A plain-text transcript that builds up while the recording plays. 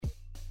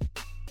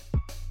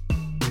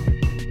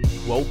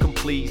Welcome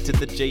please to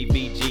the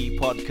JVG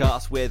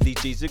podcast, where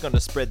these G's are gonna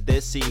spread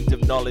their seeds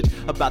of knowledge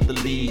about the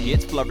league.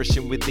 It's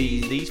flourishing with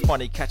these. These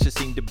funny catchers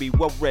seem to be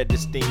well read,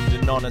 esteemed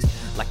and honest.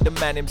 Like the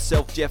man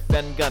himself, Jeff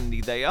Van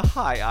Gundy. They are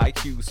high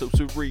IQ, so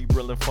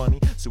cerebral and funny.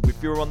 So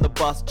if you're on the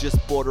bus,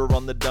 just border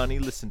on the dunny.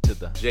 Listen to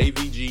the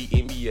JVG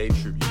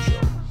NBA Tribute Show.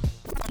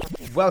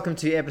 Welcome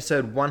to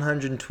episode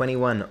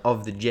 121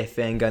 of the Jeff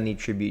Van Gundy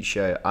Tribute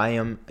Show. I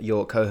am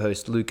your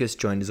co-host Lukas,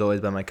 joined as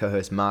always by my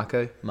co-host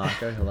Marco.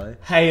 Marco, hello.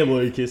 Hey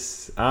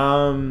Lucas,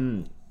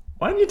 why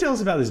don't you tell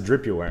us about this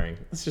drip you're wearing?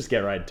 Let's just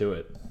get right to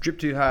it. Drip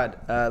too hard.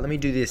 Let me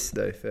do this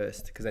though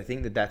first, because I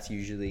think that's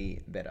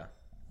usually better,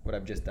 what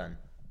I've just done.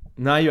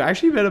 No, you were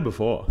actually better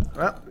before.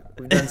 Well,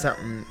 we've done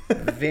something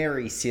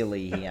very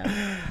silly here.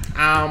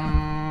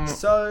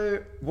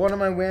 So, what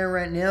am I wearing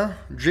right now?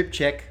 Drip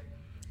check.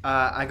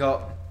 I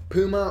got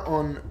Puma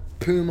on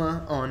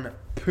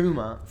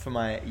Puma for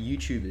my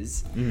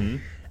YouTubers. Mm-hmm.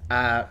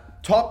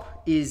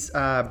 Top is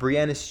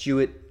Brianna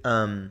Stewart.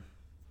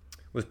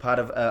 Was part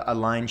of a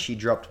line she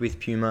dropped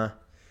with Puma,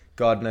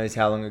 God knows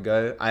how long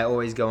ago. I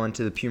always go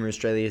onto the Puma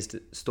Australia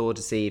store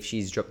to see if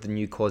she's dropped the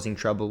new Causing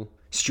Trouble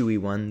Stewie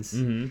ones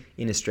in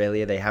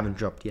Australia. They haven't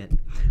dropped yet,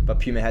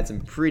 but Puma had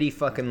some pretty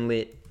fucking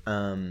lit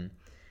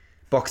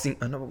boxing.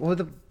 What were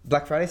the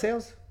Black Friday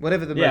sales?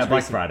 Whatever the most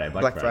Black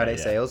recent Friday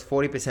yeah. sales,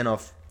 40%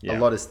 off Yeah. a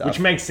lot of stuff.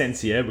 Which makes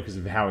sense here because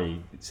of how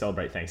we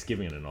celebrate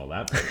Thanksgiving and all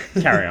that.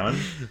 But carry on.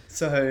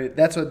 So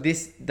that's what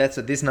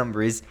this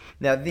number is.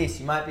 Now this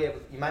you might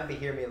be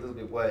hearing me a little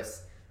bit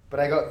worse,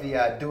 but I got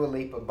the Dua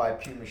Lipa by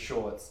Puma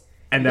shorts.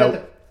 And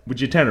would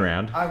you turn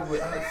around? I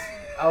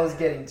was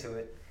getting to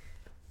it.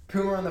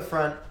 Puma on the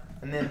front,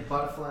 and then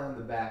butterfly on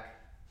the back.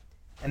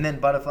 And then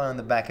butterfly on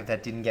the back if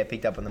that didn't get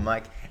picked up on the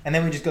mic. And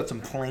then we just got some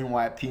plain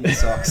white Puma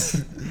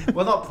socks.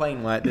 Well, not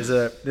plain white. There's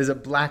a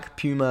black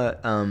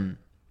Puma.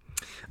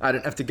 I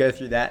don't have to go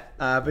through that.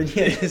 But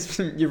yeah, just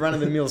your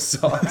run-of-the-mill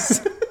socks.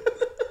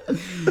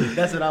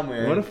 That's what I'm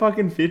wearing. What a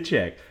fucking fit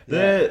check.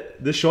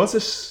 The shorts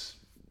are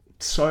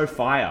so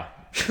fire.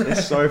 They're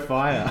so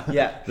fire.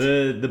 Yeah.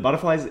 The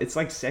butterflies, it's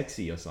like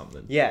sexy or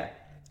something. Yeah.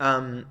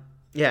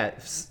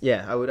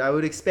 Yeah. I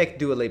would expect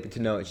Dua Lipa to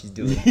know what she's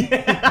doing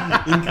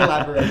in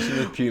collaboration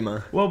with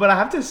Puma. Well, but I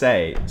have to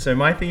say, so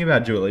my thing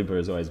about Dua Lipa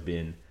has always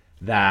been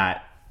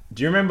that,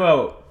 do you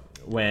remember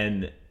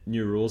when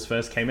New Rules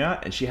first came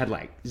out and she had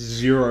like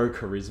zero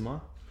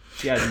charisma?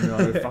 She had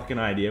no fucking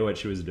idea what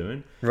she was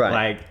doing. Right.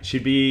 Like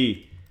she'd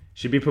be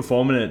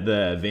performing at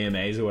the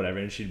VMAs or whatever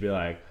and she'd be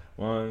like,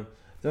 "One,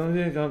 don't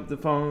pick up the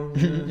phone."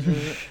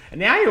 And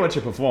now you watch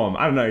her perform.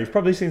 I don't know. You've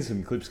probably seen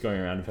some clips going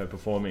around of her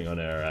performing on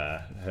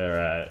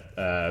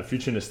her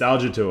Future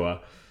Nostalgia tour,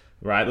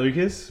 right,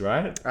 Lucas?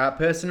 Right?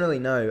 Personally,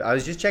 no. I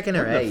was just checking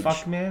her age. What the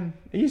fuck, man?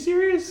 Are you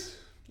serious?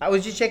 I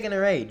was just checking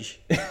her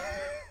age.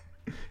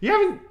 You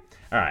haven't.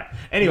 All right.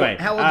 Anyway,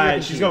 How old do you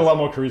reckon she's she got is? a lot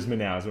more charisma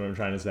now, is what I'm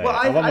trying to say. Well,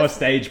 a lot more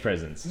stage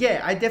presence. Yeah,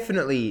 I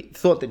definitely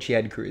thought that she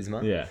had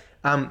charisma. Yeah.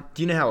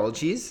 Do you know how old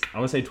she is? I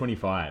want to say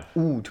 25.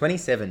 Ooh,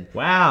 27.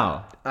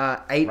 Wow.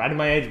 8. Right in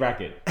my age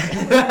bracket.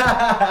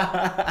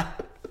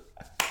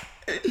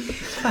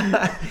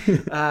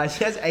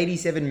 She has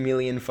 87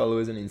 million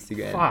followers on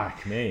Instagram.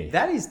 Fuck me.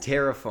 That is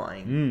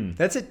terrifying.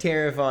 That's a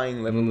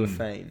terrifying level of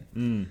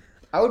fame.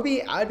 I would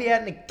be out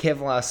in a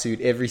Kevlar suit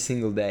every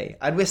single day.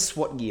 I'd wear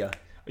SWAT gear.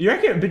 You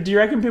reckon? But do you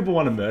reckon people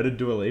want to murder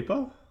Dua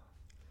Lipa?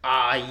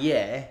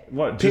 Yeah.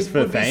 What? Just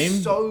People for would be fame?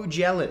 so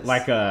jealous.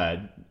 Like oh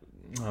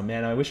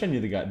man, I wish I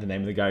knew the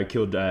name of the guy who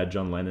killed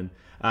John Lennon.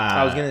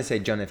 I was gonna say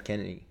John F.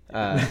 Kennedy.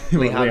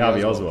 Lee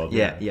Harvey Oswald.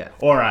 Yeah.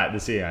 All right, the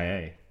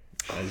CIA,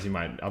 as you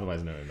might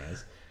otherwise know him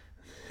as.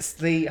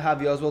 Lee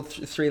Harvey Oswald,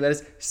 3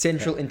 letters.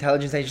 Central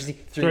Intelligence Agency,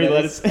 3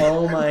 letters.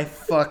 Oh my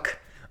fuck.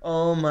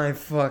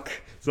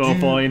 It's all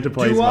falling into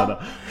place,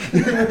 mother.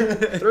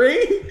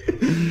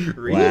 3?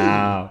 Really?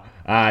 Wow.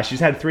 She's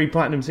had 3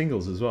 platinum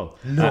singles as well.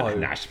 No.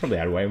 She's probably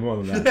had way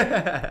more than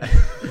that.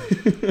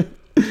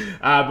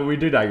 But we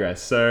do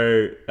digress.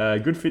 So,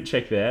 good fit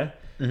check there.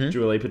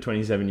 Dua Lipa,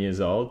 27 years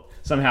old.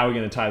 Somehow we're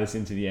going to tie this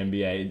into the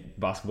NBA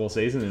basketball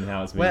season and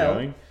how it's been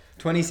going.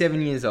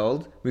 27 years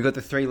old. We got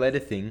the 3-letter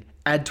thing.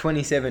 Add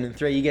 27 and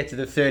 3, you get to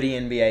the 30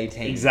 NBA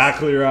teams.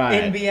 Exactly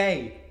right.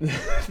 NBA.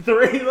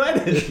 3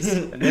 letters.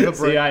 Never broke.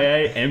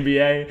 CIA,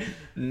 NBA.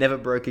 Never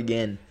broke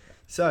again.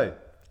 So,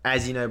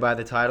 as you know by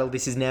the title,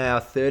 this is now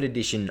our 3rd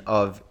edition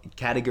of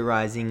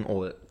categorizing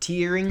or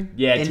tiering.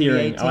 Yeah, NBA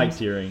tiering. teams. I like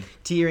tiering.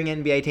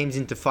 Tiering NBA teams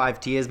into 5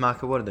 tiers.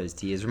 Marco, what are those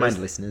tiers? Remind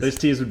listeners. Those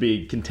tiers would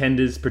be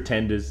contenders,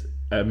 pretenders,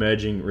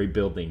 emerging,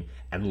 rebuilding,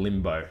 and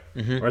limbo.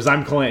 Whereas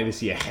I'm calling it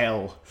this year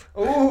hell.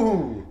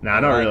 Ooh. No,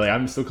 not really.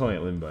 I'm still calling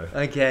it limbo.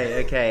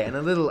 Okay. And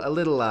a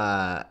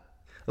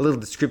little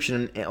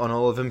description on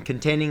all of them.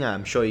 Contending,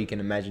 I'm sure you can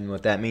imagine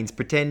what that means.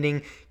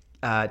 Pretending,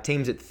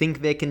 teams that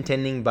think they're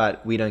contending,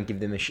 but we don't give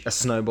them a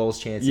snowball's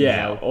chance.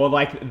 Yeah, or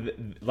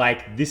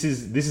like this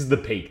is the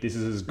peak. This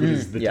is as good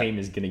as the team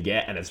is going to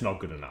get, and it's not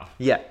good enough.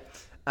 Yeah.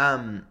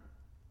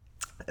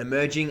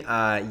 Emerging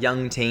are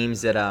young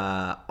teams that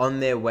are on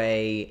their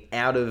way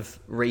out of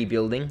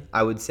rebuilding,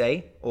 I would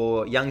say,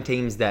 or young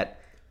teams that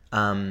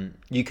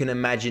you can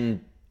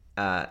imagine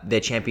their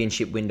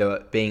championship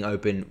window being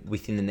open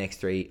within the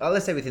next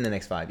let's say within the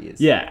next 5 years.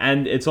 Yeah,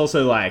 and it's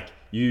also like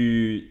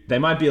they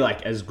might be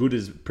like as good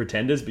as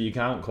pretenders, but you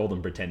can't call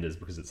them pretenders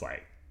because it's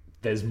like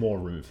there's more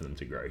room for them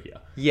to grow here.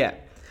 Yeah.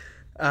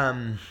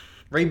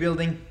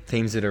 Rebuilding.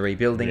 Teams that are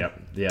rebuilding.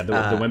 Yep. Yeah, the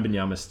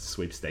Wembanyama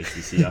sweepstakes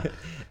this year.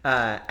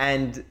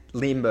 And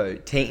limbo.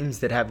 Teams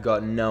that have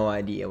got no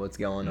idea what's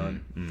going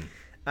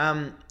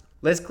on.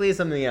 Let's clear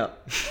something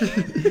up.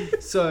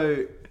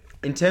 So,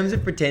 in terms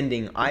of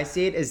pretending, I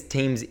see it as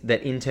teams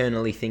that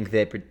internally think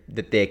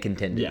that they're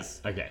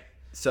contenders. Yeah, okay.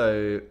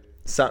 So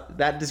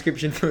that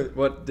description for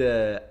what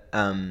the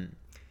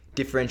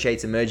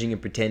differentiates emerging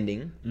and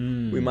pretending,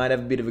 we might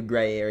have a bit of a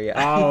grey area.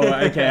 Oh,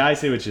 okay. I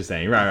see what you're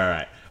saying.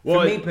 Right.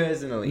 Well, for me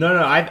personally.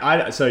 No.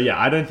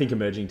 I don't think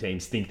emerging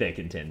teams think they're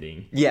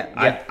contending.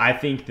 Yeah. I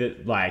think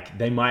that like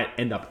they might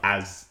end up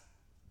as.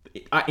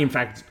 In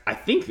fact, I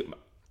think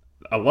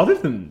a lot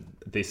of them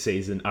this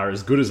season are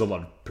as good as a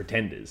lot of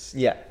pretenders.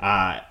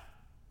 Yeah.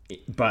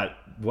 But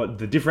what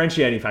the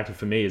differentiating factor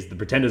for me is the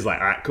pretenders like,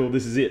 all right, cool,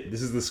 this is it.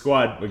 This is the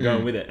squad. We're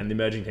going with it. And the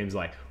emerging teams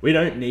like, we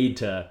don't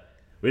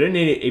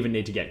even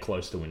need to get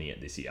close to winning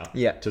it this year.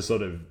 Yeah.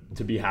 To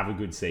have a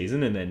good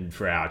season and then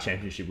for our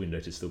championship window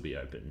to still be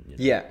open. You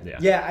know?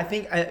 Yeah. I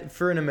think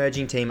for an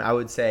emerging team, I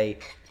would say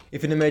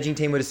if an emerging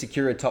team were to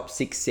secure a top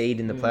 6 seed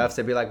in the playoffs,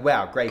 they'd be like,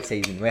 wow, great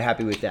season. We're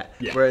happy with that.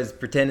 Yeah. Whereas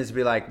pretenders would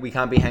be like, we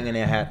can't be hanging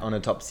our hat on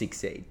a top 6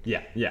 seed.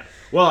 Yeah.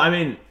 Well, I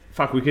mean,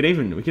 fuck, we could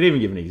even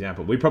give an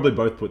example. We probably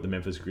both put the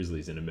Memphis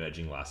Grizzlies in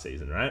emerging last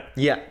season, right?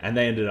 Yeah. And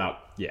they ended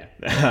up,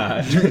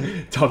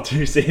 top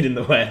 2 seed in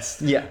the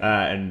West. Yeah.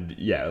 And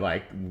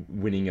like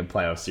winning a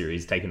playoff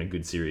series, taking a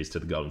good series to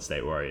the Golden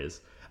State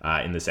Warriors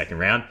in the second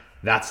round.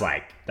 That's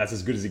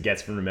as good as it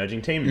gets from an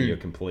emerging team, and you're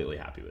completely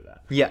happy with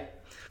that. Yeah.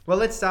 Well,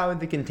 let's start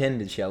with the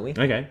contenders, shall we?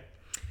 Okay.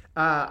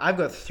 I've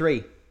got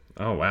 3.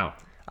 Oh, wow.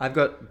 I've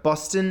got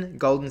Boston,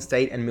 Golden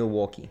State, and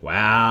Milwaukee.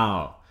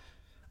 Wow.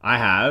 I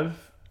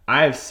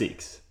have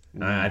 6.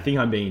 I think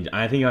I'm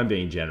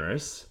being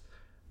generous.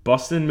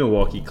 Boston,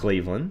 Milwaukee,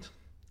 Cleveland,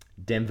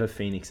 Denver,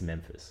 Phoenix,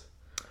 Memphis.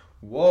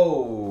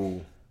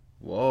 Whoa.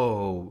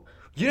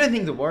 You don't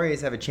think the Warriors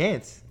have a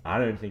chance? I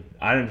don't think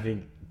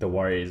the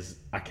Warriors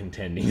are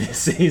contending this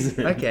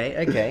season.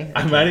 Okay.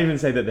 I might even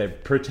say that they're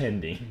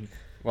pretending.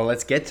 Well,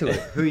 let's get to it.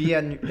 Who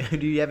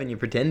do you have in your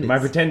pretenders? My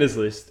pretenders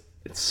list,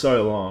 it's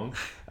so long.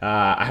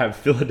 I have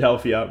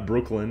Philadelphia,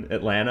 Brooklyn,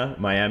 Atlanta,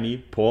 Miami,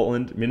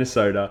 Portland,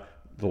 Minnesota,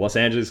 the Los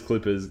Angeles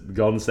Clippers, the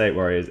Golden State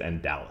Warriors,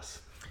 and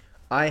Dallas.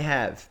 I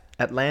have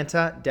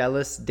Atlanta,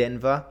 Dallas,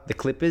 Denver, the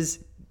Clippers,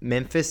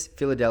 Memphis,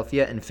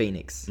 Philadelphia, and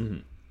Phoenix. Mm-hmm.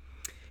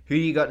 Who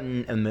you got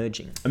in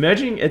emerging?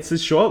 Emerging, it's a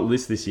short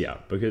list this year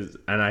because,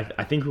 and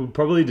I think we'll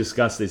probably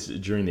discuss this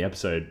during the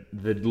episode.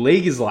 The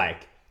league is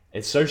like,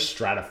 it's so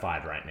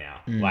stratified right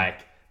now. Like,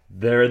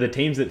 there are the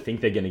teams that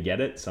think they're going to get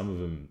it. Some of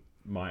them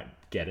might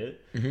get it.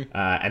 Mm-hmm.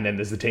 And then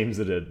there's the teams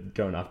that are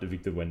going after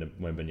Victor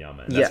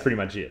Wembanyama. And that's pretty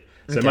much it.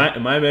 So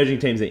my emerging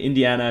teams are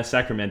Indiana,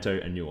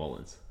 Sacramento, and New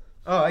Orleans.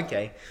 Oh,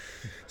 okay.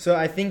 So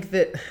I think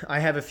that I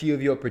have a few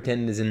of your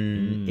pretenders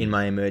in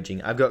my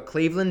emerging. I've got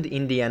Cleveland,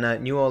 Indiana,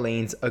 New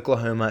Orleans,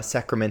 Oklahoma,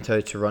 Sacramento,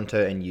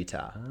 Toronto, and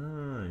Utah.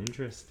 Ah,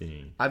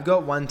 interesting. I've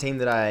got one team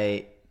that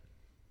I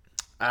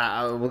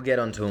will get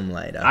onto them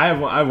later. I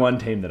have one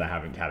team that I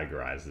haven't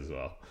categorized as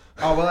well.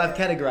 Oh, well, I've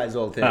categorized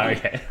all 30. Oh,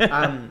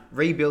 okay.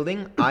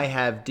 Rebuilding, I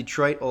have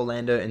Detroit,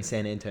 Orlando, and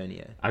San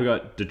Antonio. I've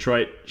got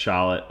Detroit,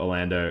 Charlotte,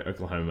 Orlando,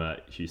 Oklahoma,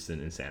 Houston,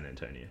 and San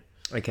Antonio.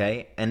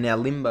 Okay, and now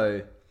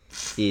limbo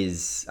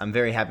is... I'm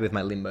very happy with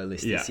my limbo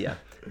list this year.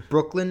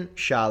 Brooklyn,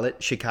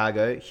 Charlotte,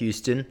 Chicago,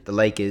 Houston, the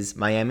Lakers,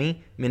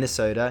 Miami,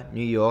 Minnesota,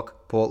 New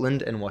York,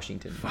 Portland, and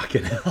Washington.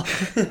 Fucking hell.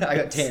 I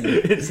got 10.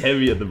 It's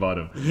heavy at the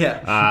bottom.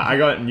 Yeah. I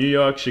got New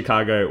York,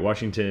 Chicago,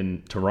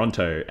 Washington,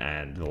 Toronto,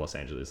 and the Los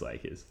Angeles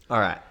Lakers. All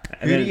right.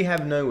 And Who do you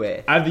have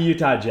nowhere? I have the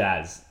Utah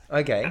Jazz.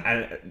 Okay.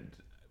 And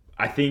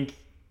I think...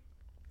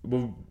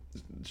 Well,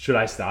 should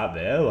I start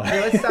there? Yeah,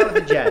 let's start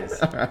with the Jazz.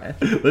 All right.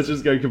 Let's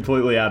just go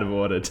completely out of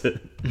order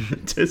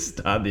to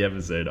start the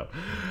episode off.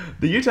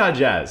 The Utah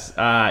Jazz,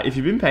 if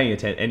you've been paying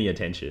any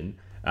attention,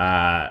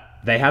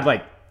 they had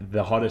like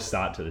the hottest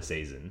start to the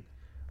season.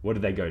 What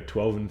did they go,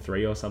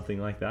 12-3 or something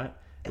like that?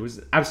 It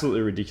was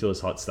absolutely ridiculous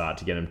hot start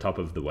to get them top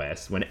of the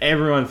West when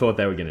everyone thought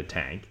they were going to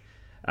tank.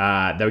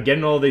 They were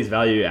getting all these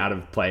value out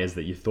of players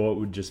that you thought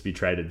would just be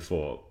traded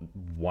for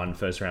 1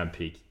 first-round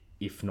pick,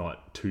 if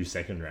not 2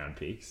 second-round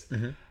picks.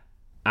 Mm-hmm.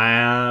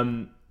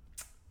 And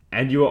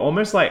you were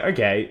almost like,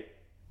 okay,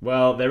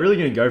 well, they're really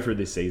going to go for it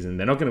this season.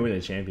 They're not going to win a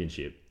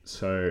championship.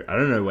 So I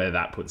don't know where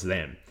that puts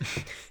them.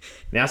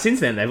 Now, since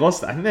then, I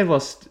think they've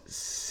lost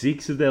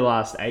 6 of their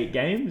last 8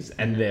 games,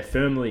 and they're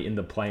firmly in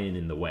the play-in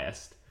in the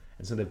West.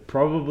 And so they've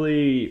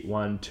probably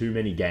won too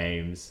many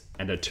games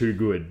and are too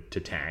good to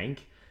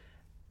tank.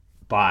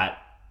 But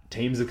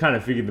teams have kind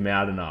of figured them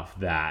out enough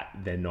that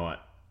they're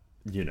not,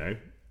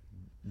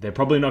 they're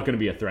probably not going to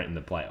be a threat in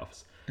the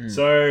playoffs.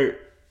 So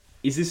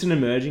is this an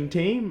emerging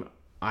team?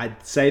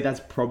 I'd say that's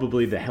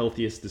probably the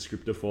healthiest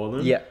descriptor for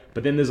them. Yeah.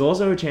 But then there's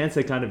also a chance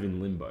they're kind of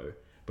in limbo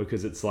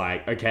because it's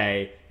like,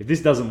 okay, if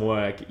this doesn't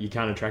work, you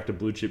can't attract a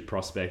blue chip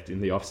prospect in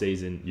the off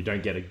season. You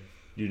don't get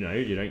you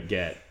don't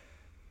get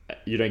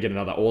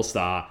another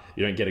all-star.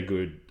 You don't get a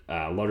good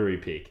lottery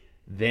pick.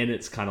 Then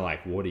it's kind of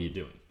like, what are you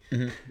doing?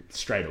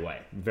 Straight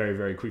away, very,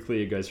 very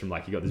quickly. It goes from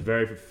like, you got this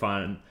very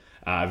fun,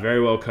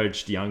 very well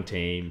coached young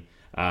team,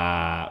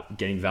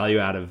 getting value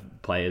out of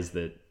players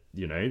that,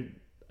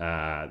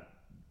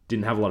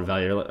 didn't have a lot of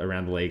value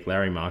around the league,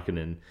 Larry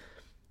Markkinen,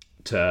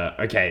 to,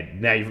 okay,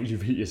 now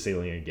you've hit your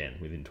ceiling again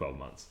within 12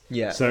 months.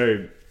 Yeah.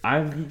 So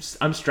I'm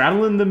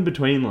straddling them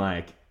between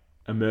like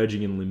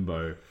emerging in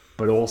limbo,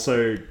 but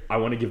also I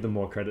want to give them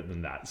more credit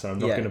than that. So I'm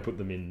not going to put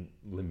them in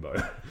limbo.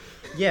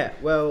 Yeah,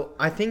 well,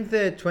 I think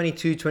the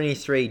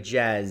 22-23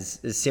 Jazz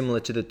is similar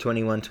to the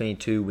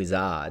 21-22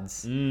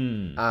 Wizards.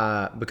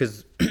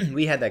 Because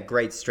we had that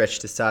great stretch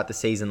to start the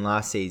season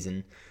last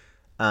season.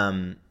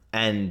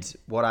 And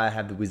what I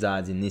have the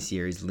Wizards in this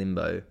year is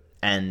limbo.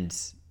 And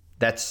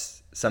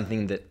that's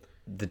something that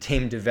the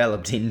team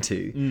developed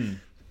into.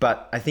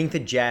 But I think the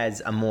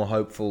Jazz are more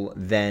hopeful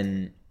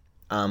than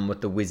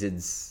what the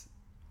Wizards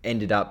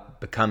ended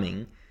up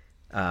becoming.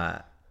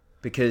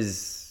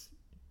 Because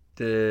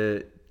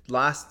the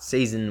last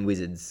season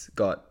Wizards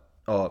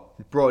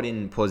brought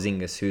in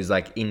Porzingis, who's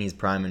like in his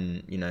prime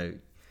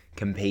and,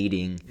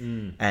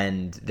 competing.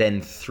 And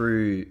then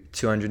threw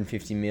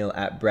 $250 million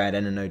at Brad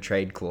and a no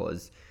trade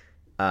clause.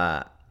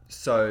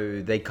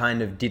 So they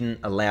kind of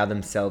didn't allow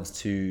themselves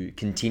to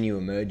continue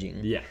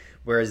emerging. Yeah.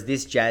 Whereas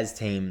this Jazz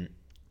team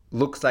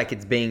looks like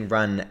it's being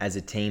run as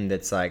a team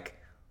that's like,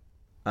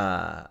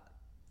 that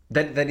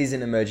is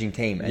an emerging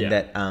team and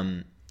that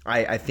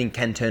I think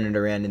can turn it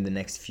around in the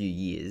next few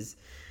years.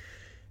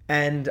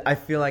 And I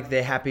feel like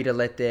they're happy to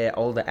let their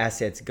older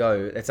assets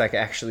go. It's like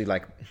actually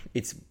like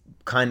it's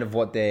kind of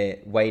what they're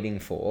waiting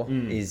for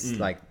is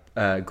like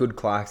a good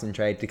Clarkson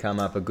trade to come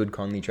up, a good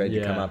Conley trade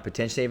to come up,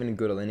 potentially even a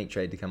good Olynyk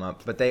trade to come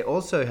up. But they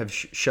also have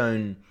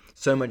shown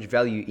so much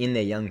value in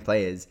their young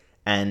players,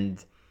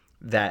 and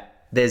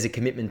that there's a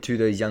commitment to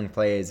those young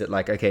players that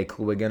like, okay,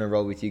 cool, we're going to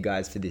roll with you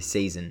guys for this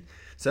season.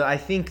 So I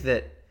think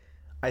that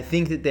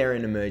they're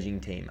an emerging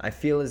team. I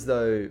feel as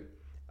though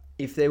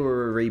if they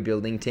were a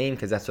rebuilding team,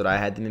 because that's what I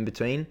had them in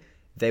between,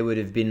 they would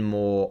have been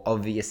more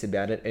obvious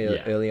about it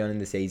early on in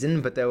the season.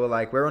 But they were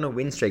like, we're on a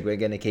win streak, we're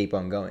going to keep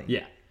on going.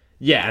 Yeah.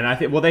 Yeah, and I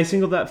think, they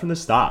singled that from the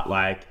start.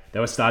 Like, they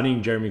were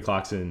starting Jeremy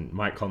Clarkson,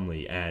 Mike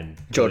Conley, and...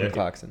 Jeremy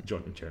Clarkson. He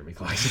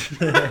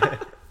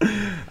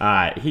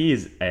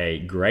is a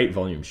great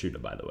volume shooter,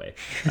 by the way.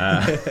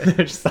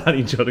 They're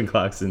starting Jordan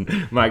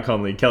Clarkson, Mike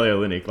Conley, Kelly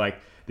Olynyk, like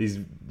these,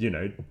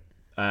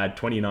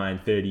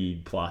 29,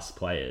 30 plus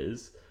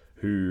players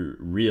who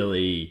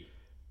really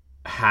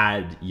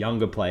had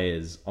younger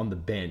players on the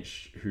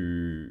bench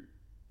who,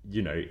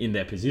 in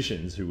their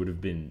positions who would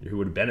have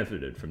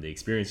benefited from the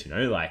experience,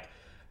 like...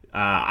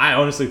 I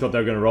honestly thought they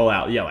were going to roll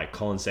out, like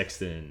Colin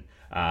Sexton,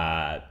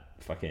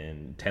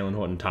 fucking Taylor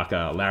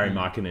Horton-Tucker, Larry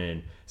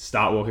Markkinen,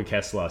 start Walker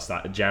Kessler,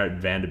 start Jared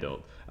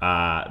Vanderbilt.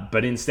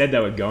 But instead they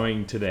were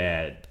going to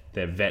their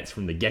vets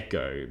from the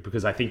get-go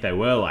because I think they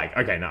were like,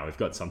 okay, no, we've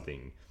got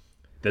something.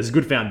 There's a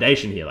good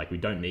foundation here. Like, we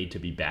don't need to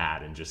be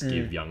bad and just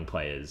give young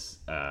players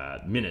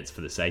minutes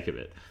for the sake of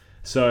it.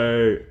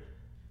 So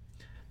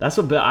that's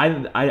what. But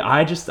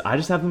I just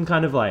have them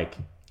kind of like.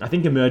 I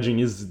think emerging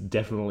is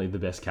definitely the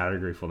best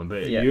category for them,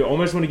 but you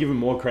almost want to give them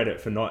more credit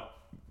for not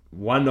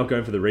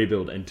going for the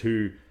rebuild, and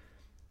two,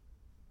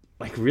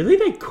 like really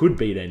they could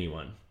beat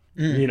anyone.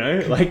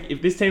 Like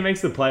if this team makes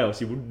the playoffs,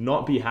 you would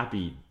not be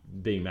happy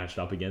being matched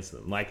up against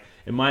them. Like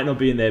it might not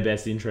be in their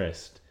best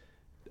interest,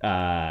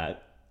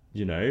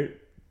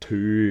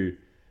 to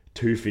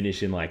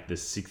finish in like the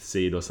 6th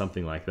seed or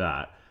something like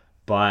that.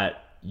 But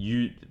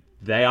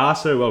they are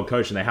so well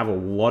coached and they have a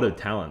lot of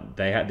talent.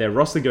 Their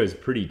roster goes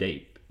pretty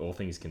deep, all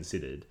things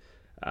considered,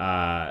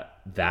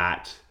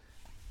 that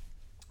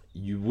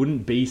you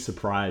wouldn't be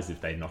surprised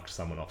if they knocked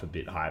someone off a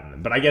bit higher than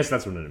them. But I guess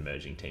that's what an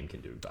emerging team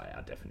can do by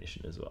our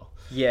definition as well.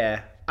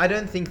 Yeah, I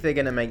don't think they're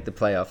going to make the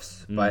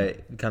playoffs by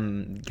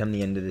come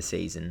the end of the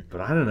season.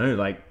 But I don't know,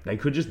 like they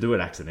could just do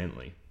it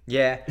accidentally.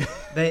 Yeah,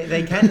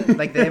 they can.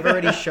 Like they've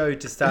already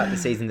showed to start the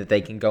season that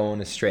they can go on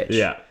a stretch.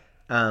 Yeah.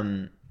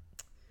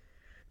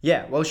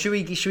 Yeah. Well, should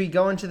we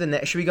go into the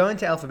next? Should we go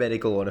into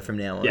alphabetical order from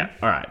now on? Yeah.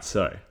 All right.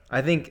 So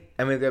I think,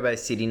 and we'll go by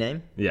city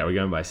name. Yeah, we're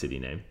going by city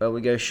name. Well,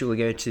 should we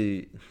go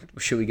to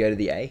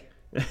the A?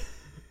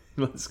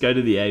 Let's go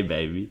to the A,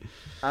 baby.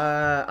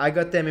 I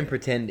got them in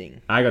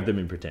pretending. I got them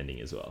in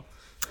pretending as well.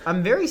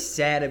 I'm very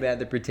sad about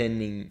the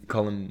pretending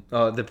column,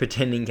 or the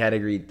pretending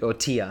category, or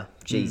tier.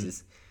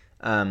 Jesus.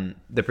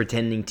 The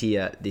pretending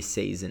tier this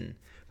season.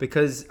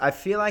 Because I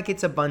feel like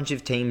it's a bunch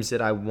of teams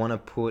that I want to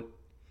put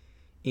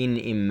in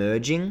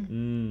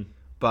emerging,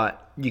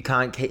 but you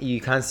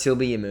can't still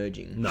be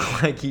emerging. No,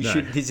 like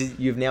should.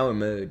 You've now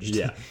emerged.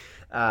 Yeah.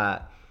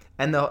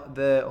 And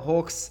the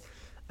Hawks,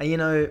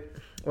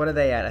 what are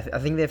they at? I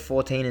think they're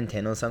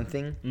 14-10 or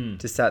something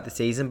to start the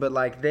season, but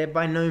like they're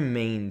by no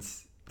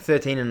means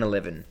 13 and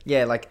 11.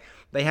 Yeah, like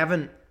they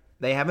haven't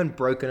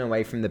broken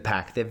away from the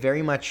pack. They're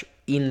very much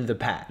in the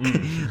pack.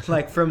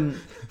 Like from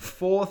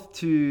 4th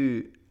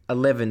to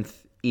 11th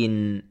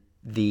in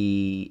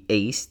the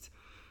East,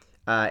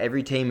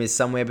 every team is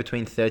somewhere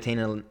between 13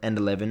 and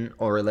 11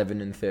 or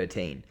 11 and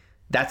 13.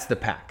 That's the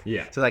pack.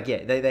 Yeah. So like,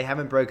 yeah, they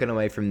haven't broken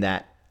away from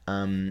that.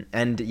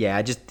 And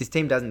yeah, this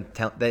team doesn't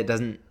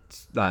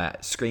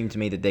scream to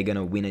me that they're going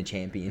to win a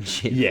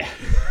championship. Yeah.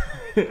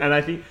 And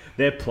I think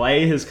their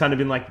play has kind of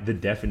been like the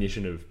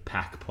definition of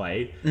pack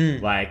play.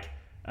 Like,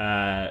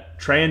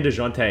 Trey and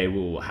DeJounte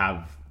will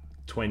have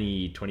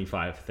 20,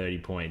 25, 30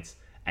 points,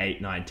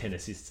 8, 9, 10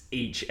 assists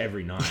each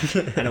every night.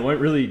 And it won't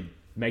really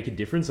make a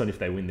difference on if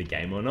they win the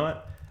game or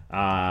not.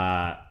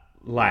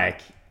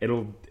 Like,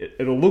 it'll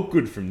look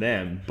good from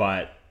them,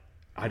 but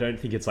I don't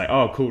think it's like,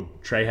 oh, cool,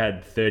 Trey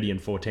had 30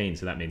 and 14,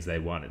 so that means they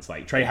won. It's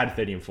like Trey had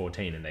 30 and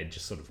 14 and they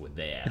just sort of were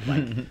there.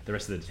 Like, the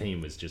rest of the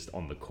team was just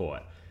on the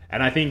court.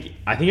 And I think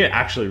it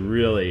actually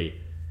really,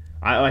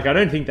 I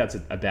don't think that's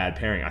a bad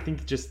pairing. I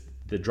think just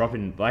the drop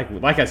in, like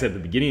I said at the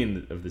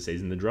beginning of the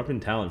season, the drop in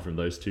talent from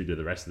those two to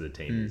the rest of the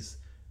team is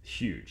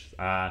huge.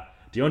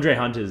 DeAndre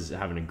Hunter's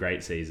having a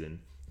great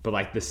season, but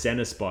like the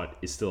center spot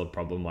is still a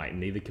problem. Like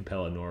neither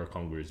Capella nor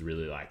Okongwu is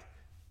really like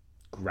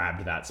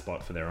grabbed that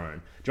spot for their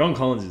own. John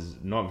Collins is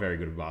not very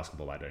good at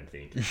basketball, I don't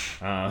think.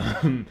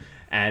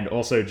 And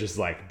also just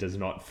like does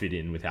not fit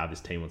in with how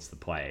this team wants to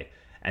play.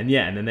 And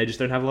then they just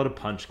don't have a lot of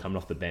punch coming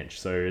off the bench.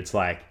 So it's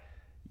like,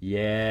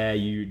 yeah,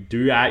 you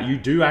do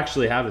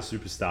actually have a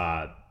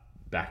superstar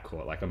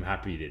backcourt. Like I'm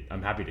happy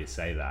to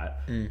say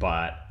that,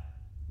 but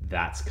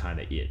that's kind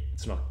of it.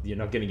 You're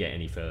not going to get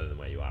any further than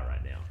where you are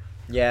right now.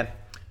 Yeah.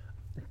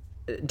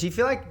 Do you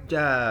feel like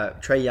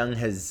Trae Young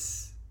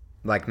has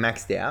like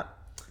maxed out?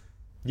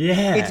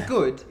 Yeah, it's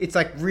good. It's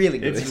like really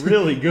good. It's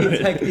really good.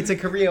 It's a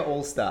career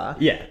all-star.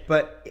 Yeah,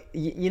 but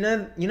you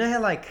know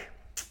how like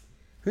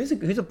who's a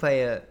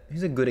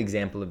good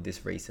example of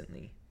this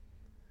recently?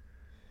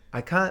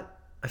 I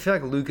feel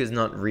like Luka's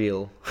not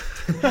real.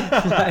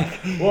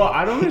 Well,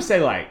 I don't want to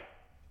say like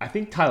I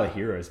think Tyler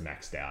Hero's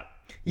maxed out.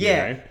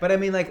 Yeah, you know? but I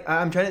mean, like,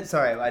 I'm trying to...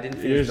 Sorry, I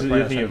didn't finish the point.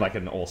 You're thinking of, like,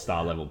 an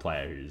all-star level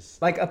player who's...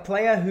 Like, a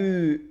player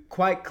who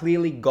quite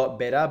clearly got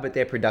better, but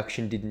their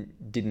production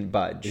didn't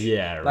budge.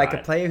 Yeah, right. Like, a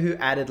player who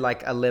added,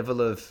 like, a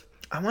level of...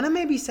 I want to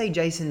maybe say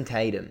Jason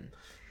Tatum.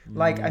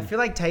 Like, I feel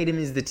like Tatum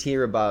is the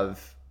tier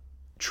above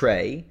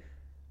Trey,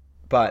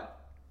 but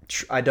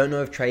I don't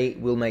know if Trey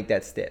will make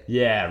that step.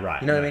 Yeah,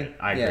 right. You know what I mean?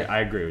 I agree. I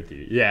agree with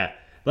you. Yeah.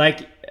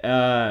 Like,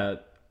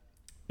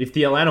 if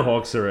the Atlanta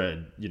Hawks are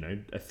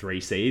a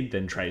 3 seed,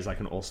 then Trey's like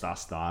an all-star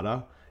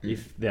starter.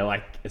 If they're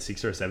like a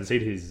 6 or a 7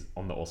 seed, he's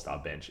on the all-star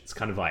bench. It's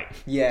kind of like,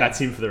 that's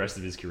him for the rest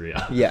of his career.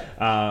 Yeah.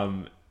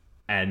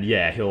 And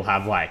yeah, he'll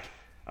have like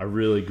a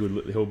really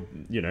good, he'll,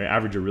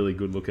 average a really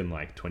good looking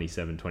like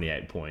 27,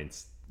 28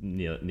 points,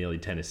 nearly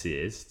 10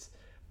 assists.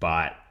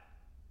 But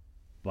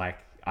like,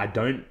 I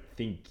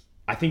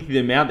think the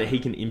amount that he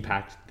can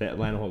impact the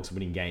Atlanta Hawks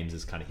winning games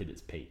has kind of hit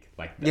its peak.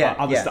 Like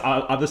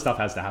other stuff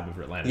has to happen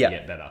for Atlanta to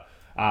get better.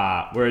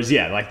 Whereas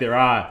like there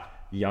are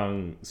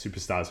young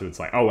superstars who it's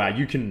like, oh wow,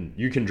 you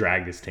can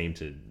drag this team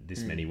to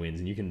this many wins,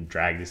 and you can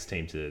drag this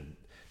team to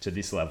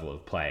this level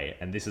of play,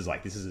 and this is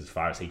as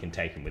far as he can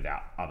take him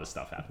without other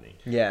stuff happening.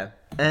 Yeah,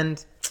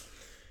 and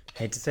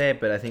hate to say it,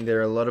 but I think there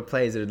are a lot of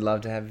players that would love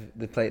to have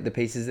the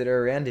pieces that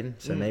are around him.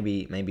 So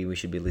maybe we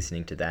should be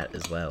listening to that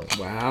as well.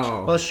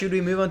 Wow. Well, should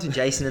we move on to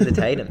Jason and the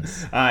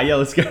Tatums? Yeah,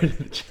 let's go to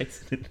the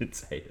Jason and the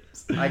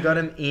Tatums. I got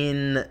him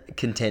in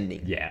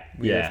contending. Yeah.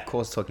 We're of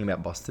course talking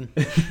about Boston.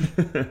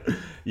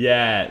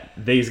 Yeah,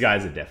 these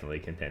guys are definitely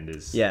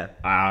contenders. Yeah.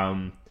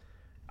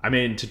 I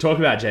mean, to talk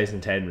about Jason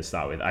Tatum to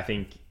start with, I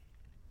think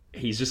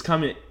he's just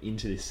coming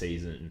into this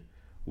season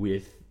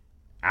with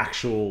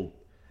actual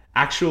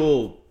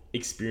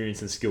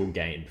experience and skill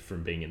gained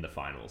from being in the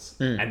finals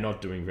and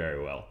not doing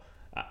very well.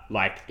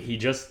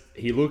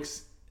 He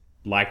looks,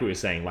 like we were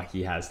saying, like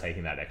he has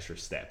taken that extra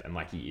step and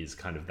like he is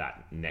kind of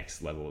that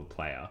next level of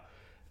player.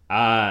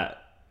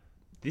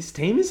 This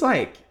team is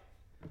like,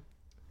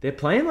 they're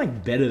playing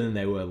like better than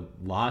they were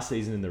last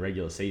season in the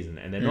regular season,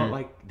 and they're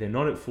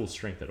not at full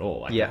strength at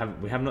all. Like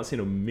we have not seen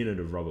a minute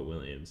of Robert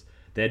Williams.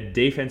 Their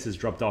defense has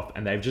dropped off,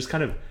 and they've just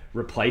kind of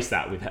replaced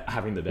that with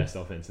having the best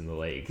offense in the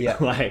league.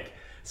 Yeah.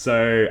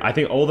 So I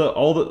think all the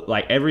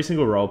like every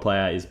single role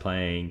player is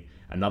playing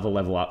another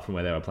level up from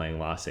where they were playing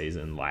last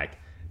season. Like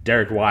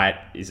Derek White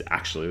is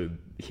actually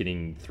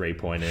hitting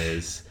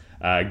 3-pointers.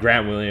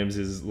 Grant Williams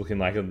is looking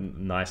like a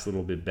nice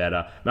little bit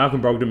better. Malcolm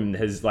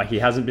Brogdon he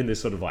hasn't been this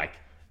sort of like,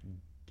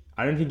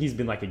 I don't think he's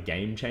been like a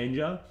game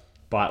changer,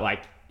 but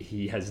like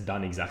he has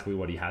done exactly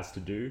what he has to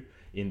do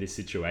in this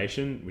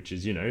situation, which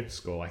is,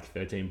 score like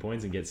 13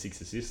 points and get 6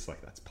 assists.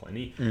 Like that's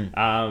plenty.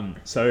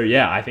 So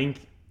yeah, I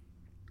think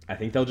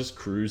they'll just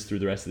cruise through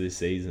the rest of this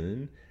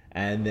season,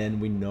 and then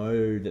we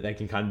know that they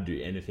can kind of do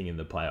anything in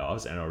the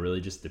playoffs, and it'll really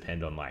just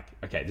depend on like,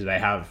 okay, do they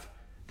have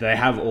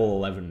all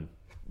 11,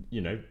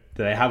 do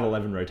they have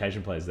 11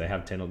 rotation players? Do they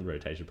have 10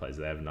 rotation players?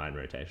 Do they have 9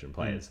 rotation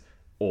players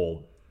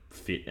all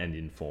fit and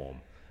in form?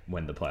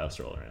 when the playoffs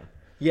roll around.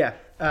 Yeah.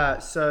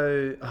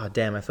 Oh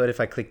damn! I thought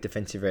if I clicked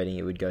defensive rating,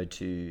 it would go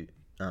to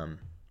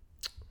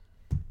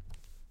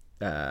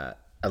a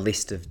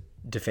list of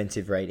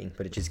defensive rating,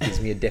 but it just gives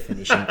me a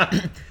definition.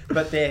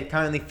 But they're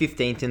currently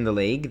 15th in the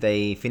league.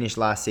 They finished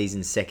last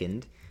season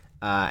second,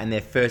 and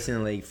they're first in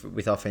the league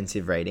with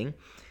offensive rating.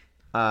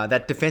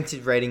 That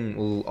defensive rating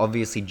will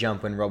obviously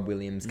jump when Rob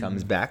Williams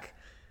comes back,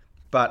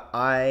 but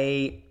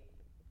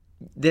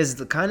there's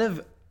the kind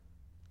of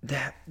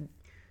that.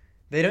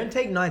 They don't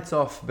take nights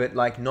off, but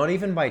like not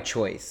even by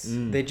choice.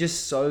 They're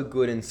just so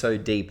good and so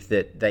deep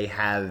that they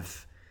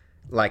have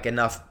like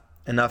enough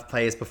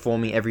players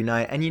performing every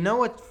night. And you know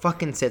what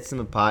fucking sets them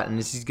apart? And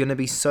this is going to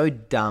be so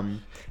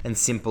dumb and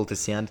simple to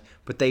sound,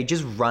 but they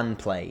just run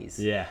plays.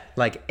 Yeah.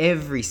 Like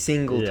every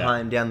single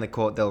time down the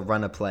court, they'll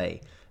run a play.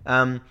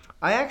 I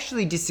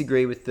actually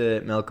disagree with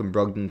the Malcolm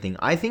Brogdon thing.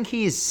 I think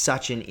he is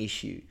such an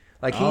issue.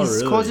 Like he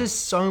causes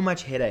so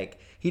much headache.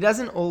 He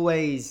doesn't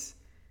always...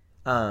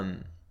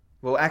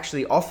 Well,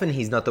 actually, often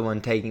he's not the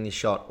one taking the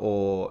shot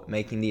or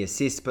making the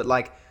assist. But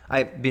like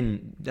I've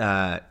been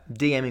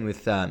DMing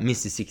with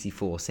Mr.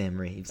 64,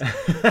 Sam Reeves.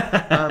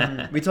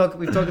 We've talked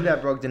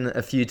about Brogdon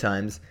a few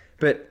times,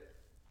 but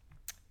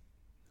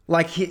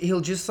like he'll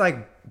just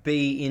like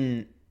be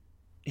in.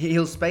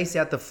 He'll space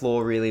out the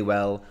floor really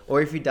well,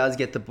 or if he does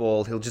get the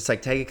ball, he'll just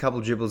like take a couple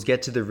dribbles,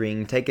 get to the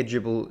ring, take a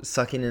dribble,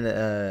 suck in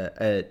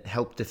a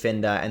help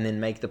defender, and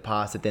then make the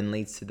pass that then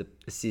leads to the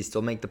assist,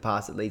 or make the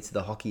pass that leads to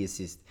the hockey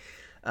assist.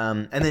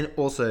 And then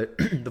also,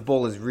 the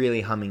ball is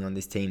really humming on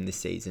this team this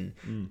season.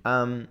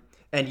 And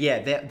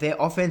yeah, their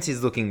offense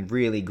is looking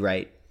really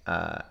great.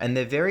 And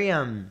they're very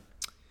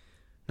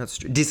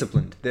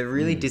disciplined. They're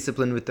really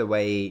disciplined with the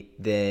way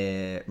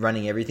they're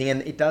running everything.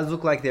 And it does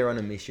look like they're on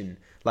a mission.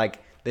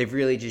 Like they've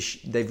really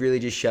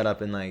just shut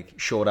up and like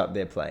shored up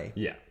their play.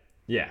 Yeah.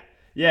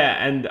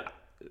 And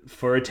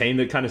for a team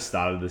that kind of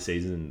started the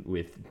season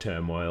with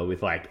turmoil,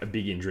 with like a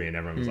big injury, and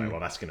everyone was like, "Well,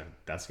 that's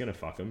gonna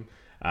fuck them."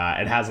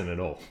 It hasn't at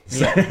all.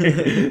 So,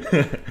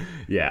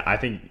 yeah, I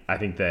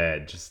think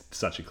they're just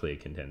such a clear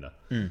contender.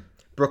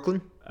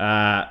 Brooklyn?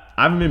 I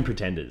have them in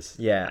pretenders.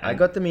 Yeah, I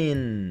got them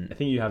in... I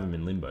think you have them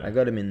in limbo. I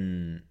got them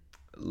in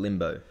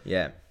limbo,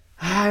 yeah.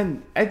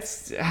 And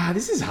it's...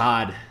 this is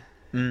hard.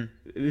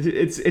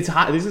 It's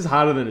hard. This is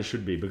harder than it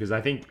should be, because I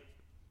think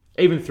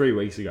even 3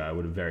 weeks ago, I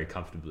would have very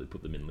comfortably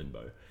put them in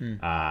limbo.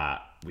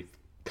 With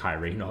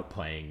Kyrie not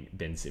playing,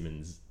 Ben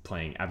Simmons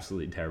playing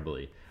absolutely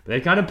terribly. But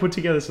they kind of put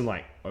together some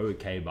like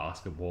okay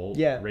basketball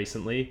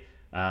recently.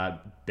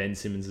 Ben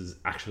Simmons has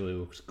actually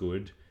looks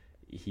good.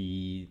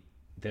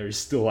 There is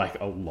still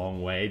like a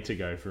long way to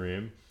go for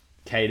him.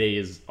 KD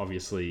is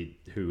obviously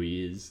who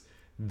he is.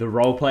 The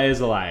role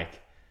players are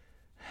like,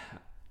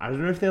 I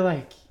don't know if they're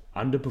like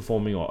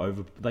underperforming or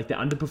over, like they're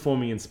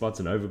underperforming in spots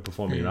and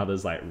overperforming in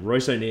others. Like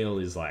Royce O'Neal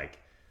is like,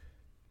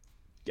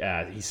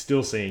 he's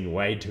still seeing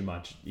way too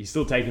much. He's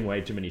still taking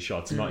way too many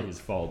shots. Not his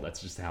fault.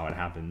 That's just how it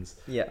happens.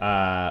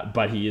 Yeah.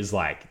 But he is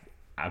like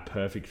a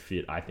perfect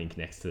fit, I think,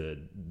 next to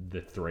the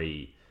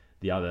three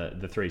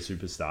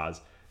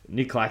superstars.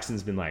 Nick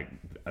Claxton's been like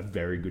a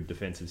very good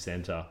defensive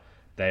center.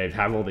 They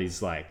have all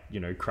these like,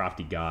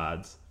 crafty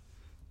guards,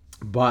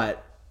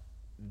 but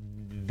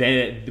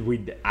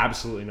we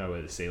absolutely know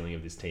where the ceiling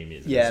of this team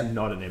is. Yeah. It's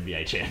not an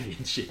NBA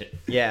championship.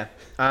 Yeah.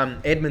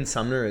 Edmund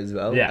Sumner as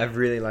well. Yeah. I've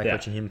really liked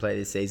watching him play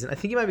this season. I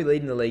think he might be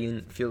leading the league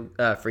in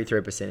free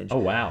throw percentage. Oh,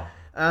 wow.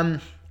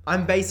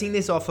 I'm basing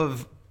this off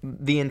of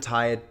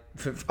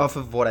off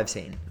of what I've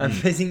seen. I'm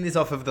basing this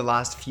off of the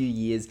last few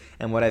years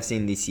and what I've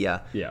seen this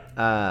year.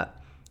 Yeah.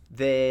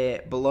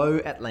 They're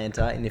below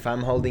Atlanta, and if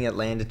I'm holding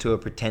Atlanta to a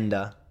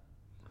pretender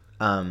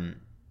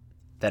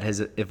that has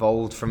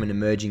evolved from an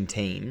emerging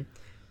team,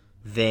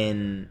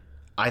 then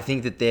I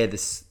think that they're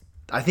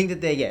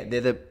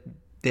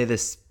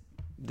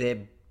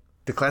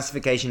the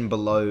classification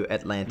below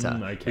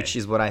Atlanta, which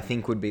is what I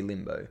think would be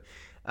limbo,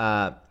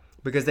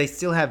 because they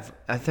still have.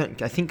 I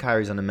think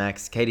Kyrie's on a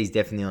max. KD's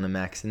definitely on a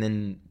max, and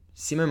then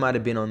Simo might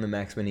have been on the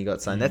max when he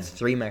got signed. That's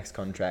 3 max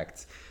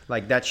contracts.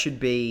 Like that should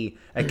be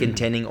a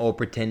contending or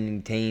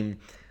pretending team.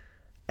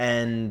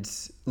 And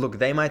look,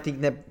 they might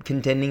think they're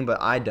contending, but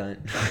I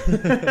don't.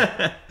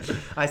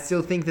 I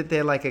still think that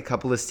they're like a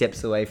couple of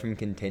steps away from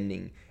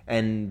contending,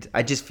 and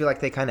I just feel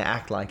like they kind of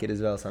act like it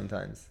as well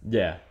sometimes.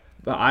 Yeah,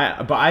 but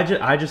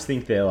I just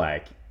think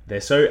they're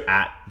so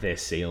at their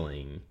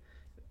ceiling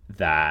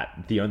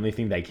that the only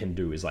thing they can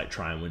do is like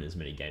try and win as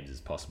many games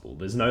as possible.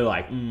 There's no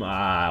like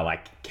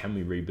can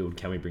we rebuild?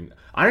 Can we bring?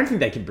 I don't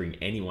think they can bring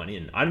anyone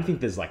in. I don't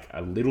think there's like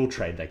a little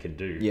trade they can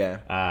do.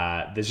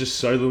 Yeah. There's just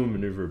so little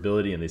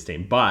maneuverability in this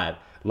team, but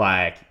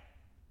like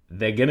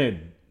they're gonna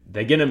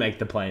make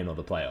the play-in or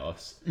the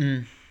playoffs.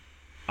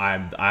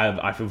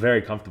 I feel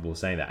very comfortable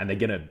saying that, and they're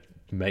gonna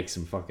make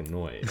some fucking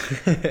noise.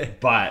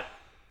 But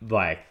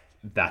like.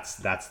 That's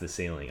the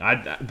ceiling.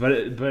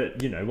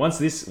 But once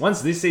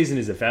this season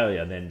is a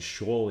failure, then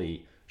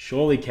surely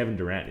Kevin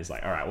Durant is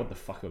like, all right, what the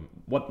fuck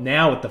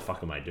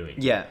am I doing?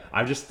 Yeah.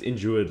 I've just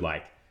endured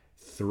like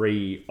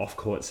 3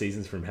 off-court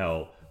seasons from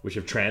hell which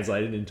have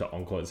translated into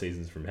on-court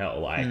seasons from hell.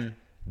 Like,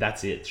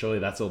 that's it. Surely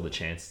that's all the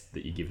chance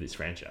that you give this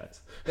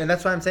franchise. And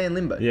that's why I'm saying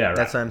limbo. Yeah, right.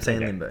 That's why I'm saying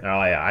Okay. limbo.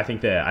 Oh yeah, I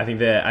think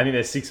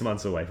they're 6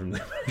 months away from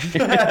limbo.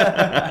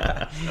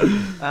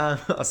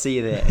 I'll see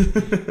you there.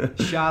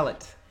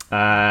 Charlotte.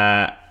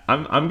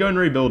 I'm going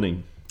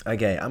rebuilding.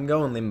 Okay, I'm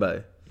going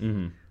limbo.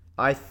 Mm-hmm.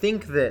 I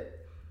think that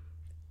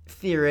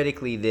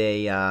theoretically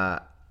they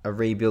are a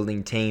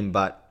rebuilding team,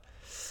 but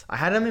I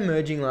had them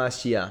emerging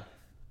last year,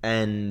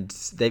 and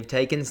they've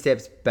taken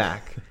steps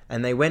back,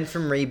 and they went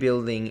from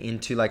rebuilding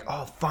into like,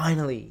 oh,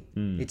 finally,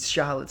 it's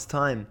Charlotte's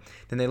time.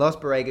 Then they lost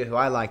Borrego, who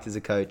I liked as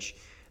a coach.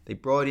 They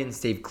brought in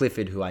Steve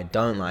Clifford, who I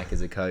don't like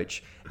as a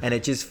coach, and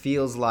it just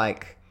feels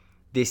like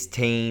this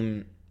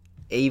team,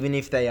 even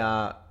if they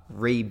are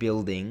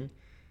rebuilding,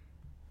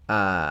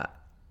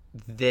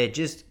 they're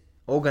just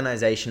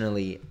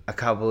organizationally a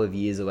couple of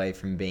years away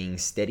from being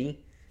steady.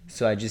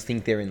 So I just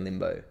think they're in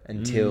limbo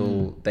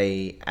until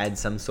they add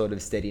some sort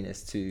of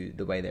steadiness to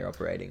the way they're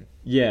operating.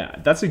 Yeah,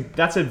 that's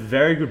a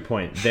very good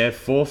point. Their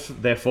fall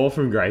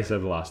from grace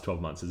over the last 12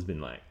 months has been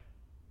like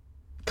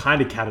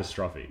kind of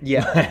catastrophic.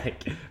 Yeah.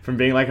 Like, from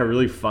being like a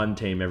really fun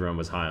team everyone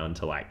was high on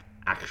to like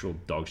actual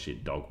dog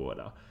shit, dog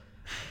water.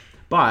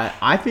 But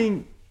I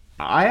think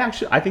the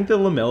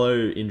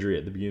LaMelo injury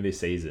at the beginning of this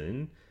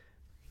season,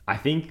 I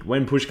think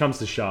when push comes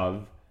to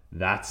shove,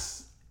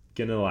 that's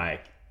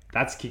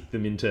kicked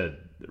them into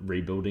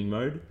rebuilding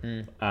mode.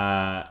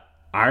 I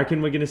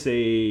reckon we're going to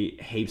see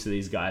heaps of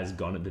these guys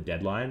gone at the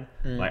deadline.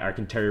 Like, I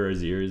reckon Terry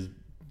Rozier is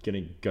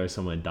going to go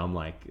somewhere dumb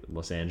like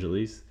Los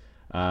Angeles.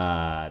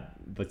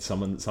 But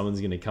someone's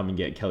going to come and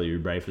get Kelly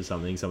Oubre for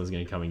something. Someone's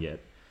going to come and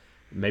get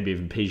maybe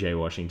even PJ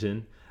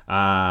Washington.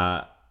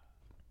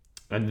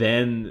 And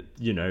then,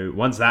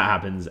 once that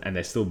happens and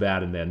they're still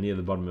bad and they're near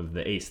the bottom of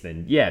the East,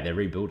 then yeah, they're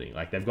rebuilding.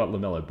 Like, they've got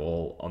LaMelo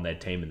Ball on their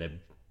team and they're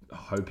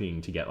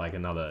hoping to get like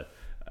another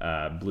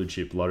blue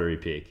chip lottery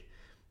pick.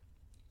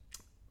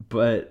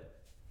 But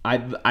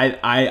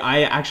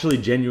I actually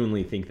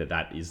genuinely think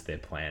that is their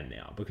plan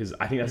now, because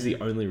I think that's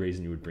the only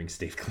reason you would bring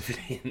Steve Clifford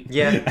in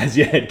as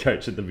your head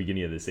coach at the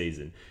beginning of the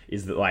season,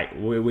 is that like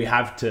we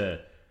have to.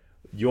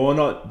 You're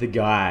not the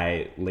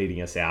guy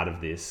leading us out of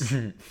this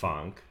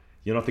funk.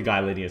 You're not the guy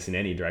leading us in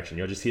any direction.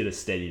 You're just here to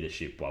steady the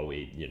ship while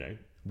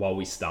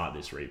we start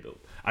this rebuild.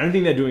 I don't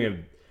think they're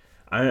doing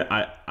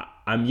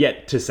I'm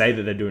yet to say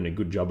that they're doing a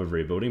good job of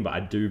rebuilding, but I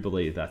do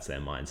believe that's their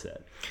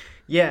mindset.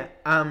 Yeah.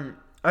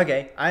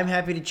 Okay. I'm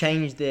happy to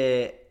change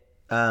their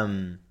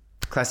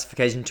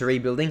classification to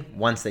rebuilding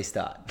once they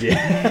start.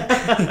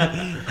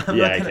 Yeah. I'm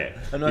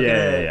not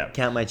gonna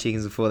count my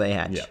chickens before they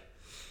hatch.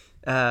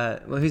 Yeah.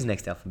 Well, who's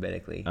next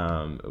alphabetically?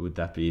 Would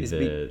that be It'd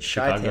the be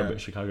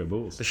Chicago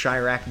Bulls? The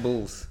Chirac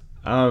Bulls.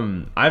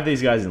 I have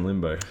these guys in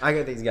limbo. I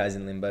got these guys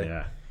in limbo.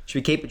 Yeah. Should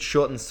we keep it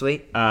short and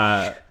sweet?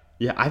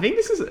 Yeah, I think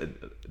this is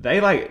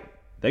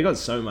they got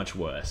so much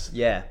worse.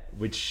 Yeah.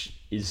 Which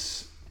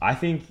is, I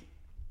think,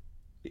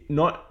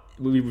 not.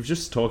 We were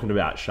just talking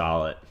about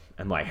Charlotte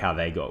and like how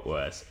they got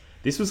worse.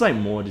 This was like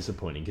more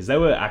disappointing because they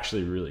were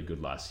actually really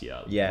good last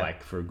year. Yeah.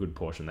 Like, for a good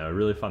portion, they were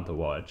really fun to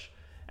watch,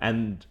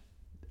 and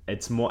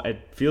it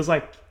feels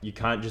like you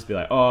can't just be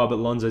like, oh, but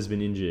Lonzo's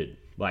been injured.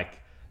 Like,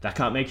 that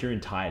can't make your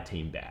entire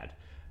team bad.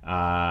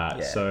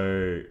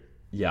 So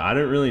yeah, I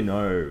don't really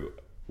know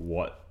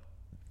what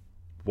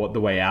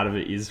the way out of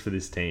it is for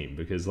this team,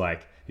 because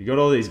like you got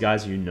all these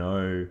guys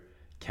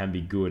can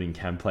be good and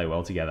can play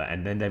well together,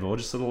 and then they've all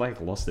just sort of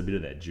like lost a bit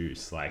of their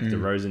juice. Like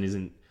DeRozan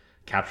isn't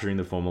capturing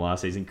the form of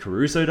last season.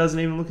 Caruso doesn't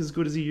even look as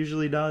good as he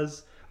usually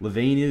does.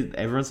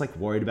 Everyone's like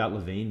worried about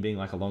Levine being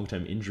like a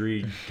long-term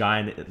injury guy,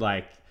 and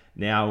like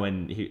now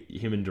when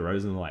him and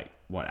DeRozan are like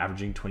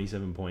averaging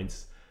 27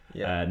 points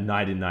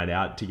night in, night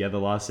out together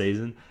last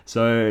season.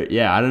 So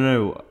yeah, I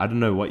don't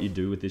know what you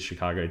do with this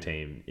Chicago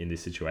team in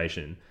this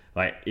situation.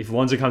 Like, if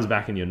Lonzo comes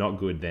back and you're not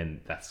good, then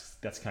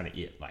that's kind of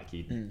it. Like,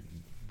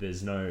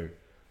 there's no.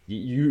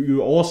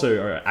 You also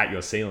are at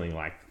your ceiling,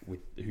 like with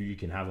who you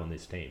can have on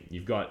this team.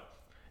 You got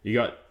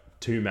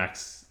two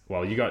max.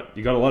 Well, you got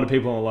a lot of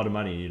people and a lot of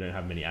money, and you don't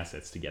have many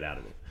assets to get out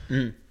of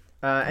it.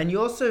 And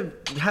you also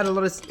had a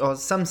lot of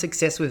some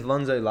success with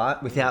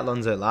without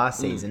Lonzo last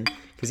season,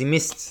 because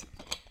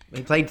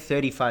he played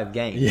 35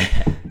 games.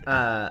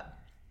 Yeah.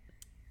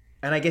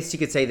 And I guess you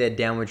could say their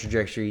downward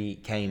trajectory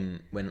came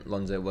when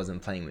Lonzo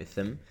wasn't playing with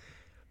them.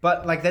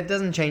 But like, that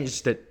doesn't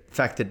change the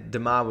fact that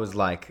DeMar was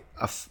like,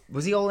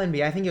 was he all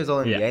NBA? I think he was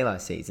all NBA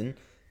last season.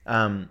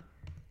 And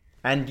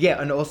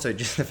also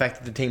just the fact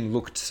that the team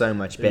looked so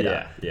much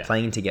better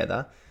playing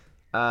together.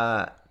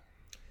 So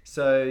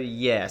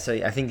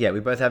I think we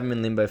both have them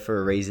in limbo for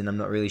a reason. I'm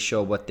not really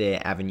sure what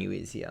their avenue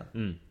is here.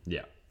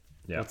 Yeah.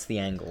 What's the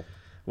angle?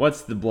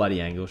 What's the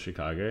bloody angle,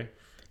 Chicago?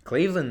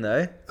 Cleveland,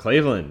 though.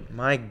 Cleveland.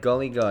 My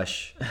golly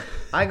gosh.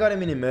 I got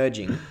him in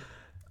emerging.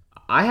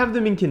 I have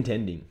them in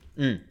contending.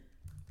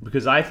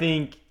 Because I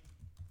think,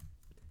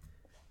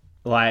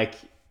 like,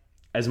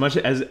 as much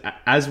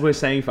as we're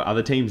saying for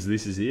other teams,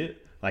 this is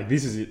it. Like,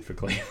 this is it for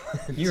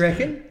Cleveland. You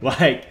reckon?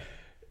 Like,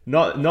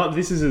 not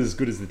this is as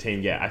good as the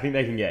team get. I think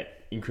they can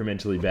get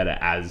incrementally better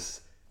as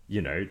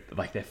you know,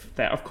 like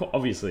they're of course,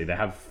 obviously they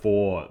have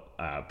 4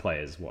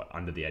 players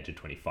under the age of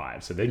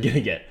 25, so they're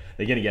gonna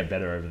get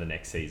better over the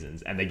next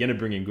seasons, and they're gonna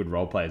bring in good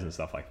role players and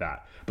stuff like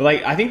that. But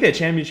like, I think their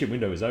championship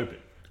window is open.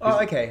 Oh,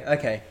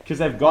 okay. Because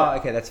they've got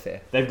okay, that's fair.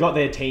 They've got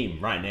their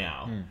team right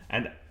now,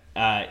 and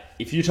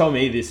if you told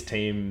me this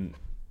team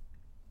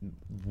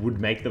would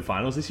make the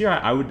finals this year,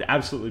 I would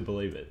absolutely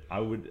believe it.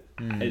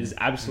 It is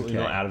absolutely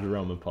not out of the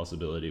realm of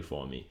possibility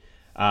for me.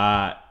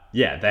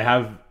 Yeah, they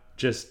have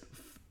just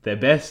their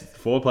best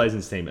 4 players in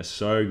this team are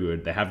so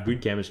good. They have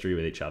good chemistry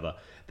with each other.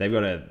 They've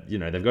got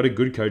a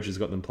good coach who's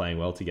got them playing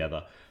well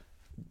together.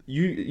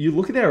 You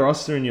look at their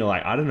roster and you're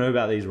like, I don't know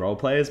about these role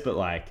players, but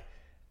like,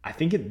 I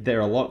think they're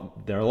a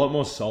lot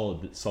more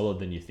solid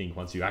than you think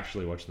once you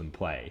actually watch them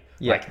play.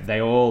 Yeah. Like,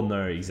 they all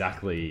know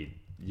exactly,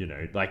 you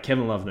know, like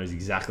Kevin Love knows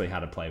exactly how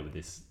to play with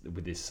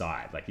this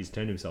side. Like, he's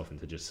turned himself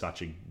into just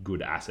such a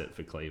good asset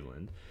for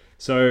Cleveland.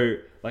 So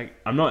like,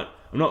 I'm not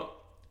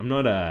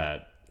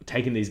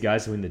taking these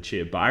guys to win the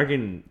chip, but I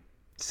reckon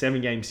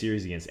 7-game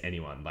series against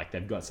anyone, like,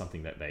 they've got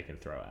something that they can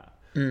throw out.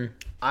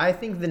 I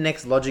think the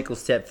next logical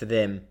step for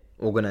them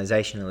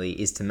organizationally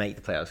is to make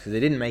the playoffs, because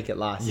they didn't make it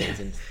last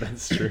season.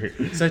 That's true.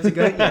 So to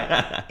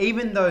go,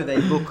 even though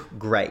they look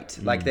great,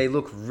 like they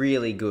look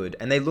really good,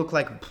 and they look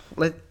like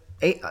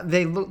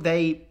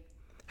they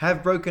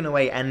have broken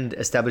away and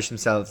established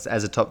themselves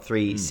as a top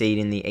 3 seed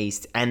in the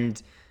East,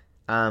 and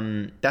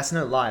that's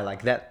no lie.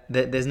 Like that,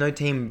 there's no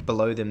team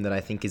below them that I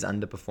think is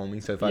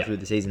underperforming so far through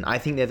the season. I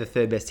think they're the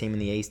 3rd best team in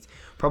the East,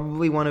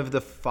 probably one of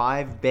the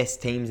 5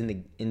 best teams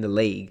in the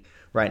league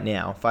right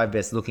now, 5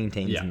 best looking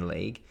teams in the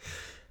league.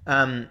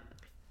 However,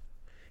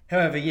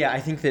 I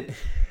think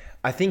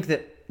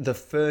that the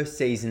first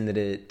season that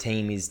a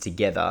team is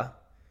together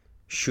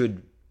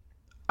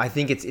I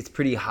think it's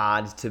pretty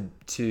hard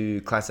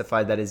to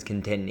classify that as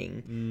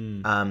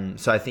contending.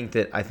 So I think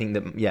that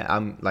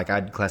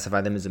I'd classify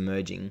them as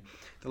emerging.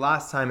 The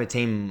last time a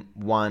team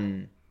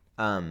won,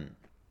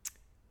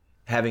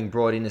 having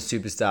brought in a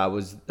superstar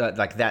was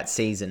that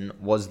season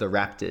was the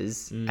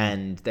Raptors,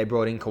 and they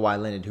brought in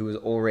Kawhi Leonard, who was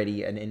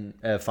already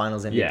a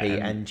Finals MVP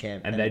and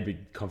champ, and they'd be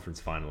conference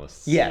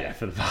finalists.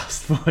 For the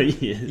past 4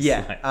 years.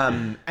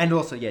 And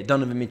also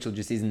Donovan Mitchell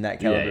just isn't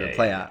that caliber of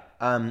player.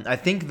 I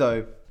think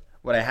though,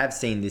 what I have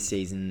seen this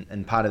season,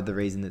 and part of the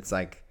reason it's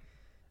like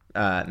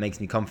makes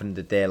me confident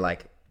that they're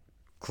like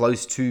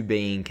close to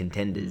being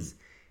contenders,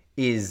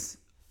 is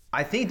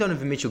I think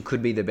Donovan Mitchell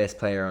could be the best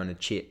player on a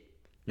chip,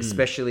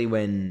 especially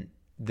when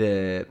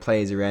the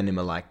players around him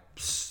are like,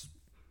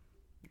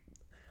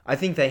 I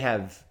think they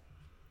have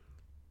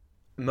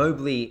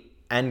Mobley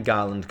and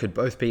Garland could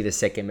both be the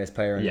 2nd best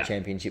player on the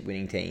championship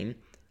winning team,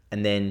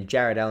 and then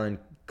Jared Allen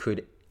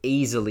could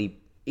easily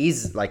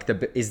is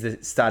the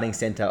starting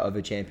center of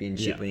a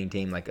championship winning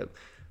team, like a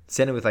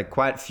center with like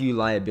quite few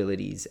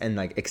liabilities, and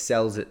like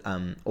excels at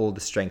all the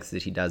strengths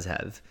that he does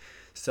have.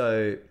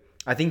 So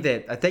I think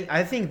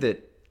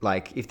that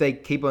like if they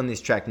keep on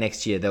this track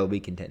next year, they'll be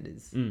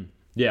contenders.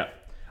 Yeah.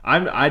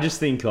 I just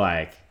think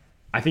like,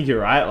 I think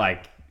you're right.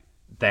 Like,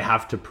 they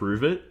have to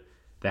prove it.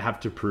 They have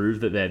to prove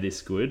that they're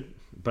this good.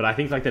 But I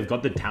think like they've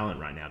got the talent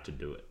right now to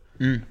do it.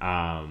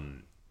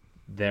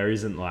 There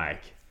isn't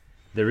like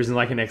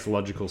a next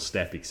logical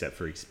step except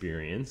for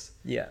experience.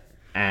 Yeah.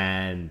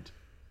 And,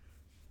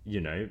 you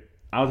know,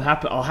 I'll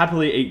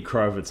happily eat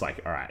crow if it's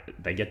like, all right,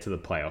 they get to the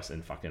playoffs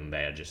and fucking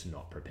they are just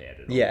not prepared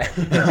at all.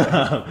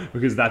 Yeah.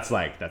 Because that's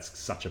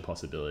such a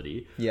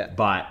possibility. Yeah.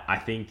 But I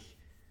think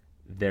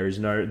there is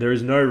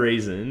no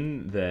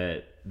reason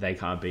that they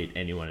can't beat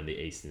anyone in the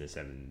East in a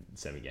seven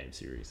game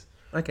series.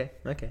 Okay.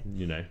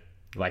 You know,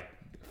 like,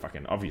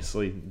 fucking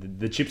obviously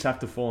the chips have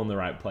to fall in the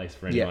right place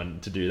for anyone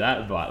to do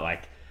that, but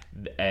like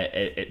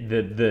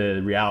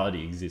the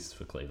reality exists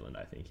for Cleveland,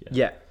 I think.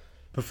 Yeah.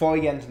 Before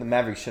we get into the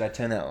Mavericks, should I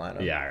turn that line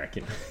on? Yeah, I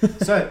reckon.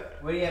 So,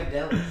 where do you have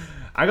Dallas?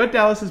 I got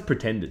Dallas as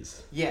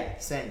pretenders. Yeah,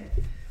 same.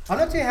 I'm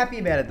not too happy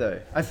about it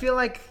though. I feel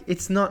like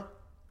it's not.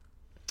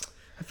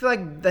 I feel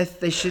like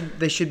they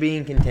should be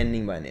in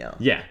contending by now.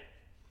 Yeah.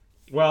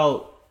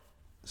 Well,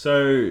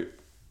 so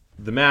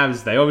the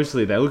Mavs, they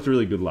looked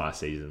really good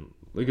last season.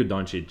 Luka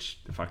Doncic,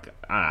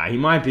 he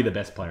might be the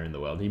best player in the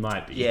world. He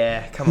might be.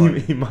 Yeah, come on.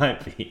 He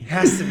might be.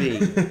 Has to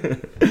be.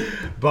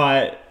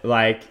 But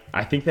like,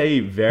 I think they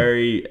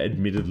very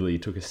admittedly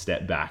took a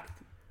step back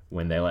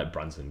when they let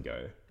Brunson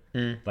go.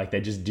 Like,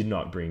 they just did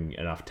not bring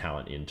enough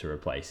talent in to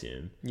replace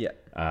him.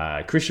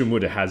 Yeah. Christian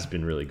Wood has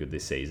been really good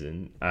this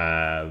season.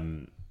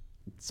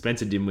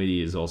 Spencer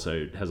Dinwiddie has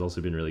also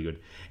been really good.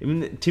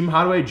 Even Tim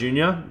Hardaway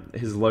Jr.,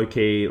 his low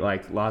key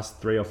like last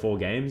 3 or 4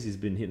 games, he's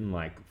been hitting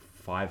like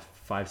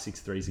 5-6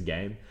 threes a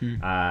game.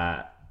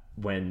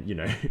 When, you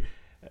know,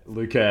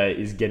 Luka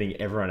is getting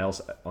everyone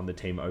else on the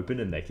team open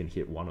and they can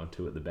hit 1 or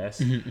 2 at the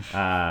best.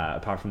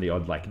 Apart from the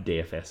odd like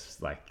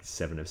DFS like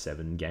 7 of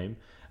 7 game.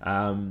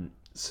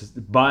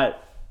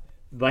 But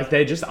like,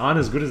 they just aren't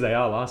as good as they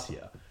are last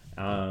year.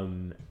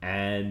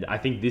 And I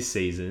think this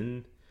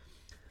season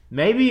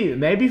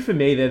Maybe for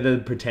me they're the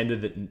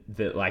pretender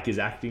that like is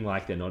acting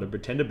like they're not a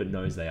pretender but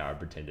knows they are a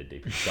pretender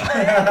deep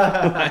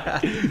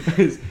inside.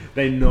 Like,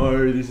 they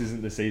know this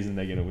isn't the season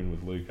they're gonna win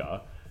with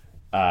Luka.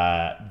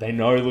 They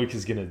know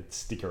Luka's gonna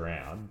stick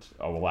around.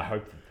 Oh well, I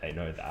hope they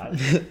know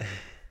that.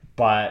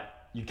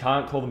 But you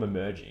can't call them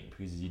emerging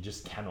because you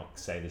just cannot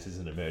say this is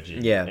an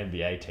emerging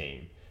NBA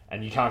team,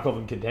 and you can't call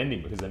them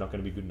contending because they're not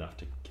going to be good enough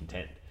to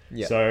contend.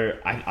 Yeah. So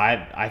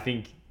I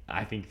think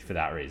for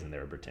that reason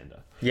they're a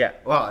pretender. Yeah.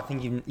 Well, I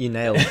think you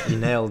nailed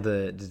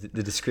the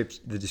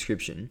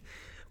description.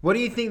 What do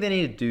you think they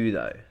need to do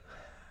though?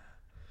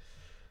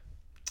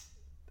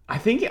 I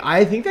think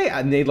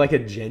they need like a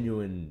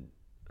genuine.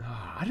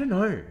 I don't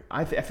know.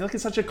 I feel like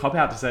it's such a cop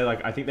out to say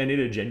like I think they need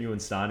a genuine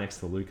star next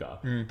to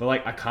Luka, but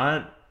like I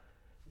can't.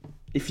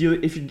 If you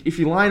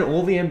line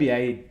all the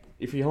NBA,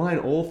 if you line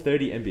all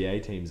 30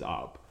 NBA teams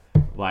up,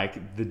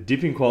 like the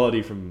dip in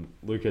quality from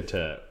Luka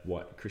to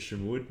what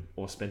Christian Wood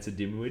or Spencer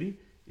Dinwiddie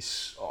is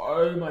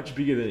so much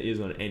bigger than it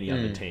is on any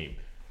other team.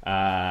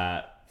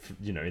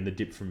 In the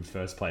dip from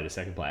first player to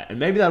second player, and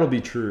maybe that'll be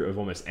true of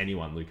almost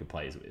anyone Luka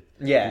plays with.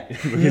 Yeah,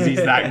 because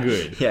he's that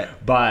good. Yeah,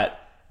 but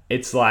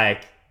it's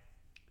like,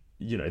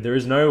 there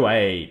is no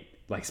way.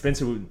 Like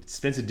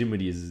Spencer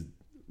Dinwiddie is.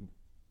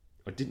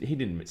 He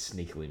didn't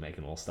sneakily make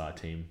an all-star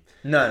team.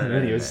 No.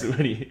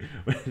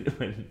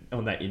 When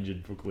on that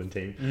injured Brooklyn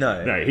team.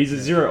 No, he's a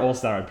 0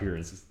 all-star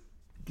appearances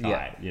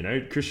guy.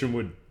 Yeah. Christian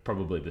Wood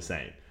probably the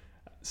same.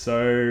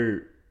 So,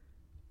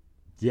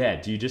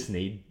 yeah, do you just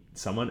need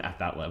someone at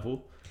that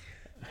level?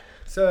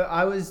 So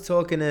I was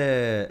talking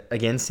to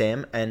again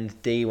Sam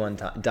and D one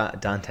time,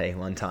 Dante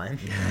one time,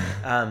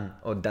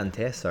 or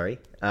Dante, sorry.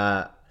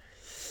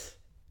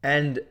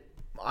 And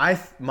my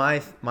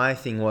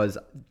thing was.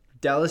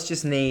 Dallas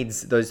just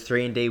needs those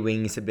 3-and-D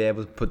wings to be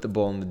able to put the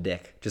ball on the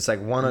deck. Just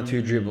like one or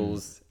two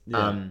dribbles.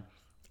 And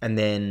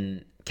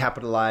then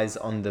capitalize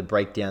on the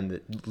breakdown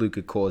that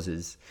Luka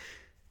causes.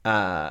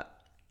 I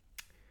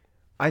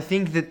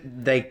think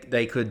that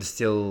they could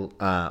still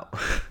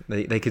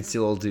they could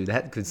still all do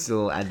that. Could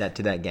still add that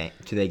to their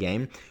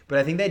game. But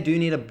I think they do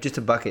need just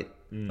a bucket,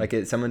 like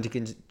someone who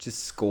can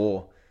just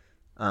score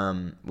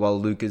while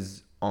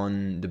Luka's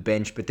on the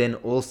bench. But then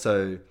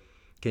also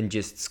can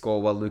just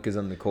score while Luka's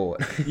on the court.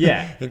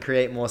 Yeah. And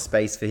create more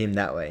space for him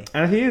that way.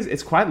 And I think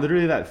it's quite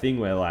literally that thing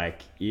where,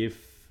 like,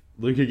 if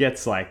Luka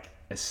gets, like,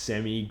 a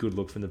semi-good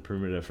look from the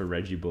perimeter for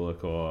Reggie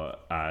Bullock or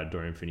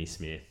Dorian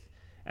Finney-Smith,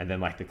 and then,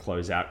 like, the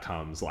closeout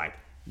comes, like,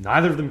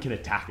 neither of them can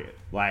attack it.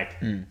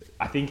 Like,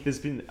 I think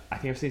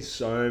I've seen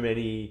so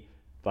many,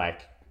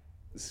 like,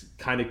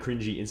 kind of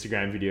cringy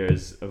Instagram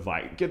videos of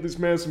like, get this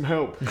man some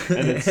help,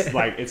 and it's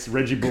like it's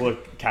Reggie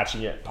Bullock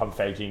catching it, pump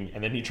faking,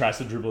 and then he tries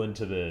to dribble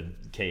into the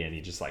key and he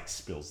just like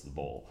spills the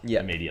ball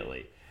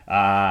immediately.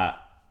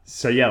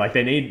 So yeah, like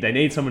they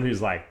need someone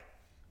who's like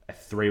a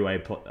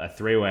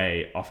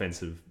three-way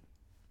offensive,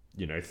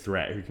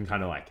 threat who can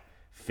kind of like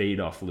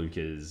feed off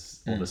Luka's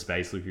all the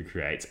space Luka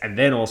creates, and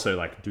then also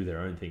like do their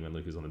own thing when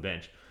Luka's on the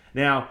bench.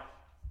 Now,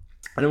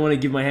 I don't want to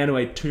give my hand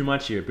away too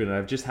much here, but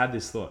I've just had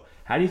this thought.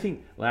 How do you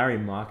think Larry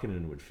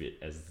Markkinen would fit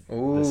as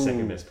the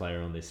second best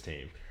player on this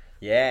team?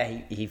 Yeah,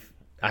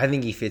 I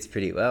think he fits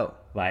pretty well.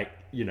 Like,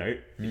 he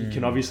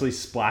can obviously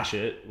splash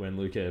it when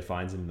Luka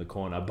finds him in the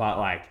corner, but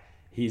like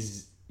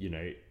he's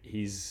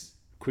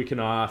quick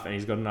enough and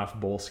he's got enough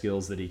ball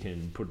skills that he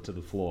can put to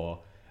the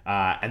floor.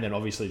 And then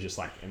obviously just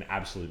like an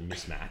absolute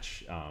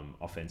mismatch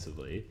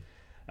offensively.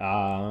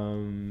 I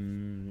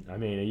mean,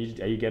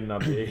 are you getting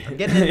up here? I'm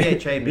getting the NBA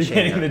trade machine.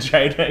 You're getting the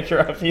trade maker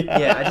up here.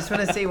 Yeah, I just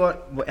want to see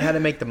how to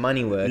make the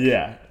money work.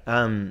 Yeah.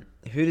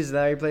 Who does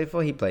Larry play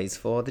for? He plays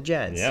for the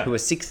Jazz, who are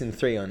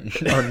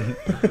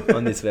 6-3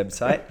 on this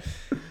website.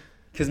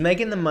 Because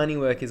making the money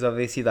work is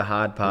obviously the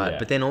hard part,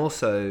 but then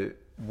also,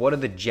 what do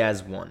the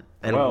Jazz want,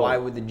 and why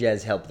would the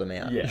Jazz help them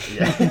out?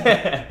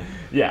 Yeah.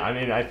 Yeah. I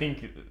mean, I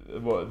think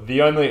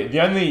the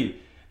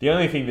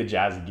only thing the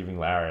Jazz are giving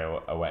Larry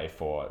away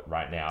for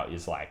right now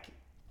is like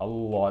a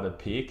lot of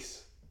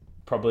picks.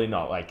 Probably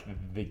not like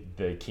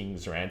the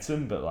King's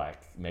ransom, but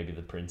like maybe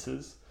the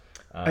Prince's.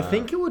 I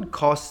think it would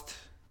cost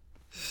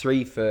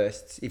 3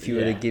 firsts if you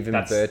were to give him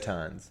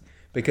Bertans.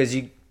 Because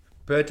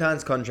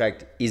Bertans'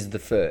 contract is the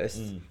first,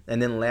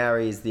 and then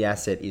Lowry's the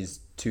asset is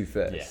 2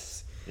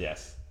 firsts.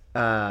 Yes.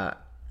 I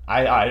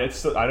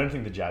don't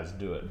think the Jazz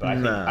do it, but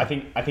I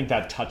think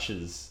that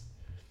touches.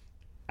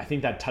 I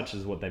think that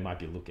touches what they might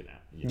be looking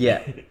at.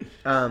 Yeah.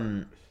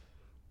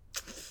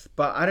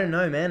 But I don't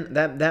know, man.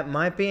 That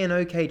might be an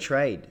okay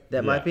trade.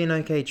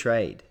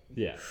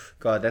 Yeah.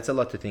 God, that's a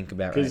lot to think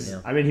about right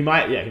now. I mean, he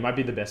might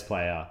be the best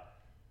player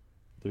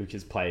Luke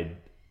has played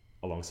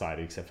alongside,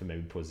 except for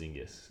maybe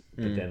Porzingis.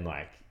 But then,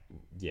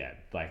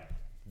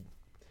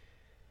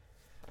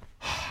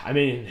 I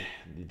mean,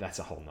 that's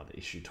a whole nother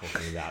issue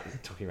talking about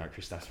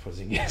Kristaps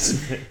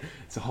Porzingis.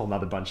 It's a whole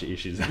nother bunch of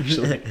issues,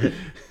 actually.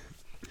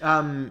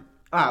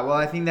 Well,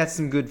 I think that's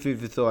some good food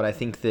for thought. I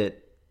think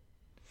that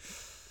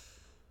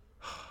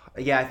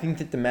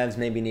the Mavs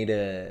maybe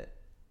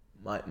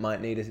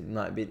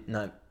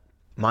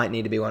might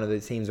need to be one of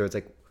those teams where it's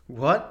like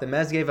What? The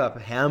Mavs gave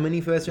up how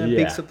many first round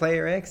Yeah. picks for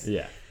player X?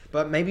 Yeah.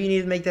 But maybe you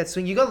need to make that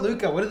swing. You got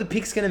Luka. What are the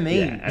picks going to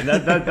mean? Yeah, and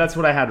that's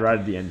what I had right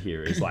at the end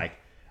here. Is like,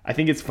 I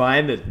think it's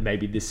fine that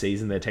maybe this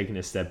season they're taking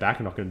a step back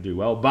and not going to do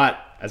well. But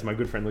as my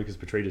good friend Lucas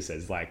Petrita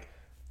says, like,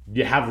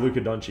 you have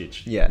Luka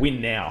Doncic. Yeah.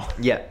 Win now.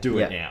 Yeah. Do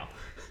it yeah.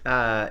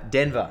 now.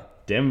 Denver.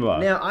 Denver.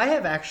 Now, I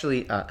have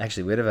actually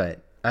where have I?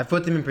 I've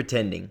put them in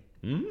pretending.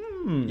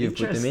 You've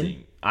put them in?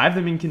 Interesting. I have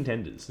them in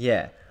contenders.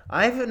 Yeah.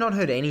 I have not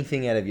heard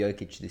anything out of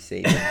Jokic this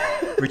season,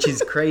 which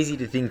is crazy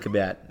to think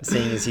about,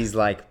 seeing as he's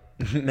like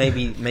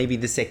maybe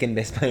the second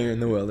best player in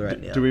the world right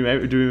now. Do we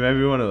maybe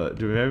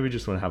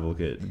just want to have a look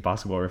at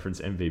Basketball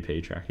Reference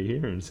MVP tracker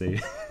here and see?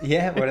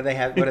 Yeah, what do they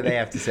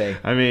have to say?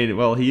 I mean,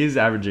 well, he is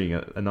averaging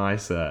a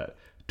nice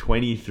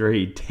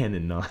 23, 10,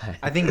 and 9.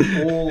 I think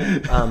all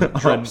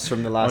drops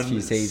from the last few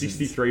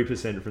seasons.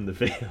 63% from the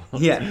field.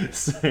 Yeah.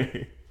 So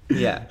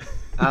Yeah.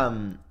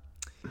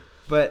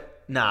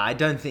 But nah, I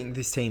don't think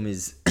this team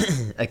is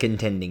a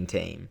contending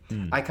team.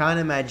 I can't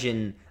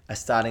imagine a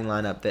starting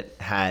lineup that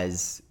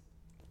has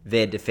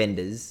their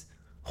defenders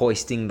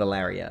hoisting the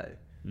Lario.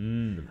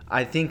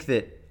 I think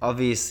that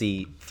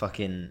obviously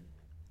fucking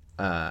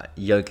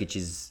Jokic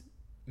is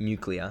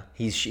nuclear.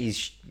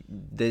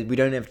 We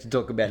don't have to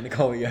talk about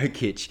Nikola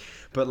Jokic,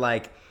 but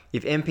like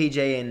if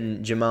MPJ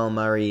and Jamal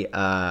Murray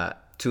are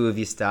two of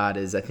your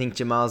starters, I think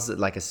Jamal's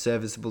like a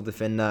serviceable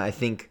defender. I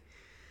think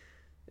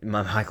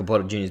Michael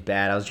Porter Jr. is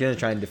bad. I was going to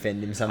try and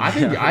defend him somehow. I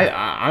think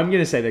I'm going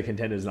to say they're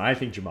contenders, and I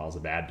think Jamal's a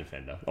bad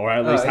defender, or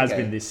at least has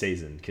been this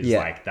season.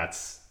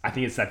 Because I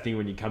think it's that thing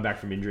when you come back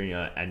from injury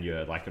and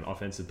you're like an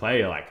offensive player,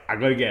 you're like, I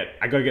got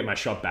to get my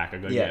shot back. I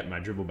got to get my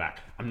dribble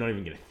back. I'm not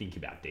even going to think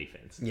about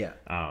defense. Yeah.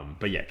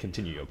 But yeah,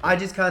 continue your point. I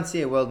just can't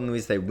see a world in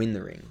which they win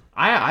the ring.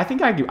 I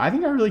think I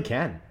really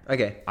can.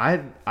 Okay.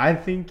 I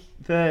think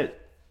that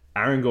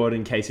Aaron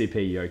Gordon,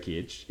 KCP,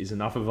 Jokic is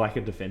enough of like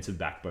a defensive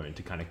backbone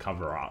to kind of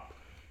cover up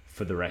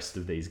for the rest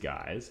of these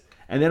guys.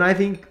 And then I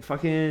think if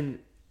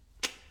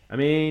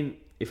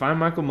I'm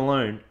Michael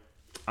Malone,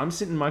 I'm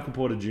sitting Michael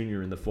Porter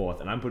Jr. in the fourth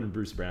and I'm putting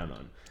Bruce Brown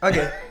on.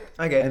 Okay.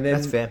 And then,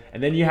 that's fair.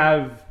 And then you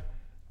have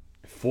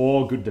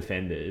 4 good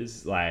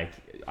defenders. Like,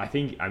 I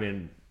think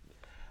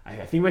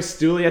we're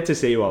still yet to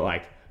see what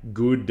like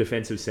good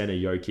defensive center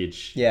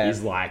Jokic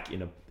is like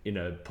in a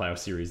playoff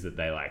series that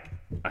they like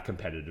are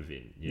competitive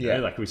in. You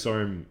know, like we saw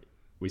them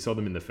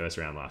in the first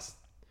round last.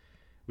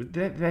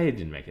 They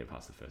didn't make it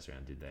past the first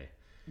round, did they?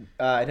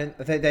 I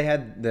think they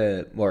had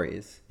the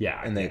Warriors.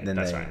 Yeah, and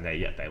that's right.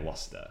 They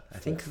lost. I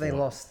think they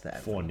lost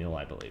that 4-0,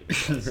 I believe.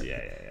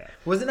 Yeah.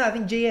 Wasn't it? I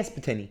think GS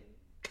Pateni.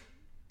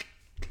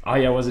 Oh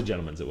yeah, it was a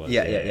gentleman's. It was.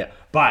 Yeah.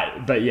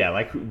 But yeah,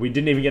 like we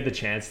didn't even get the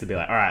chance to be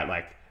like, all right,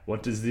 like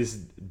what does this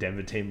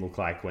Denver team look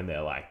like when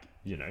they're like,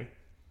 you know,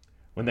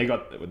 when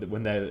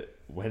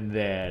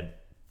they're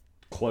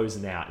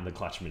closing out in the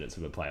clutch minutes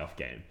of a playoff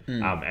game.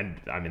 And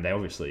I mean, they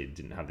obviously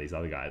didn't have these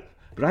other guys,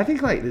 but I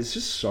think like there's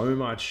just so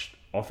much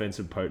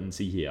offensive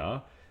potency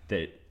here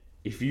that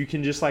if you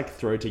can just like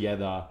throw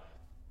together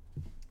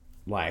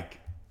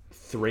like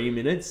 3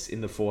 minutes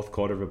in the fourth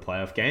quarter of a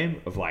playoff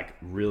game of like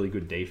really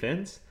good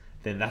defense,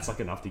 then that's like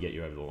enough to get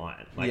you over the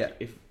line.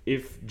 Like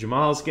if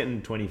Jamal's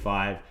getting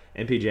 25,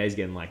 MPJ's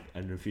getting like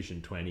an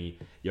efficient 20,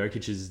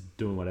 Jokic is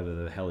doing whatever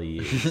the hell he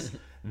is,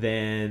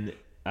 then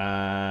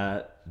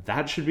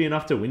that should be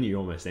enough to win you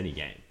almost any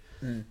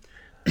game.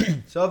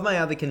 So of my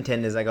other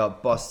contenders, I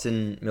got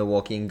Boston,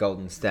 Milwaukee, and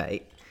Golden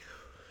State.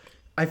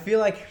 I feel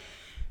like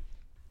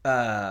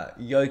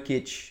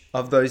Jokic,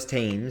 of those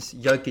teams,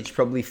 Jokic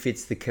probably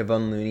fits the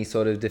Kevon Looney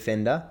sort of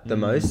defender the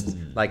most.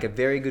 Like a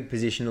very good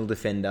positional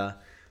defender,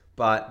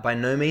 but by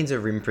no means a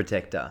rim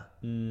protector.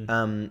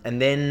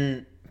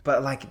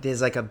 But like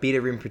there's like a bit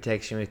of rim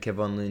protection with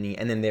Kevon Looney,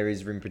 and then there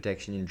is rim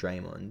protection in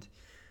Draymond.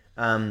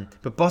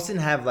 But Boston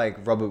have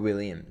like Robert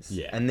Williams.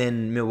 Yeah. And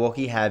then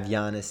Milwaukee have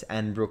Giannis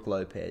and Brook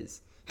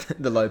Lopez.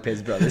 The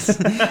Lopez brothers.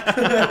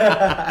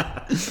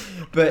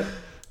 But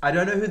I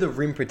don't know who the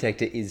rim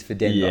protector is for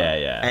Denver.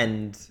 Yeah.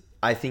 And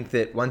I think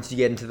that once you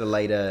get into the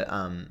later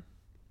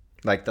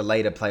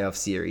playoff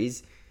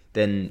series,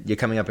 then you're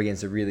coming up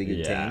against a really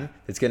good team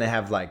that's going to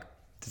have like,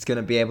 that's going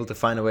to be able to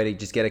find a way to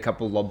just get a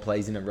couple lob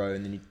plays in a row,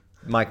 and then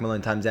Mike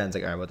Malone times down. It's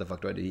like, all right, what the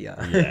fuck do I do here?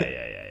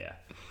 Yeah.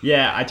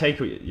 Yeah, I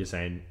take what you're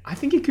saying. I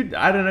think it could,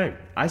 I don't know.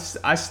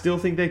 I still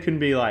think there can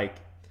be like,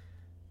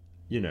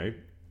 you know,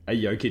 a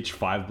Jokic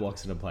 5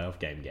 blocks in a playoff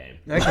game.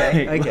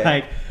 Okay.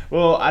 Like,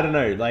 well, I don't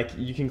know. Like,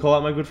 you can call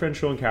out my good friend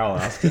Sean Carroll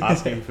and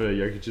ask him for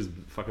Jokic's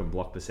fucking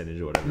block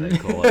percentage or whatever they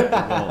call it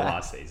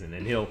last season,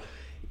 and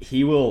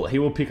he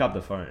will pick up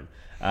the phone.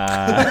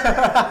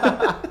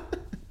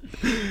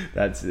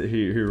 That's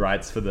who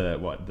writes for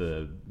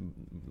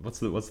what's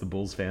the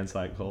Bulls fan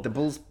site called? The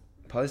Bulls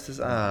Posters?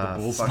 The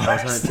Bulls fuck, Post.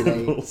 I was on it today.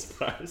 The Bulls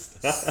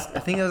Post. I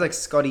think it was like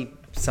Scotty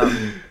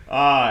something.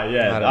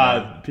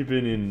 Yeah.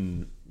 Pippen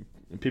in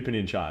Pippen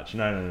in charge.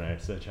 No.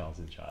 Sir Charles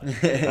in charge.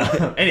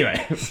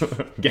 Anyway,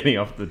 getting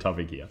off the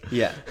topic here.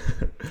 Yeah.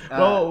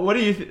 Well, what do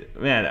you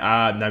man?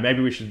 No,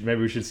 maybe we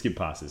should skip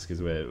past this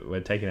because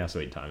we're taking our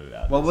sweet time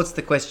about. Well, this. what's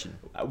the question?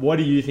 What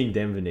do you think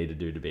Denver need to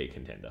do to be a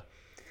contender?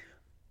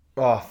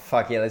 Oh,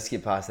 fuck yeah, let's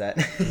skip past that.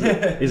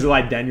 Is it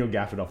like Daniel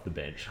Gafford off the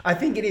bench? I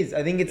think it is.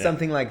 I think it's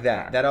something like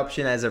that. That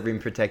option as a rim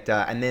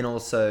protector, and then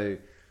also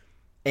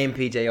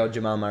MPJ or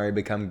Jamal Murray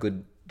become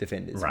good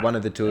defenders. Right. One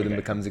of the two of them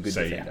becomes a good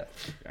So, defender.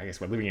 Yeah. I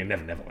guess we're living in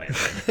Never Land.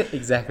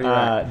 Exactly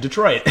right.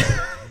 Detroit.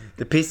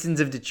 The Pistons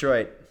of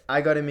Detroit.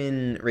 I got him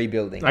in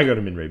rebuilding. I got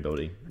him in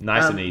rebuilding.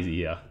 Nice and easy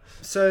here.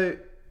 So,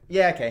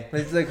 yeah, okay.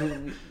 Let's like...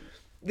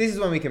 This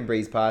is one we can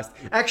breeze past.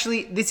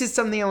 Actually, this is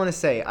something I want to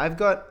say. I've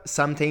got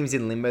some teams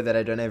in limbo that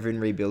I don't have in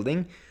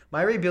rebuilding.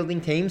 My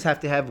rebuilding teams have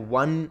to have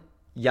one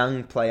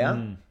young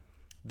player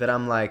that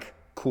I'm like,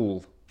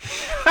 cool.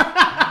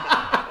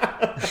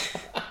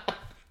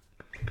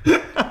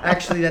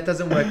 Actually, that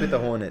doesn't work with the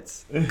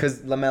Hornets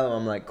because LaMelo,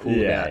 I'm like cool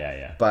about.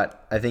 Yeah.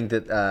 But I think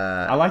that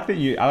I like that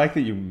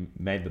you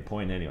made the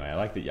point anyway. I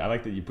like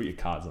that you put your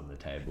cards on the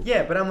table.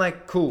 Yeah, but I'm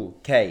like cool,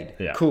 Cade.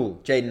 Yeah. Cool,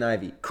 Jaden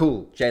Ivey.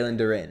 Cool, Jalen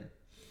Duren.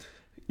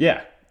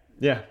 Yeah,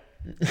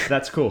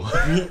 that's cool.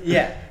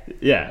 Yeah.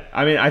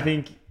 I mean, I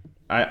think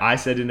I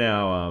said in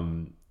our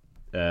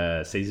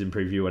season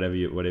preview, whatever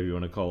you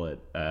want to call it,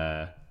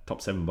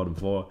 top 7, bottom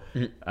 4,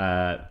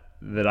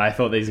 that I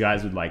thought these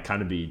guys would like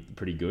kind of be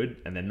pretty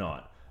good, and they're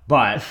not.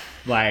 But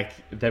like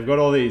they got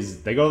all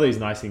these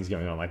nice things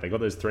going on. Like they got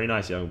those 3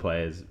 nice young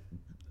players.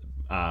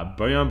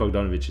 Bojan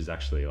Bogdanovic is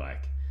actually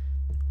like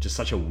just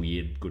such a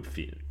weird good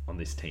fit on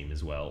this team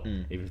as well,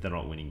 even if they're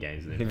not winning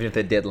games. Even if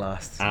they're dead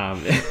last.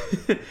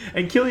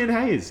 And Killian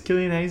Hayes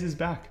is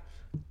back.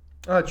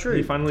 Oh, true.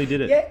 He finally did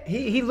it. Yeah,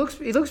 he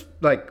looks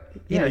like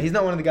you know, he's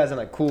not one of the guys I'm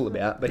like cool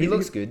about, but he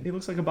looks good. He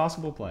looks like a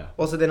basketball player.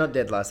 Also, they're not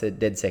dead last; they're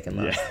dead second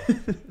last.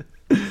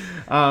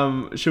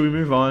 Yeah. Should we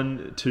move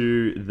on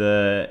to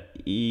the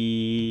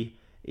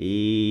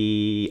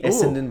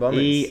Essendon Bombers?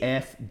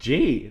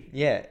 EFG.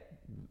 Yeah.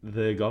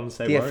 The Golden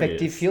State The Warriors.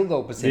 effective field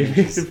goal The percentage.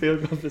 effective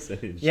field goal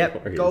percentage. Yep.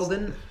 Warriors.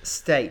 Golden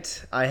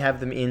State. I have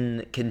them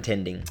in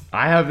contending.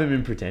 I have them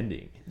in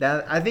pretending.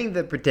 Now, I think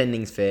that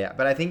pretending's fair,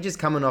 but I think just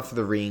coming off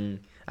the ring,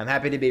 I'm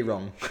happy to be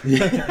wrong.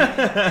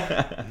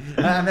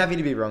 I'm happy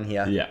to be wrong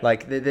here. Yeah.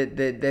 Like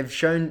they've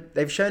shown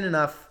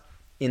enough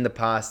in the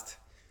past.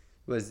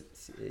 I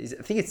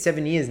think it's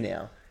 7 years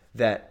now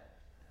that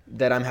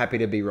I'm happy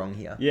to be wrong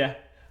here. Yeah.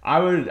 I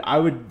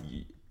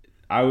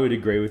would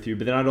agree with you,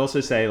 but then I'd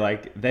also say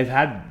like they've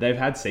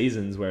had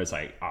seasons where it's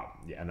like, oh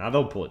yeah, now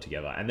they'll pull it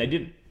together, and they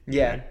didn't.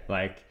 Yeah. You know?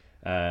 Like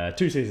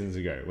 2 seasons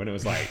ago when it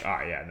was like,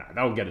 oh yeah, no,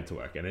 they'll get it to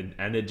work, and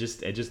it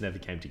just never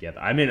came together.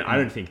 I mean, I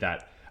don't think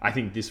that. I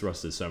think this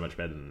roster is so much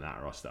better than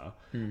that roster,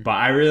 but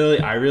I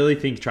really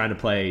think trying to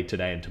play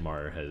today and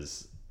tomorrow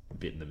has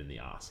bitten them in the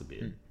ass a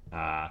bit.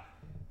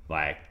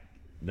 Like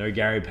no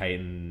Gary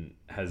Payton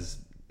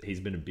he's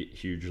been a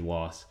huge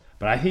loss,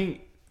 but I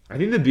think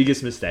the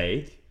biggest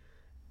mistake.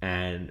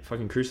 And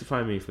fucking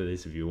crucify me for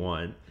this if you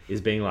want,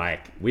 is being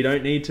like, we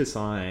don't need to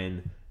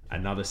sign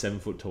another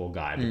 7-foot tall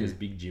guy because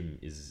Big Jim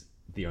is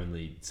the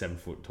only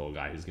 7-foot tall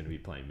guy who's going to be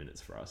playing minutes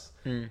for us.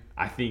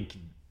 I think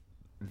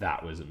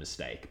that was a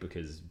mistake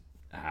because,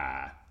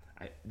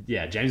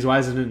 James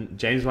Wiseman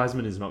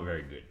is not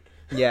very good.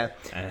 Yeah.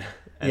 And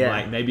Yeah.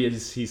 like maybe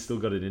he's still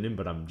got it in him,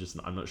 but I'm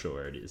not sure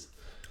where it is.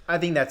 I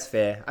think that's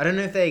fair. I don't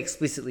know if they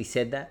explicitly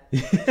said that,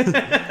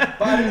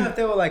 but I don't know if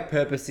they were like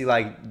purposely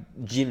like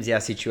Jim's our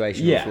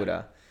situational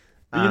footer.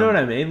 But you know what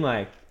I mean?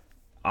 Like,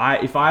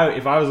 if I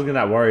was looking at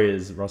that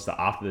Warriors roster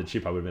after the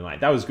chip, I would have been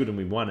like, that was good and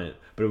we won it.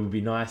 But it would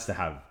be nice to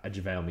have a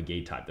JaVale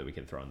McGee type that we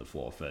can throw on the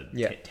floor for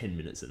 10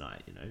 minutes a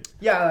night, you know?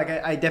 Yeah, like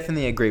I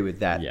definitely agree with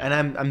that. Yeah.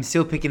 And I'm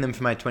still picking them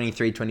for my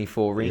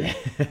 23-24 ring. Yeah.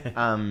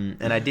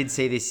 And I did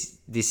see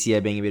this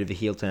year being a bit of a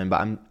heel turn, but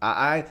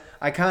I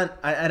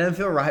don't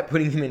feel right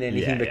putting them in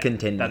anything but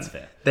contending. That's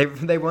fair.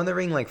 They won the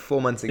ring like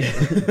 4 months ago.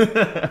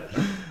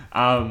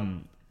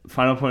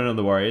 Final point on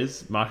the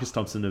Warriors. Marcus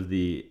Thompson II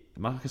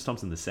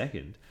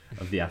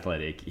of the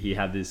Athletic. He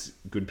had this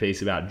good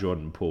piece about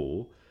Jordan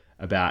Poole,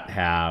 about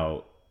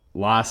how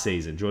last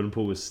season Jordan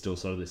Poole was still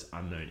sort of this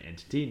unknown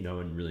entity. No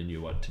one really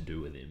knew what to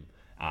do with him.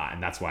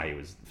 And that's why he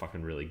was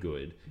fucking really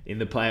good. In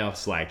the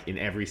playoffs, like in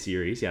every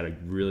series, he had a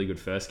really good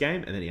first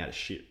game, and then he had a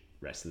shit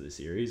rest of the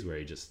series where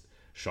he just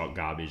shot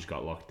garbage,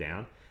 got locked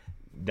down.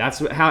 That's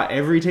how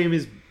every team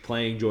is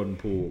playing Jordan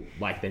Poole,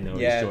 like they know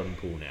he's Jordan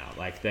Poole now.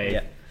 Like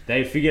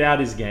they figured out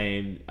his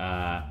game.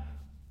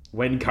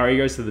 When Curry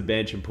goes to the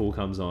bench and Poole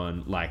comes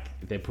on,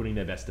 like they're putting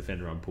their best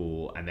defender on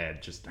Poole and they're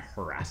just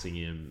harassing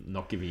him,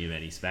 not giving him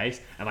any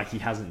space. And like he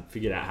hasn't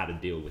figured out how to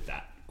deal with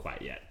that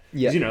quite yet.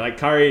 Yeah. You know, like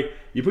Curry,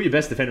 you put your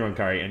best defender on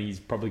Curry and he's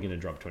probably going to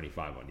drop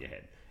 25 on your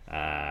head.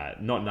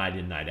 Not night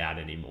in, night out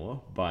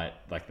anymore, but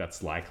like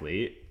that's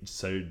likely.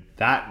 So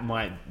that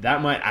might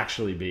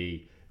actually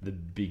be the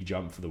big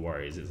jump for the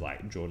Warriors, is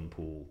like Jordan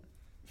Poole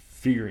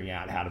figuring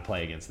out how to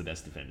play against the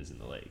best defenders in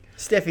the league.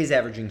 Steph is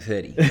averaging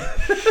 30.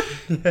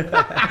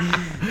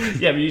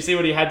 Yeah, but you see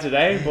what he had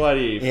today?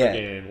 Bloody Yeah.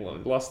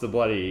 freaking lost to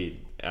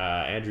bloody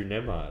Andrew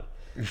Nemhard.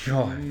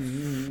 Oh,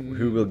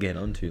 who we'll get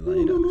onto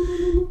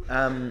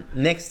later.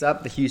 Next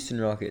up, the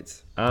Houston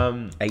Rockets.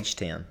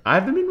 H-Town. I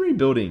have them in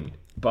rebuilding,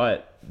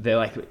 but they're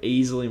like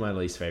easily my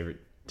least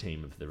favorite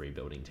team of the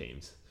rebuilding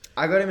teams.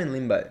 I got him in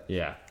limbo.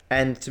 Yeah.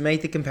 And to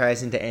make the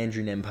comparison to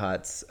Andrew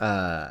Nemhart's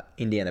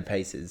Indiana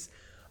Pacers,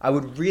 I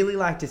would really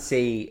like to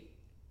see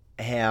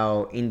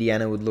how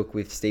Indiana would look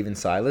with Steven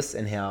Silas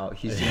and how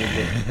Houston would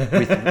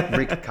look with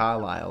Rick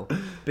Carlisle.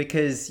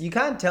 Because you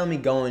can't tell me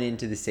going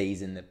into the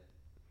season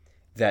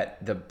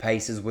that the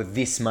Pacers were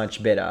this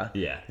much better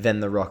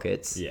than the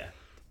Rockets. Yeah.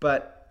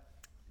 But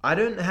I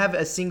don't have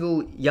a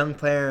single young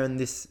player on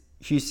this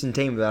Houston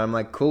team that I'm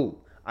like,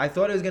 cool. I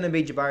thought it was going to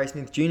be Jabari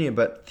Smith Jr.,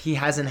 but he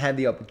hasn't had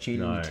the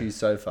opportunity to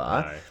so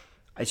far. No.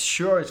 I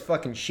sure as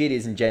fucking shit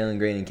isn't Jalen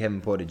Green and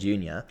Kevin Porter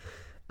Jr.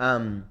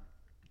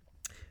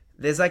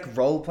 There's like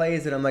role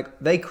players that I'm like,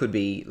 they could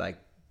be like,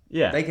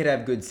 they could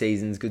have good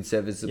seasons, good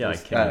serviceable. Yeah,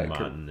 like Kevin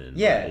Martin.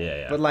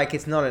 And but like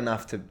it's not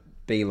enough to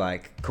be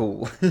like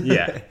cool.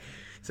 Yeah.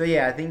 So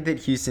yeah, I think that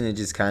Houston are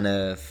just kind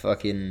of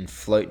fucking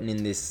floating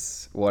in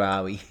this. What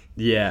are we?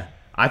 Yeah.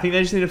 I think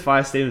they just need to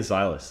fire Steven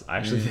Silas. I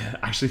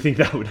actually think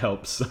that would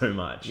help so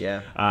much.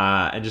 Yeah.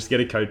 And just get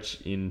a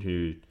coach in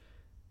who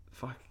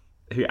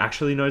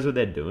actually knows what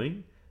they're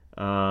doing.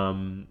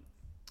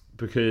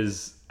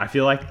 Because I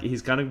feel like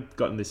he's kind of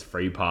gotten this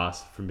free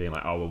pass from being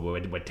like, oh, well,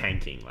 we're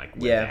tanking, like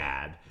we're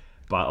bad.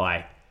 But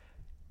like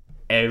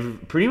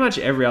pretty much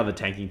every other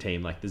tanking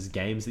team, like there's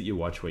games that you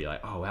watch where you're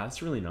like, oh wow,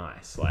 that's really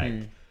nice.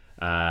 Like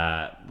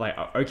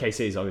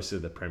OKC is obviously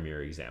the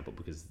premier example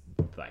because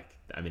like,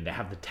 I mean, they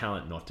have the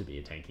talent not to be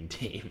a tanking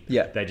team.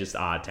 Yeah. They just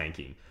are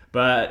tanking.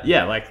 But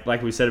yeah,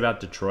 like we said about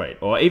Detroit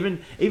or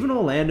even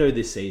Orlando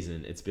this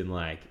season, it's been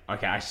like,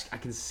 okay, I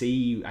can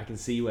see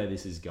where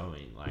this is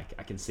going. Like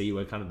I can see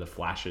where kind of the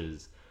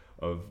flashes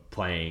of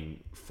playing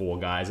 4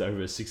 guys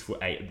over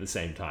 6'8" at the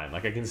same time.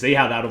 Like I can see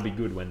how that'll be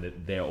good when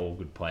they're all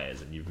good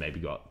players and you've maybe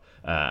got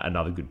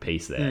another good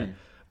piece there.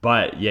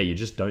 But yeah, you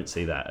just don't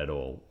see that at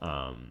all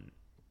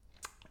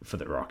for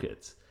the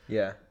Rockets.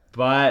 Yeah.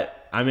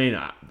 But I mean,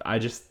 I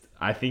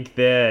think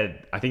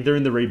they're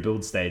in the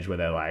rebuild stage where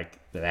they're like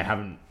they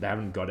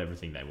haven't got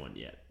everything they want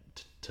yet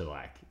to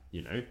like,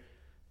 you know.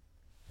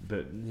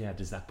 But yeah,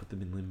 does that put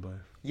them in limbo?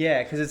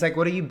 Yeah, because it's like,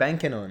 what are you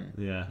banking on?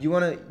 Yeah. You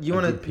want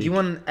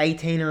an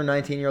 18 or a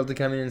 19-year-old to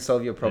come in and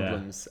solve your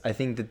problems. I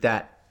think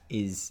I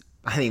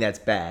think that's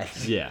bad.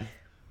 Yeah.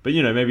 But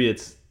you know, maybe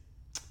is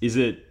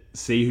it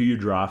see who you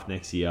draft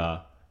next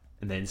year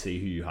and then see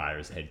who you hire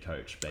as head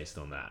coach based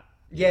on that?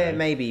 Yeah,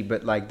 maybe,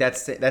 but like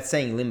that's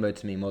saying limbo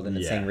to me more than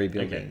it's saying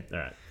rebuilding. Okay. All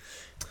right.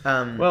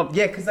 Well,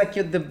 yeah, because like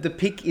the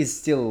pick is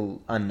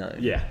still unknown.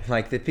 Yeah,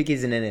 like the pick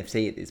is an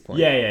NFC at this point.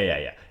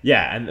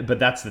 Yeah. But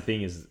that's the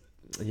thing is,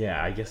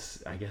 yeah, I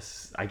guess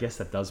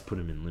that does put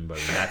him in limbo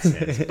in that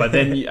sense. But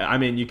then, I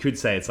mean, you could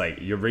say it's like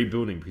you're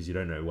rebuilding because you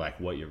don't know like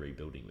what you're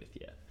rebuilding with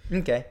yet.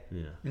 Okay.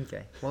 Yeah.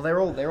 Okay. Well, they're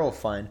all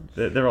fine.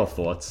 They're all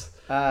thoughts.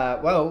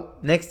 Well,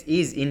 next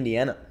is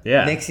Indiana.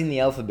 Yeah. Next in the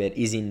alphabet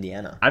is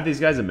Indiana. I have these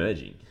guys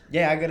emerging.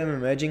 Yeah, I got them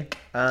emerging.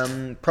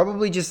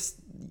 Probably just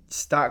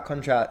stark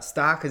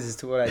as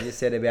to what I just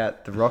said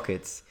about the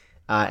Rockets,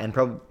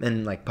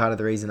 and like part of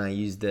the reason I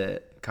used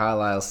the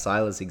Carlisle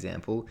Silas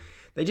example,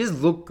 they just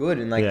look good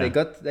and like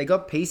they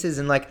got pieces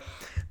and like,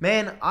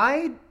 man,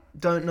 I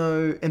don't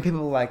know. And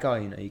people are like, oh,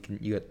 you know,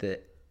 you got the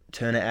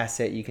Turner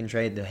asset you can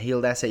trade, the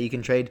Heald asset you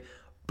can trade,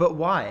 but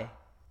why?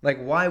 Like,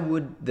 why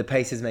would the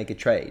Pacers make a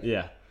trade?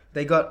 Yeah,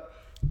 they got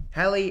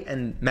Hallie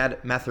and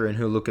Mathurin,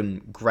 who are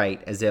looking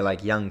great as their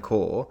like young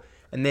core,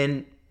 and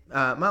then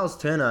Miles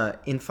Turner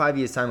in 5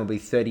 years' time will be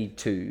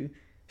 32,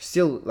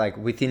 still like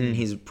within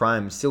his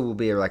prime, still will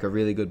be like a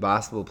really good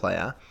basketball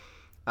player.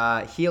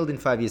 Heald in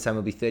 5 years' time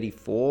will be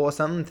 34 or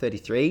something,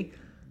 33,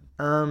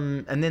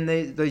 and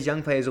then those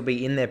young players will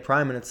be in their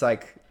prime, and it's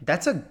like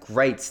that's a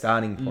great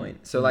starting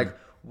point. So like,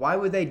 why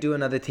would they do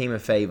another team a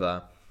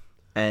favor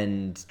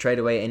and trade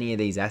away any of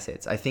these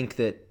assets? I think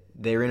that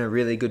they're in a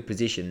really good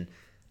position.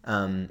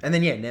 And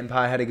then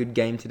Nempire had a good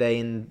game today,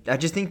 and I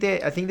just think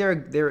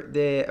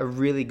they're a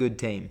really good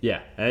team.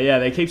 Yeah,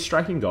 they keep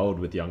striking gold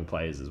with young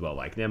players as well,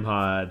 like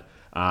Nemhard.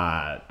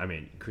 I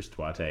mean, Chris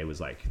Duarte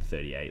was like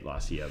 38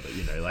 last year, but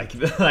you know, like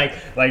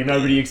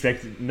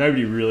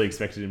nobody really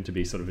expected him to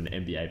be sort of an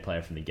NBA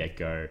player from the get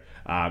go.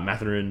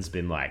 Mathurin's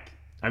been like,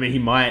 I mean, he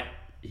might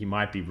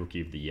be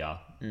rookie of the year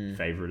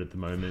favorite at the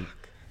moment.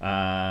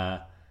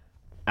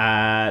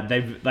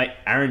 They've like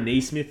Aaron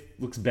Nesmith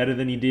looks better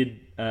than he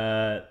did.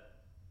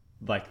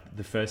 Like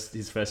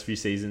his first few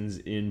seasons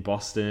in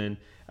Boston.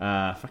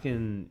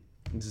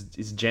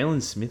 Is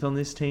Jalen Smith on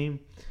this team?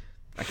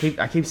 I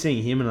keep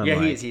seeing him and I'm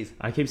like, he is.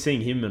 I keep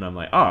seeing him and I'm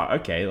like, oh,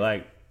 okay,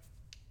 like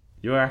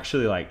you're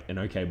actually like an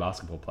okay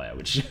basketball player,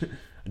 which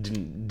I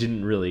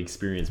didn't really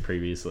experience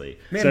previously.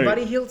 Man,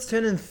 Buddy Hield's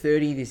turning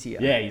 30 this year.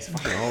 Yeah, he's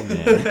fucking old,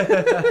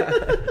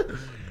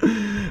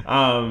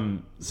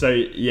 So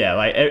yeah,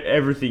 like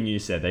everything you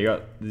said, they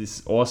got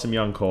this awesome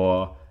young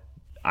core.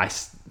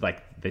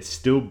 They're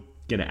still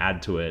gonna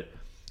add to it.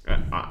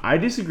 I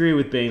disagree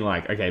with being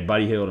like, okay,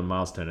 Buddy Hield and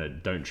Miles Turner,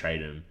 don't trade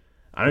him.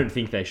 I don't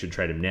think they should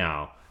trade him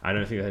now. I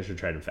don't think they should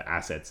trade him for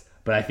assets.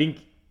 But I think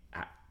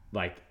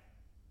like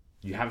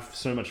you have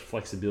so much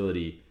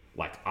flexibility,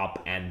 like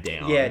up and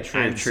down,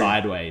 true.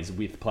 Sideways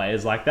with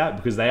players like that,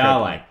 because they are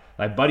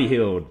like Buddy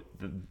Hield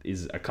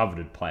is a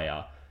coveted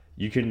player.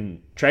 You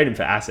can trade him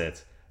for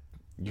assets.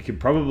 You could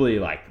probably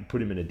like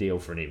put him in a deal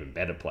for an even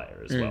better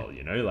player as well.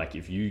 You know, like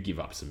if you give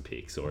up some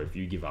picks, or if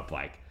you give up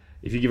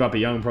a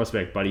young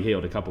prospect, Buddy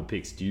Hield, a couple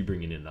picks, do you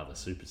bring in another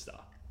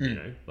superstar? You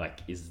know, like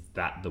is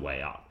that the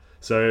way up?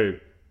 So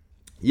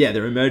yeah,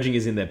 they're emerging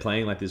as in they're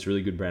playing like this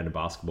really good brand of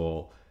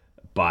basketball,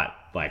 but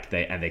like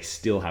they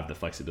still have the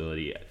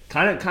flexibility,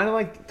 kind of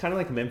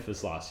like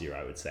Memphis last year,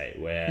 I would say,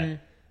 where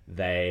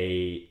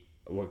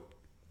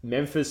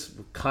Memphis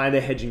were kind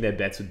of hedging their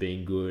bets with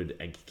being good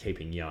and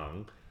keeping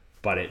young,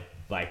 but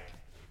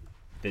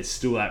there's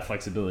still that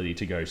flexibility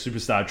to go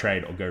superstar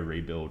trade or go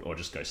rebuild or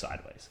just go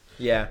sideways.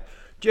 Yeah.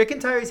 Do you reckon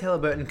Tyrese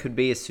Halliburton could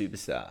be a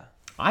superstar?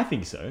 I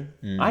think so.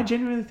 I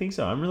genuinely think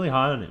so. I'm really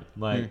high on him.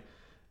 Like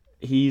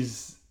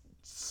he's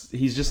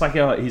just like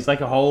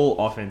a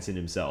whole offense in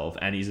himself,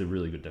 and he's a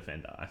really good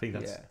defender. I think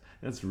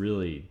that's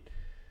really,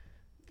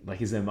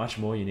 like, is there much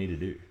more you need to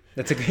do?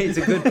 It's a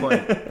good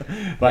point.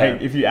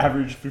 If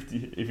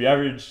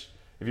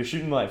you're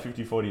shooting like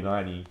 50, 40,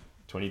 90,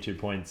 22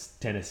 points,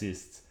 10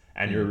 assists,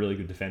 and you're a really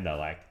good defender,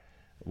 like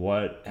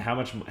how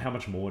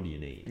much more do you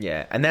need?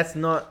 Yeah, and that's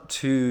not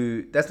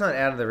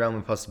out of the realm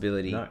of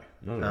possibility. No,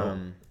 not at all.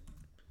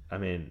 I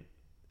mean,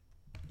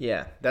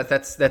 yeah,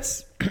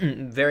 that's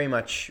very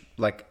much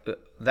like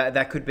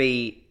that could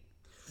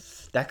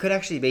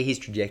actually be his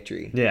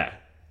trajectory. Yeah,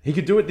 he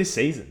could do it this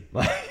season.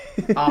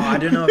 I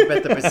don't know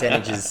about the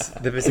percentages.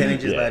 The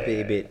percentages might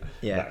be a bit.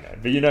 Yeah, no.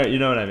 But you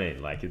know what I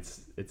mean. Like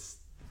it's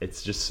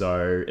just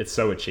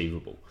so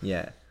achievable.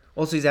 Yeah.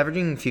 Also, he's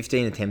averaging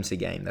 15 attempts a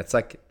game. That's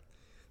like,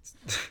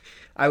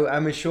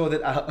 I'm sure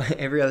that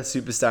every other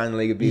superstar in the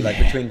league would be like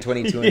between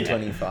 22 and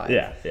 25.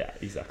 Yeah,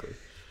 exactly.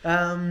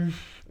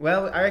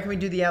 Well, I reckon we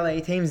do the LA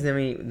teams, then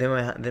we're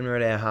at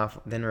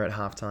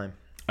halftime.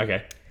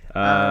 Okay.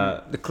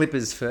 The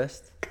Clippers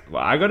first.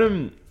 Well, I got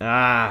them.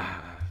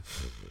 I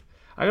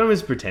got them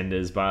as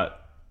pretenders,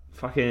 but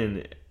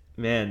fucking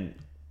man,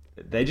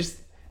 they're just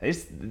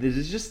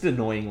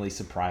annoyingly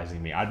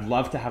surprising me. I'd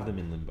love to have them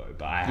in limbo,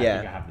 but I think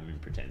I have them in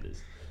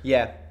pretenders.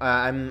 Yeah,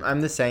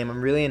 I'm the same.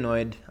 I'm really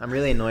annoyed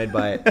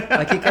by it.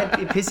 Like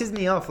it pisses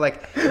me off.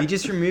 Like you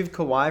just removed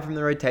Kawhi from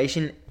the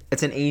rotation.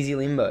 It's an easy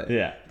limbo.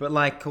 Yeah. But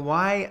like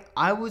Kawhi,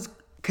 I was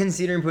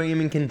considering putting him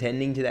in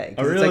contending today.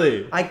 Oh really?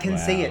 It's like, I can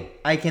see it.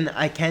 I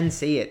can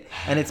see it,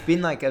 and it's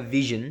been like a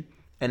vision.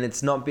 And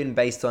it's not been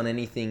based on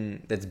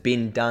anything that's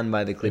been done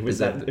by the Clippers.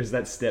 It was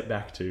that step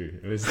back too.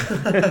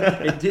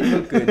 It did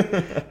look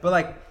good, but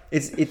like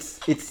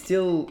it's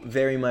still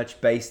very much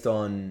based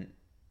on.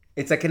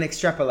 It's like an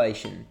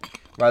extrapolation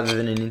rather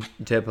than an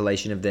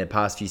interpolation of their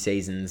past few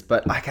seasons.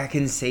 But like I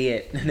can see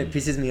it, and it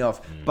pisses me off.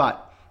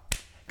 But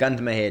gun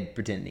to my head,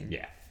 pretending.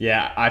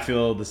 Yeah. I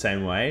feel the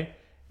same way.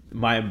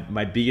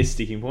 My biggest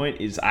sticking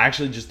point is I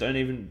actually just don't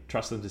even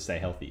trust them to stay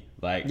healthy.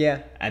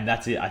 And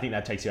that's it. I think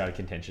that takes you out of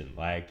contention.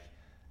 Like.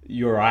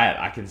 You're right.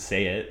 I can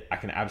see it. I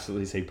can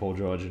absolutely see Paul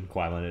George and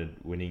Kawhi Leonard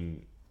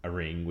winning a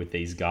ring with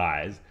these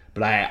guys,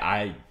 but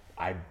I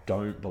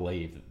don't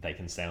believe that they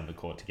can stay on the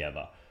court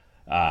together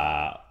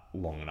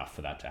long enough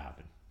for that to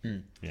happen.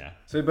 Yeah.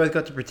 So we both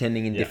got to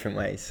pretending in different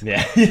ways.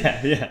 Yeah.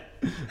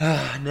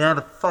 Now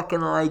the fucking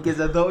Lakers.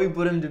 I thought we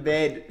put them to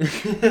bed.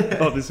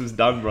 Thought this was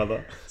done,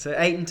 brother. So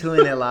 8-2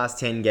 in their last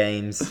 10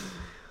 games.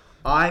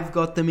 I've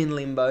got them in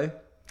limbo.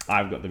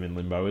 I've got them in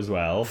limbo as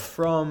well.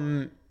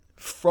 From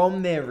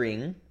their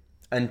ring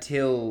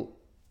until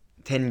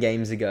 10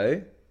 games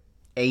ago,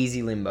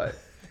 easy limbo.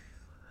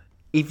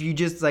 If you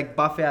just like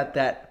buff out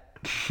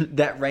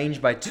that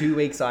range by 2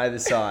 weeks either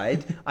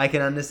side, I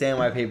can understand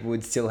why people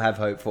would still have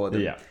hope for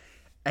them. Yeah.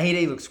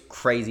 AD looks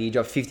crazy. He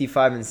dropped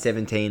 55 and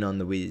 17 on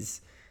the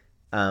Wiz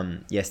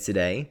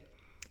yesterday.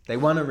 They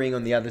won a ring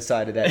on the other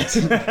side of that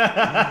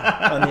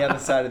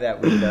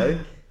window.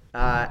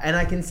 And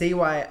I can see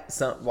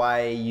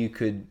why you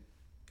could,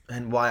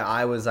 and why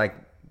I was like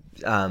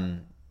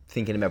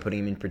thinking about putting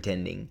him in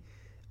pretending.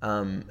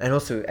 And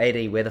also,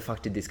 AD, where the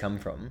fuck did this come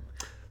from?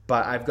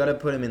 But I've got to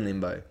put him in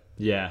limbo.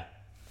 Yeah.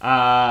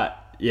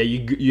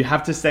 You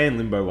have to stay in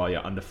limbo while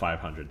you're under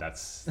 500.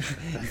 That's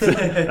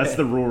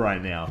the rule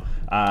right now.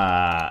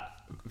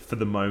 For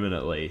the moment,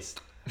 at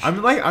least.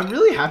 I'm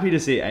really happy to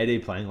see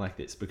AD playing like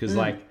this because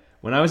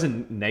when I was a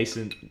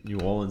nascent New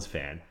Orleans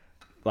fan,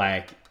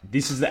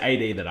 this is the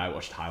AD that I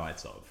watched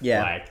highlights of.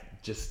 Yeah.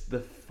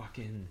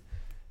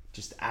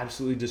 Just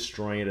absolutely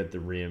destroying it at the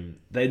rim.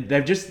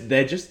 They're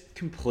just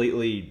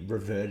completely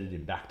reverted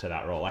him back to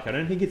that role. I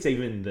don't think it's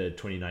even the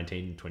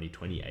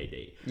 2019-2020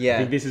 AD. Yeah. I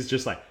think this is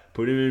just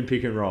put him in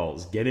pick and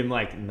rolls, get him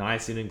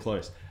nice in and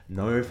close,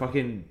 No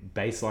fucking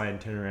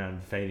baseline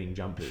turnaround fading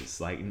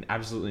jumpers. Like,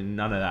 absolutely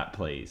none of that,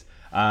 please.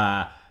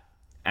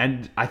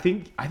 And I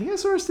think I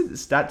saw a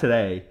stat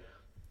today.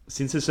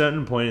 Since a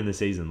certain point in the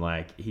season,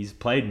 like, he's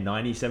played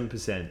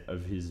 97%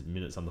 of his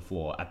minutes on the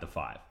floor at the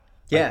 5.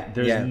 Yeah, Like,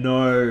 there's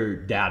no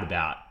doubt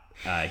about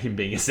him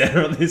being a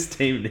center on this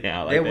team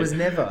now. Like, There was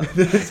never.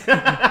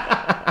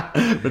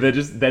 But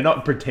they're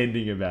not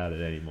pretending about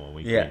it anymore.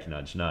 Wink, wink,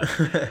 nudge, nudge.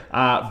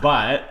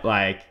 But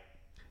like,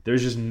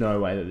 there's just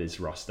no way that this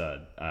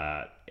roster.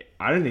 I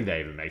don't think they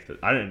even make the.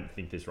 I don't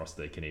think this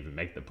roster can even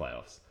make the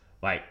playoffs.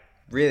 Like,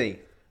 Really?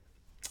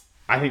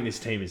 I think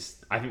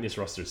this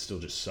roster is still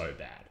just so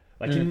bad.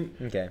 Like,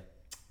 Okay.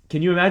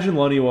 can you imagine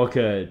Lonnie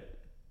Walker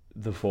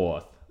the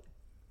 4th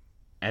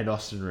and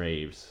Austin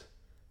Reeves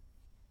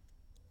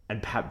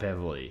and Pat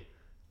Beverly,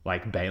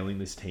 like, bailing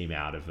this team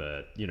out of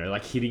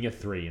like hitting a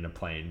 3 in a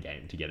play-in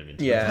game to get them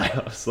into the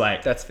playoffs?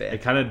 Like, that's fair.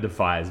 It kind of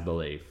defies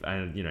belief.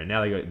 And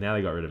now they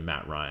got rid of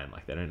Matt Ryan.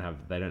 Like, they don't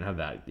have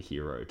that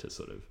hero to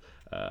sort of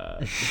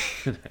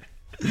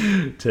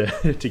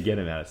to get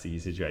him out of sticky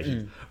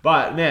situations.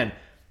 But man,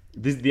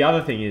 the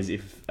other thing is,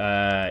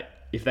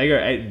 if they go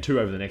 8-2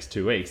 over the next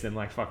 2 weeks, then,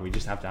 like, fuck, we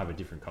just have to have a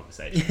different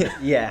conversation.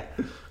 Yeah.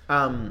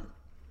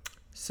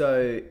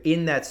 So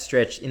in that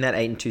stretch, in that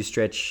 8-2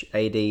 stretch,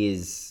 AD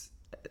is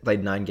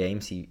played 9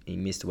 games. He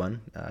missed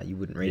one. You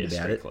wouldn't read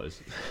about it. Close.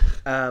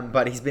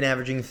 But he's been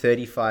averaging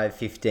 35,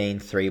 15,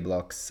 3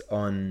 blocks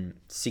on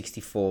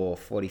 64,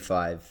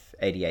 45,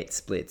 88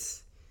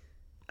 splits.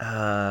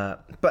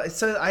 But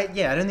so I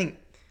think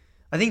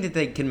that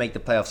they can make the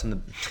playoffs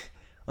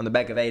on the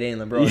back of 18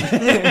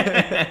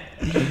 LeBron.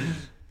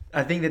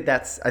 I think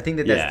that's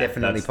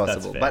definitely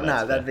possible. Fair, but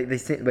no,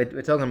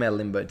 we're talking about a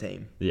limbo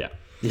team. Yeah.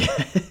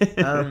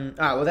 All right,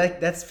 well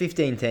that's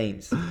 15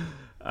 teams.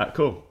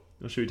 Cool.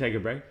 Well, should we take a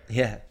break?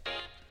 Yeah.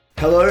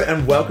 Hello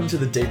and welcome to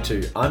The Deep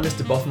 2. I'm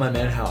Mr. Boff, my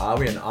man, how are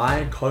we? And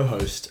I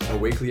co-host a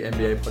weekly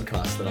NBA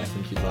podcast that I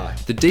think you'd like.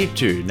 The Deep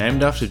 2,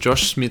 named after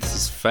Josh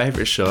Smith's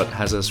favourite shot,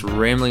 has us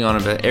rambling on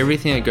about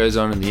everything that goes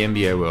on in the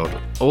NBA world,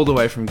 all the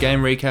way from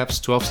game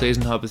recaps to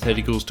off-season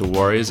hypotheticals to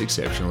Warriors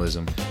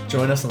exceptionalism.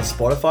 Join us on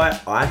Spotify,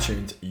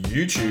 iTunes,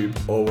 YouTube,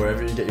 or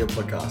wherever you get your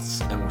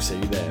podcasts, and we'll see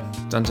you there.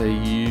 Dante,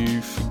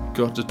 you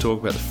forgot to talk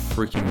about the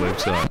freaking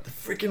website. The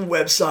freaking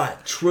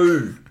website,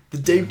 true.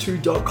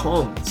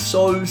 TheDeep2.com.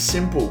 So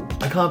simple.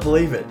 I can't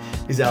believe it.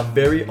 Is our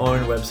very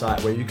own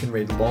website where you can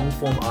read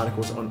long-form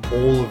articles on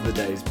all of the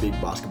day's big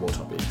basketball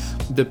topics.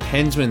 The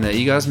Pensmen that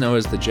you guys know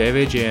as the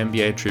JVG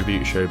NBA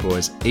Tribute Show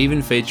boys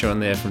even feature on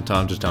there from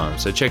time to time,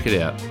 so check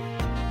it out.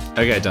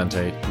 Okay,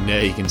 Dante, now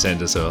you can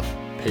send us off.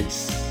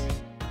 Peace.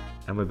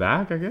 And we're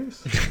back, I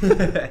guess.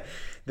 The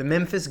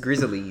Memphis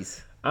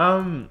Grizzlies.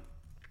 I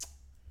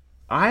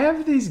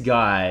have these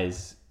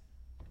guys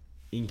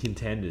in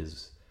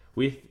contenders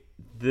with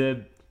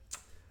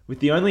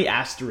the only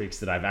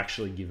asterisk that I've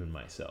actually given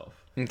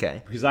myself.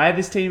 Okay. Because I had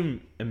this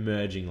team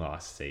emerging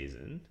last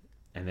season,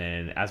 and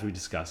then, as we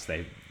discussed,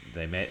 they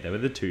were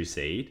the 2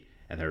 seed,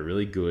 and they were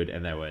really good,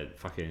 and they were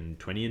fucking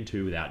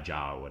 20-2 without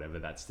Ja or whatever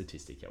that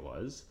statistic it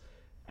was.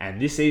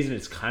 And this season,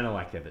 it's kind of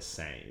like they're the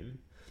same.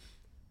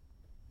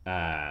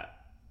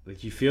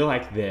 Like, you feel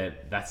like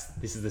this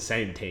is the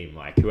same team.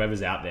 Like,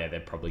 whoever's out there,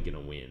 they're probably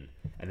gonna win,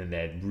 and then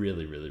they're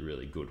really, really,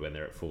 really good when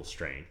they're at full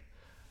strength.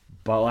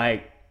 But,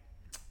 like,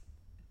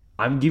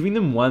 I'm giving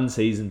them 1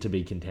 season to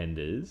be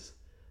contenders,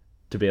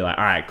 to be like,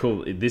 all right,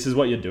 cool. This is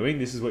what you're doing.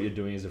 This is what you're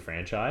doing as a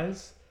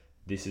franchise.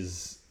 This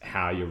is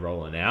how you're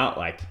rolling out.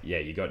 Like, yeah,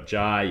 you got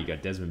Ja, you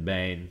got Desmond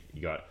Bane,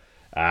 you got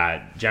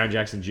Jaren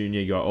Jackson Jr.,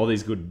 you got all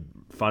these good,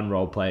 fun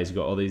role players, you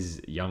got all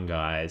these young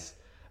guys.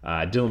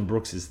 Dylan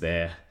Brooks is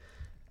there.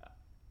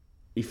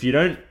 If you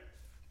don't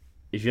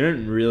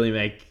really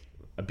make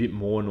a bit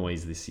more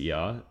noise this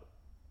year,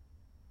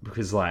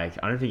 because,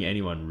 like, I don't think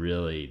anyone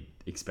really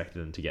expected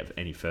them to get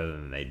any further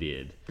than they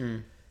did.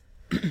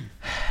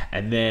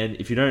 And then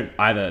if you don't,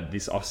 either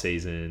this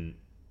offseason,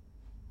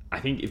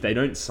 I think if they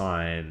don't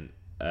sign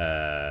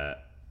a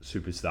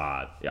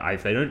superstar,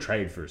 if they don't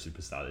trade for a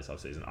superstar this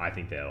offseason, I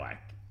think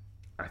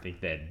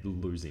they're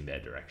losing their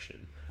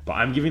direction. But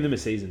I'm giving them a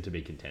season to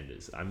be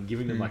contenders. I'm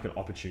giving them like an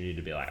opportunity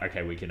to be like,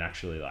 okay, we can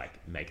actually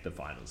like make the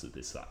finals with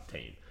this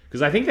team,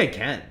 because I think they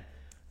can.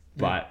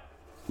 But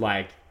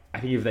like, I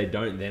think if they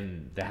don't,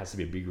 then there has to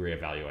be a big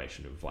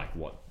reevaluation of like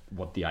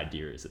what the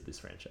idea is of this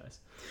franchise.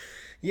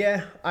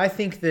 Yeah, I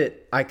think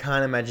that I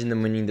can't imagine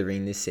them winning the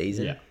ring this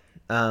season. Yeah.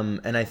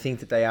 And I think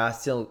that they are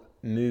still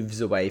moves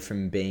away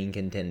from being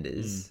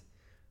contenders.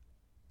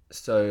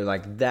 So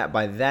like that,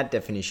 by that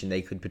definition,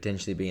 they could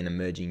potentially be an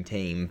emerging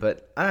team.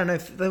 But I don't know,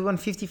 if they won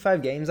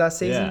 55 games last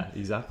season. Yeah,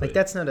 exactly. Like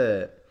that's not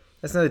a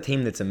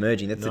team that's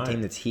emerging. That's a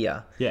team that's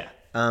here. Yeah.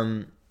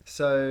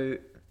 So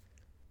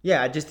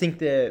yeah, I just think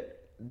they're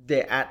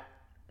at.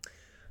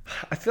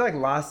 I feel like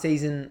last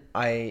season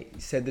I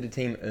said that a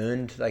team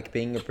earned like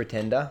being a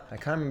pretender. I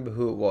can't remember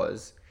who it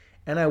was,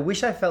 and I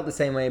wish I felt the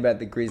same way about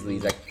the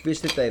Grizzlies. I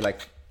wish that they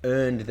like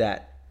earned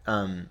that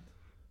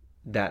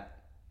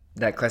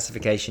that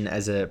classification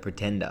as a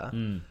pretender.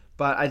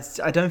 but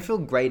I don't feel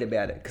great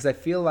about it because I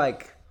feel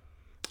like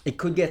it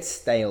could get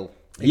stale.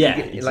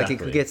 Exactly. Like it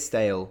could get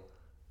stale.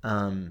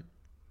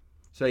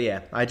 So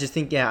yeah, I just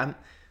think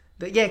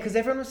because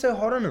everyone was so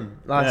hot on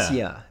him last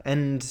year,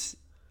 and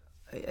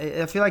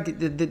I feel like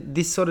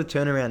this sort of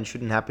turnaround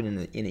shouldn't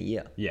happen in a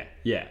year.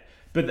 Yeah.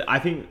 But I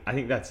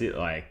think that's it.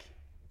 Like,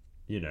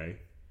 you know,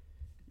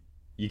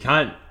 you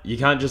can't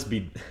just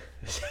be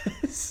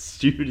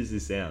stupid as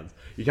this sounds.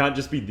 You can't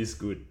just be this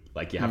good.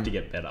 Like, you have to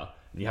get better.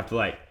 And you have to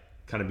like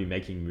kind of be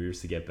making moves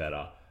to get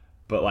better.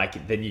 But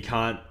like, then you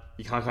can't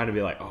kind of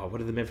be like, oh,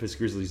 what are the Memphis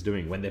Grizzlies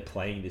doing when they're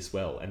playing this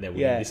well and they're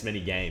winning this many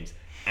games?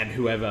 And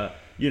whoever,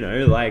 you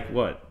know, like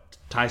what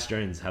Tyce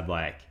Jones had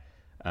like,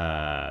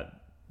 what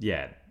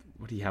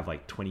do you have,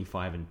 like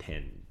 25 and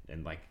 10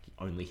 and like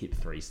only hit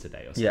threes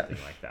today or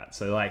something like that.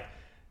 So like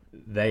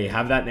they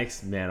have that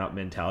next man up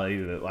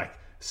mentality that like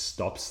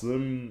stops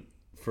them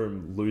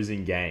from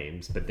losing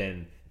games, but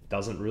then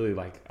doesn't really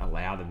like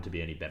allow them to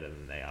be any better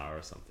than they are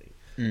or something.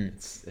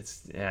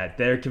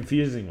 They're a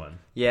confusing one.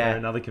 They're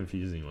another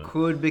confusing one.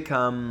 Could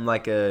become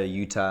like a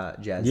Utah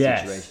Jazz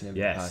situation over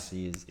the past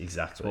few years.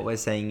 Exactly. So what we're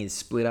saying is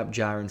split up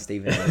Jar and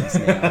Steven Adams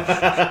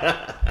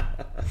now.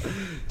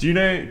 Do you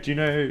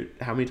know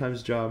how many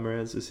times Jar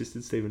Morant's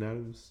assisted Steven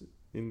Adams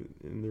in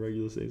the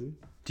regular season?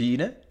 Do you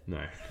know?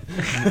 No.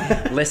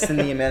 Less than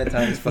the amount of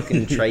times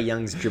fucking Trey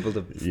Young's dribbled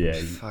a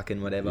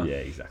fucking whatever. Yeah,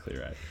 exactly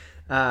right.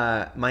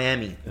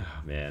 Miami.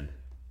 Oh man.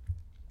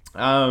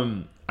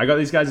 I got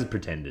these guys as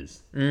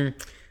pretenders.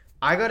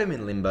 I got him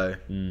in limbo.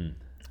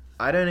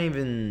 I don't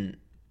even...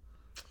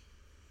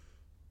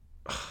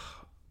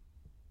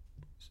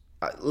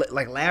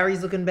 like,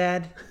 Lowry's looking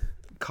bad.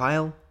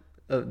 Kyle,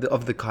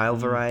 of the Kyle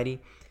variety.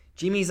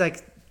 Jimmy's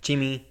like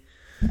Jimmy.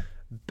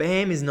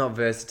 Bam is not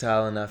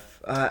versatile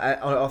enough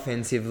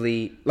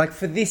offensively. Like,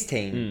 for this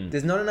team,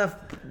 there's not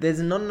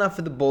enough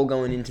of the ball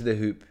going into the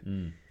hoop.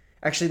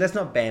 Actually, that's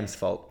not Bam's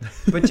fault.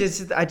 But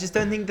I just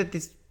don't think that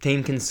this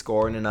team can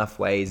score in enough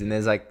ways. And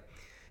there's like,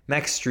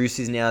 Max Strus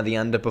is now the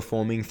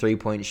underperforming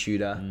 3-point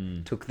shooter.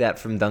 Took that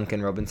from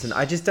Duncan Robinson.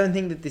 I just don't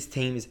think that this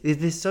team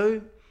they're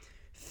so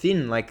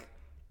thin. Like,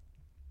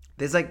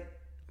 there's like,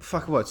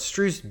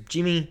 Strus,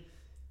 Jimmy,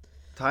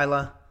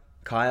 Tyler,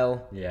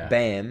 Kyle,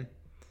 Bam.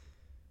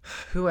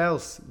 Who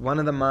else? One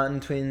of the Martin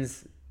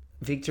twins,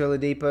 Victor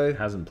Oladipo.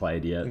 Hasn't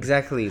played yet.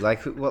 Exactly.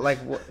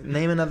 What?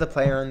 Name another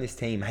player on this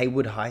team.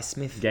 Haywood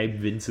Highsmith.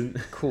 Gabe Vincent.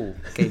 Cool.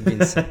 Gabe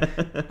Vincent.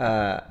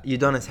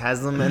 Udonis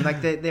Haslem. And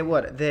like they're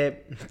what? They're,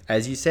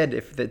 as you said,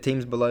 if the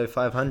team's below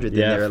 500, then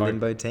they're a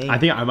limbo team. I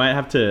think I might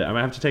have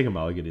to take a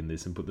mulligan in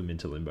this and put them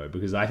into limbo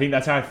because I think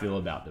that's how I feel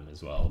about them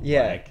as well.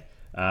 Yeah. Like,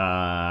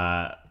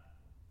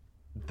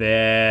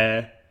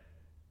 they're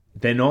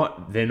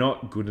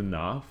not good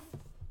enough,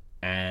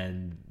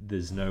 and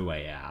there's no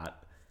way out.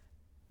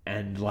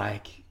 And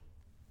like,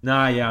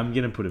 I'm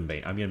gonna put him.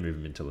 I'm gonna move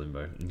him into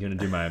limbo. I'm gonna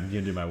do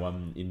my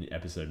one in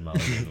episode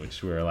mulligan,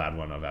 which we're allowed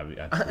one of.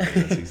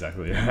 Absolutely, that's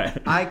exactly right.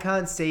 I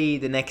can't see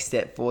the next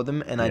step for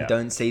them, and I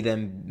don't see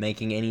them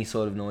making any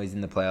sort of noise in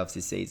the playoffs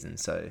this season.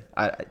 So,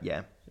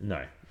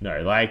 No.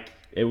 Like,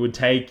 it would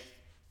take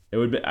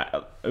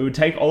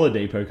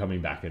Oladipo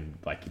coming back and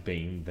like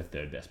being the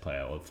third best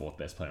player or fourth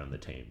best player on the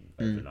team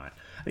overnight.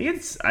 I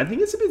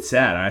think it's a bit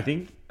sad. I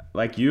think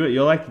like you're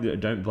like,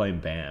 don't blame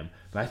Bam,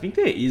 but I think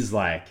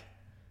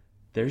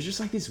there's just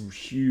like this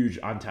huge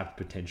untapped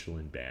potential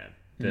in Bam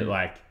that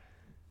like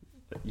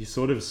you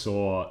sort of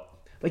saw.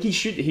 Like, he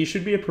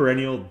should be a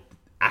perennial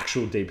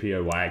actual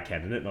DPOY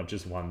candidate, not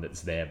just one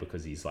that's there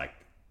because he's like,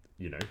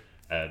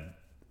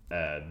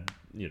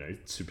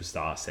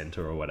 superstar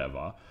center or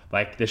whatever.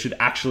 Like, there should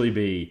actually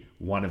be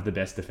one of the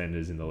best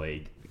defenders in the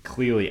league,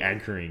 clearly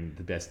anchoring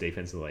the best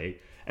defense in the league.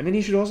 And then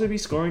he should also be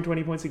scoring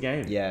 20 points a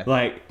game. Yeah.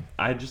 Like,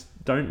 I just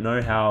don't know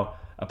how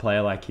a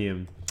player like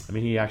him... I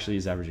mean, he actually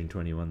is averaging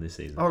 21 this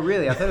season. Oh,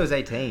 really? I thought it was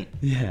 18.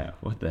 Yeah,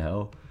 what the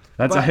hell?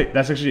 That's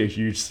actually a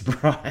huge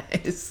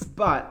surprise.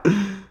 But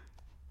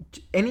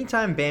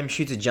anytime Bam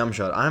shoots a jump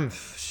shot, I'm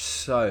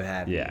so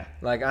happy. Yeah.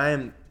 Like, I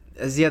am...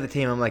 As the other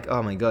team, I'm like,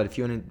 oh my God, if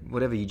you want to...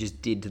 Whatever you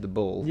just did to the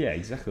ball. Yeah,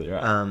 exactly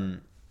right.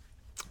 I'm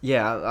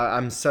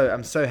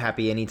so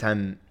happy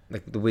anytime...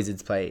 Like, the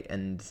Wizards play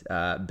and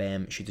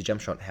Bam shoots a jump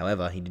shot.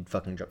 However, he did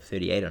fucking drop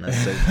 38 on us.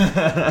 So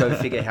go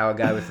figure how a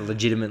guy with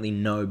legitimately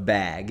no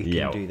bag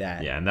can do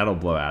that. Yeah, and that'll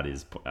blow out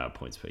his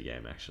points per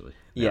game, actually.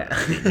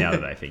 Now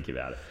that I think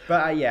about it.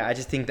 But I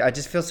just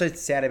feel so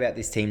sad about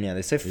this team now.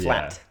 They're so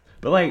flat. Yeah.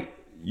 But like,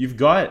 you've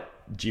got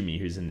Jimmy,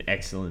 who's an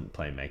excellent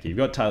playmaker. You've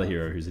got Tyler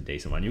Hero, who's a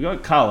decent one. You've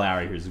got Kyle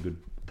Lowry, who's a good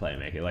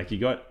playmaker. Like,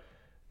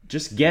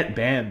 just get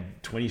Bam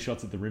 20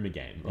 shots at the rim a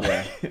game.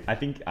 Like, I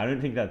don't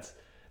think that's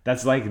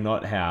like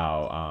not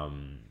how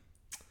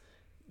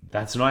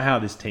that's not how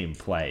this team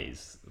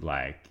plays.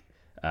 Like,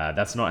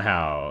 that's not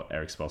how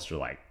Eric Spoelstra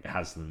like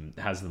has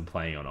them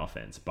playing on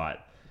offense.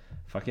 But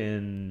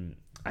fucking,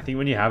 I think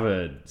when you have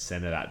a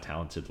center that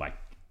talented, like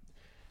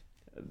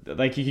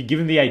you could give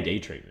him the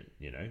AD treatment,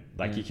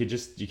 like you could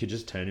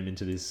just turn him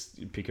into this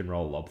pick and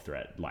roll lob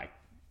threat like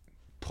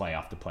play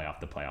after play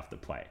after play after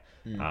play.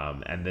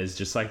 And there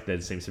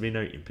seems to be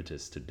no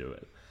impetus to do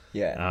it.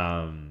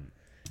 Yeah.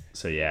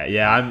 So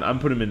I'm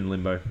putting him in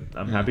limbo.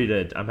 I'm happy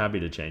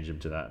to change him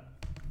to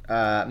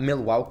that.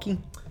 Milwaukee.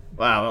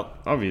 Well,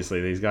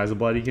 obviously these guys are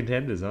bloody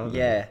contenders, aren't they?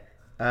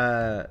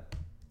 Yeah.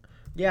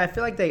 Yeah, I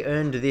feel like they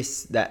earned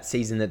that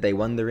season that they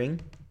won the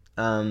ring.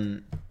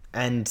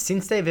 And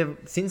since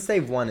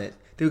they've won it,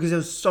 because there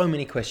was so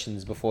many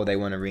questions before they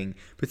won a ring,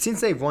 but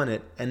since they've won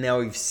it and now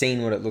we've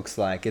seen what it looks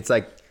like, it's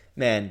like,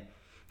 man,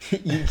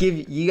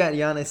 you got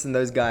Giannis and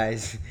those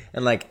guys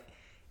and like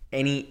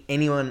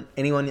anyone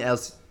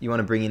else you want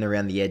to bring in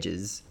around the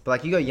edges, but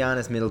like you got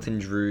Giannis, Middleton,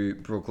 Drew,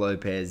 Brook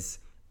Lopez,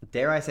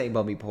 dare I say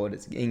Bobby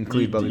Portis,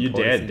 Bobby Portis. You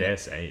dare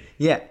say it.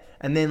 Yeah,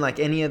 and then like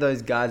any of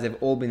those guys, they've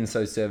all been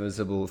so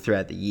serviceable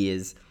throughout the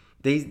years.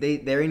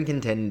 They're in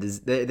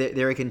contenders.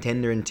 They're a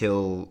contender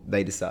until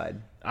they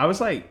decide. I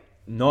was like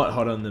not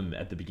hot on them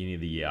at the beginning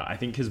of the year. I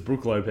think because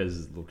Brook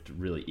Lopez looked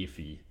really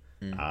iffy.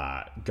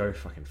 Go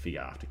fucking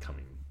figure after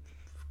coming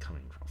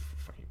off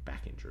a fucking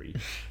back injury.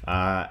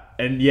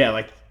 And yeah,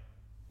 like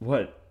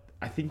what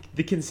I think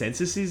the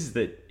consensus is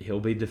that he'll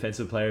be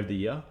Defensive Player of the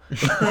Year.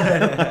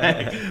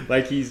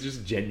 like he's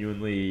just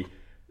genuinely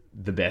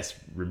the best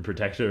rim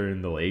protector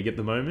in the league at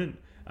the moment.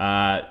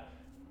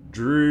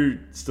 Drew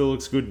still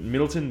looks good.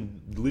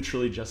 Middleton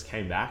literally just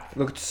came back.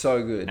 Looked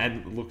so good.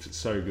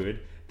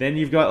 Then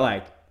you've got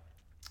like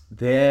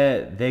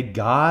their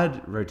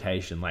guard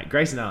rotation. Like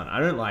Grayson Allen,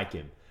 I don't like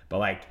him, but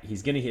like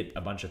he's gonna hit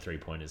a bunch of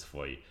 3-pointers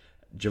for you.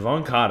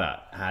 Javon Carter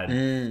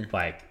had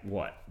like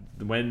what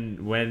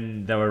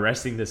when they were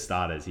resting the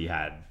starters, he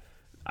had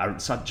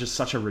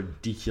such a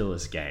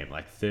ridiculous game,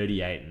 like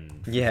 38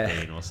 and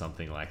 15 or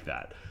something like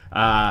that.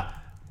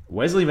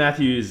 Wesley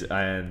Matthews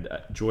and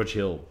George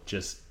Hill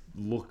just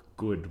look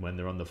good when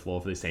they're on the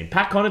floor for this team.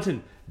 Pat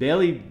Connaughton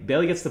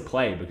barely gets to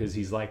play because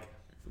he's like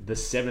the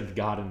seventh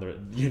guard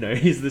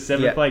he's the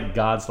seventh like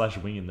guard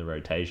 / wing in the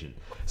rotation.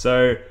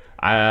 So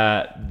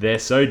they're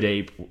so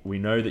deep. We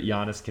know that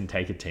Giannis can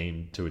take a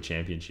team to a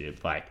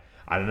championship. Like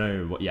I don't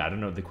know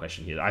what the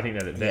question here is. I think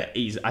that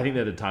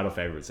they're the title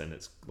favorites, and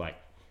it's like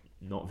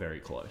not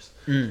very close.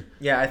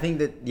 Yeah, I think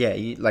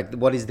that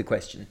what is the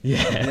question?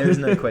 Yeah, there is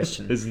no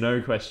question. There's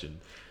no question.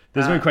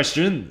 There's no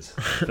questions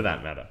for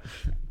that matter.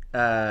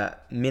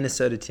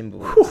 Minnesota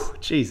Timberwolves. Whew,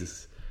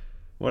 Jesus.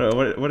 Who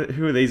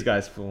are these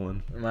guys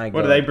fooling? My God.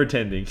 What are they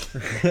pretending?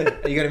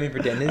 You got him in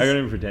pretenders? I got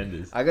him in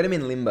pretenders. I got him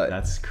in limbo.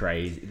 That's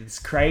crazy. It's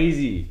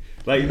crazy.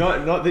 Like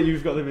not that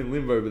you've got them in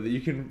limbo, but that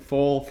you can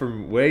fall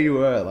from where you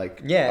were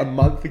like a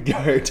month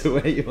ago to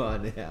where you are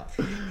now.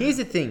 Here's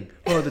the thing.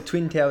 Well, the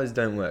Twin Towers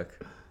don't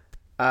work.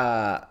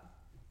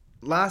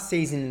 Last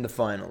season in the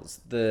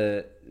finals,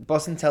 the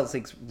Boston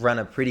Celtics run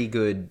a pretty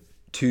good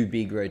two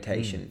big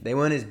rotation. They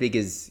weren't as big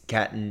as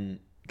Cat and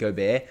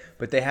Gobert,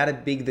 but they had a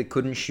big that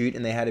couldn't shoot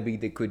and they had a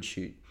big that could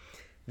shoot.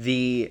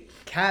 The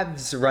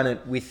Cavs run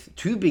it with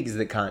two bigs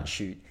that can't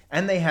shoot,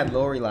 and they had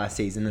Laurie last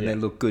season and they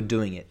looked good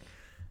doing it.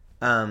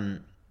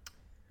 The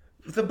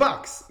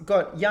Bucks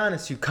got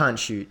Giannis who can't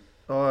shoot.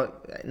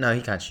 No,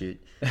 he can't shoot.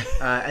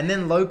 And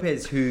then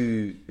Lopez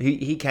who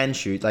he can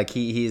shoot. Like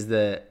he is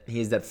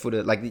that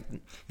footer. Like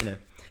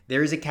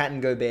there is a Cat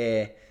and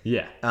Gobert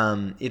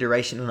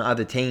iteration on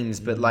other teams,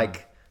 but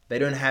like they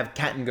don't have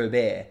Cat and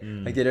Gobert.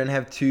 Like they don't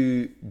have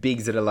two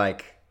bigs that are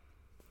like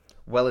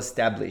well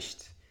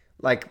established.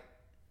 Like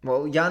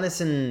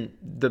Giannis and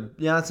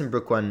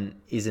Brook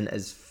one isn't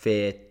as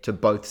fair to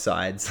both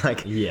sides.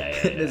 Like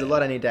there's a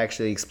lot I need to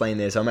actually explain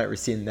there, so I might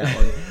rescind that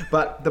one.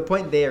 But the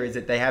point there is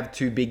that they have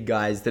two big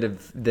guys that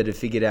have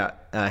figured out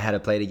how to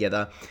play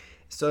together.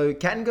 So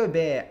Cat and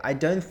Gobert, I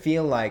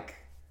feel like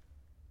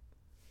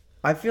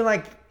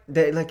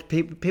they like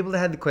people that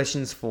had the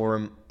questions for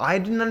him. I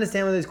didn't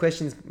understand where those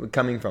questions were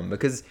coming from,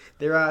 because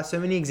there are so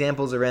many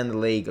examples around the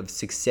league of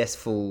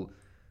successful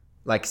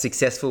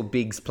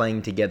bigs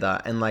playing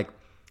together,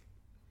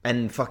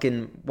 and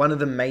fucking one of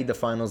them made the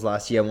finals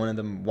last year, one of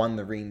them won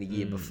the ring the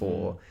year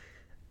before.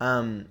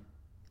 So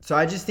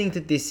I just think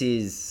that this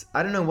is,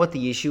 I don't know what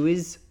the issue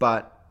is,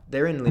 but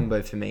they're in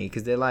limbo for me,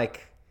 because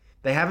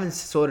they haven't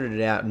sorted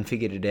it out and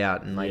figured it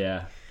out, and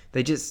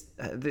they just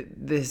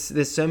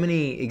there's so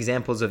many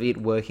examples of it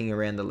working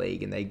around the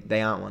league, and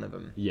they aren't one of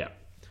them. Yeah,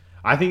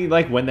 I think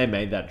like when they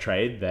made that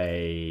trade,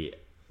 they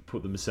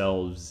put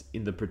themselves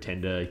in the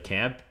pretender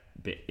camp,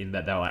 in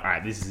that they were like, all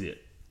right, this is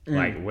it.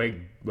 Like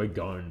we're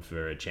going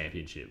for a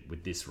championship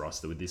with this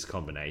roster, with this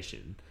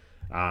combination,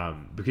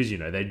 because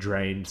they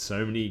drained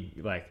so many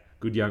like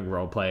good young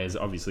role players.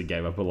 Obviously,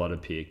 gave up a lot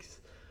of picks,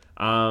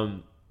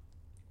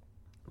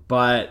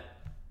 but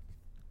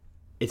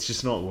it's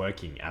just not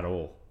working at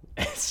all.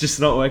 It's just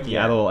not working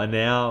at all. And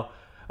now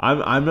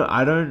I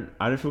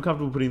don't feel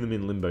comfortable putting them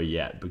in limbo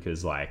yet,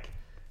 because like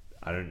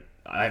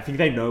I think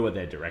they know what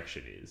their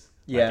direction is.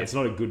 Like, it's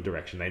not a good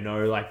direction. They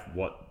know like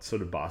what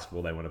sort of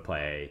basketball they want to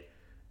play.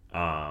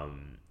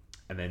 And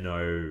they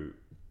know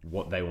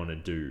what they want to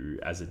do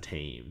as a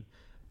team,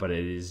 but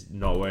it is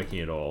not working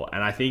at all.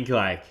 And I think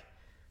like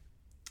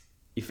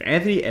if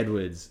Anthony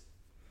Edwards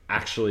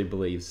actually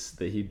believes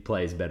that he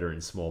plays better in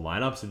small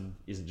lineups and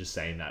isn't just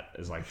saying that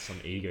as like some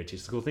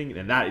egotistical thing,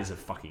 then that is a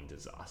fucking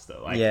disaster.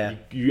 Like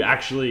you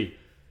actually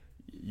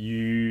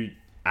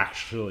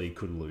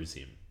could lose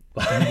him.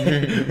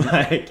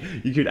 Like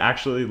you could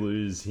actually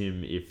lose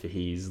him if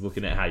he's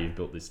looking at how you've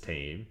built this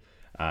team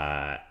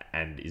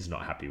and is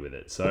not happy with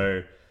it.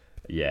 So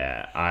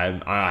yeah,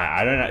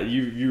 I don't know.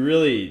 You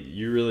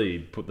really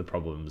put the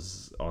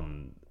problems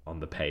on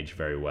the page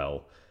very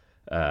well,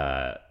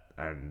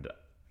 and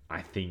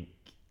I think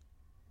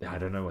I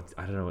don't know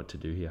what to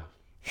do here.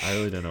 I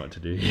really don't know what to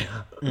do here.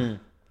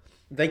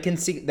 They can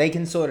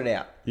sort it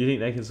out. You think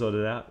they can sort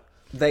it out?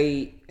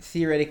 They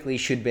theoretically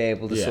should be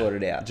able to sort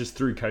it out. Just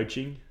through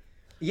coaching?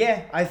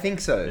 Yeah, I think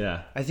so.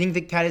 Yeah. I think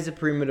that Cat is a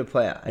perimeter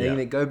player. I think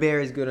that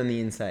Gobert is good on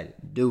the inside.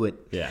 Do it.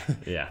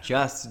 Yeah.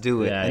 Just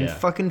do it. And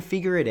fucking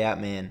figure it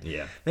out, man.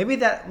 Yeah.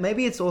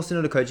 Maybe it's also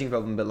not a coaching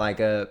problem, but like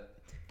a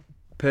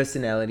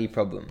personality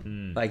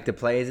problem. Like the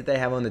players that they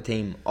have on the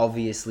team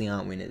obviously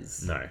aren't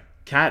winners. No.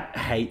 Cat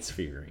hates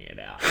figuring it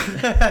out.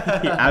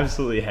 He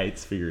absolutely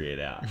hates figuring it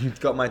out.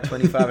 Got my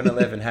 25 and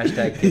 11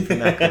 hashtag kid from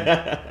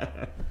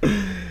Malcolm.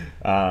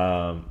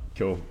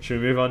 Cool.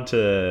 Should we move on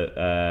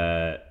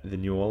to the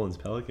New Orleans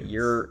Pelicans?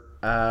 You're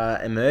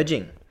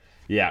emerging.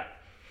 Yeah.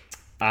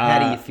 How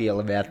do you feel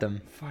about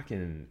them?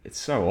 Fucking, it's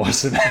so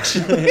awesome.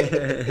 Actually,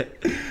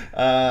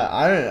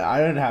 I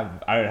don't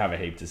have a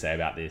heap to say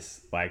about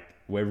this. Like,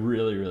 we're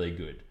really, really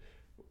good.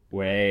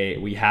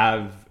 We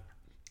have,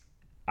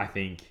 I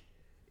think,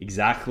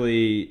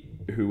 exactly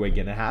who we're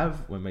gonna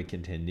have when we're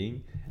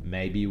contending.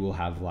 Maybe we'll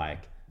have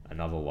like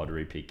another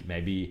lottery pick.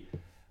 Maybe.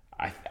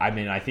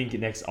 I think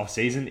next off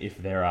season,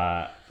 if there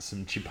are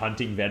some chip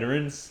hunting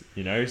veterans,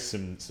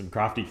 some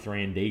crafty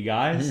 3-and-D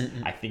guys,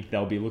 I think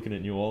they'll be looking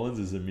at New Orleans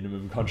as a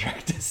minimum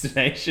contract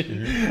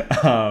destination.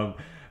 But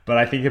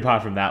I think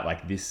apart from that,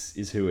 like, this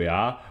is who we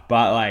are.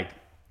 But like,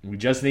 we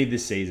just need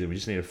this season. We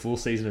just need a full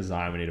season of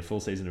Zion. We need a full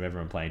season of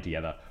everyone playing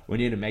together. We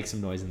need to make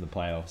some noise in the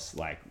playoffs,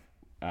 like,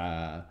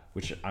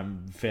 which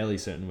I'm fairly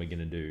certain we're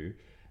gonna do.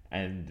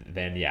 And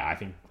then I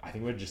think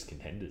we're just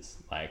contenders.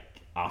 Like,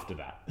 after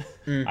that,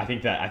 I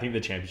think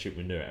the championship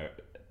window,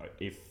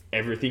 if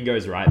everything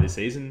goes right this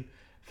season,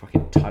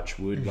 fucking touch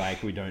wood,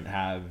 like we don't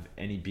have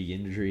any big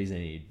injuries,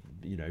 any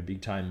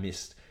big time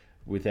missed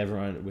with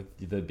everyone, with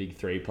the big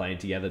three playing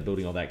together,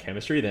 building all that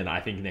chemistry, then I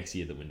think next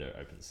year the window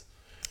opens.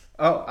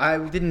 Oh, I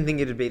didn't think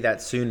it'd be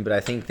that soon, but I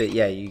think that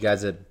you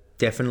guys are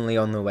definitely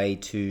on the way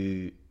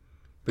to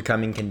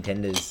becoming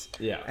contenders.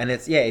 Yeah, and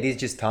it is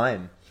just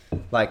time.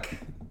 Like,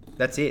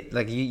 that's it.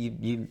 Like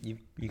you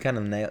kind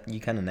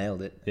of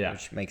nailed it. Yeah,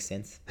 which makes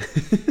sense.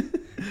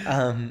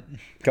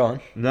 Go on.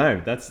 No,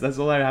 that's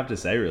all I have to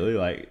say. Really,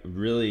 like,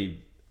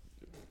 really,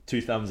 2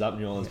 thumbs up,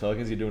 New Orleans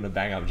Pelicans. You're doing a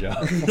bang up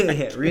job.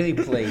 Yeah, really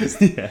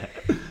pleased.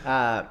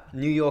 Yeah.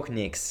 New York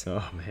Knicks.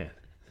 Oh man.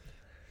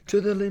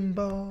 To the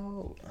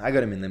limbo. I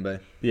got him in limbo.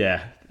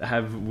 Yeah.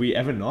 Have we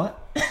ever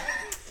not?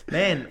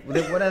 Man,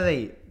 what are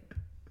they?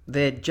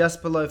 They're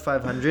just below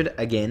 500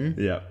 again.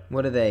 Yeah.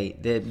 What are they?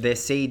 Their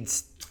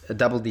seeds a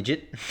double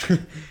digit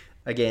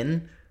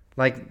again.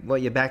 Like,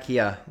 what, you're back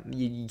here.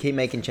 You keep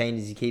making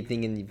changes. You keep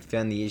thinking you've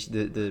found the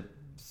issue, the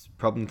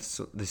problem,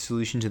 the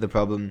solution to the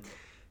problem,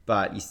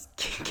 but you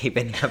keep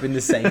ending up in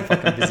the same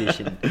fucking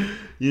position.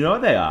 You know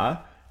what they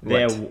are?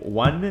 They're What?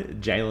 one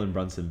Jalen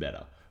Brunson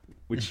better,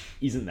 which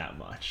isn't that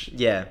much.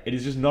 Yeah. It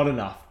is just not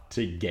enough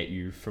to get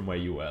you from where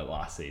you were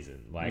last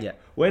season. Like, Yeah.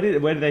 where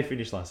did they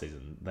finish last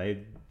season?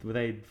 Were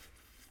they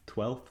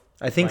 12th?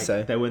 I think Like,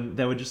 so.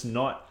 They were just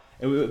not.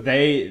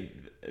 They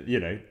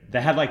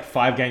had like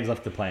 5 games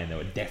left to play, and they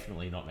were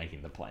definitely not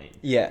making the play.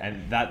 Yeah.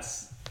 And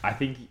I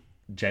think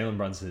Jalen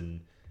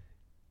Brunson,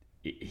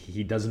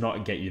 he does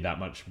not get you that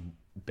much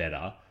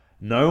better.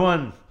 No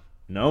one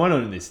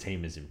on this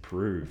team has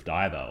improved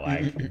either.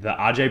 Like, the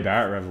RJ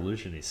Barrett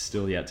revolution is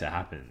still yet to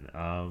happen.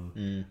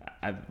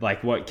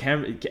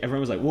 Everyone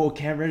was like, "Whoa,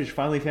 Cam Reddish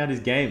finally found his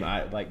game."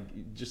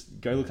 Just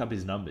go look up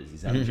his numbers.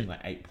 He's averaging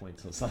like 8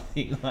 points or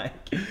something.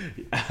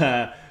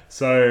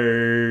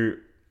 So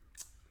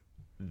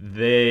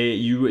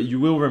you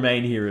will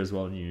remain here as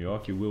well in New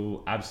York. You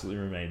will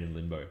absolutely remain in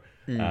limbo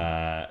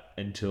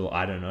until,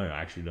 I don't know.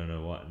 I actually don't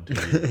know what,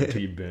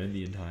 until you burn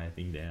the entire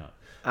thing down.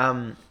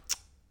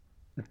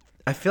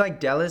 I feel like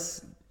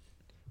Dallas,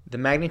 the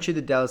magnitude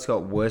that Dallas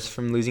got worse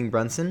from losing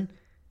Brunson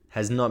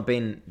has not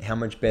been how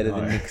much better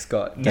the Knicks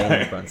got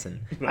gaining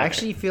Brunson. No. I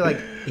actually feel like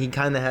he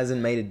kind of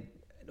hasn't made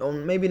or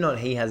maybe not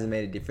he hasn't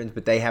made a difference,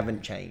 but they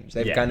haven't changed.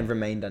 They've kind of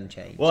remained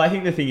unchanged. Well, I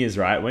think the thing is,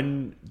 right,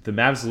 when the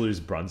Mavs lose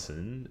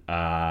Brunson,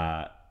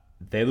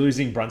 they're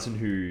losing Brunson,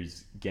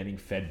 who's getting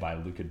fed by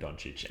Luka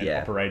Doncic and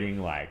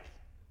operating like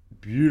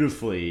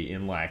beautifully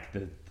in like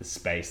the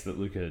space that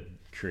Luka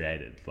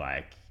created.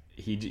 Like,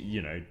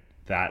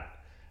 that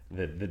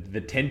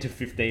the 10 to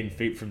 15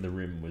 feet from the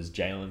rim was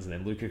Jalen's, and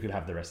then Luka could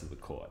have the rest of the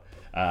court.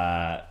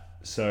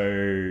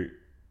 So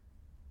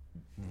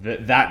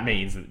that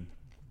means that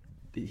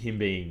him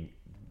being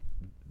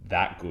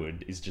that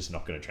good is just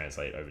not going to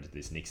translate over to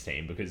this Knicks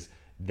team, because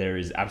there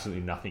is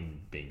absolutely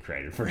nothing being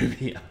created for him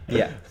here.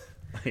 Yeah.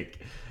 Like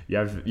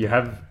you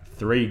have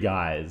three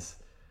guys.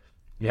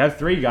 You have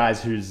three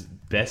guys whose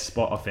best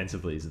spot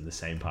offensively is in the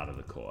same part of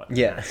the court.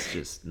 Yeah. It's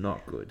just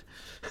not good.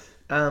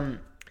 I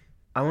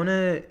want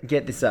to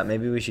get this up.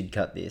 Maybe we should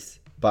cut this.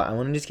 But I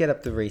want to just get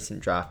up the recent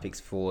draft picks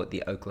for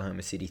the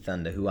Oklahoma City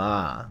Thunder, who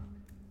are,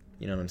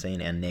 you know what I'm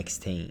saying, our next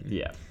team.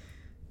 Yeah.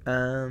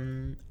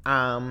 So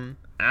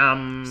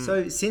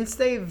since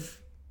they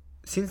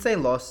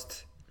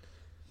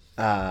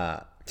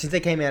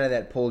came out of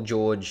that Paul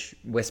George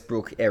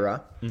Westbrook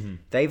era,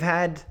 they've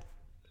had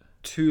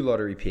 2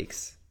 lottery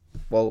picks.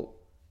 Well,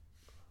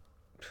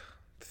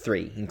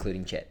 3,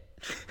 including Chet.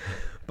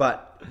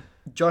 But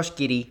Josh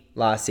Giddey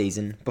last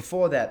season.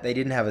 Before that, they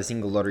didn't have a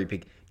single lottery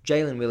pick.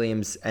 Jalen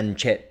Williams and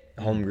Chet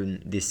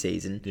Holmgren this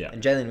season. Yeah.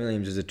 And Jalen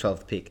Williams was a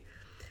 12th pick.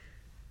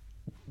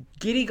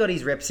 Giddey got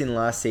his reps in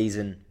last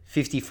season,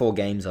 54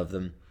 games of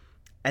them.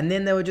 And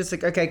then they were just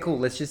like, okay, cool,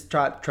 let's just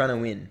trying to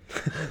win.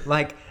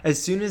 Like, as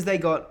soon as they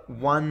got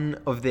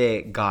one of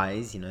their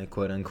guys, you know,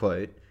 quote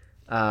unquote,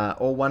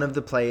 or one of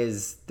the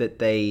players that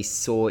they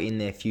saw in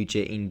their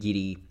future in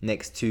Giddey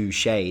next to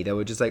Shea, they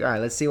were just like, all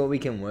right, let's see what we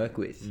can work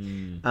with.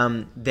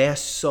 They're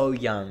so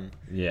young.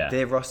 Yeah.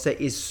 Their roster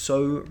is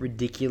so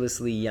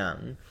ridiculously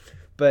young.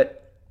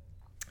 But,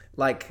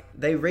 like,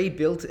 they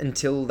rebuilt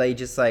until they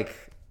just,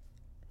 like...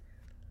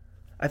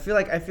 I feel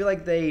like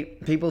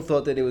people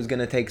thought that it was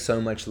gonna take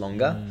so much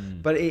longer,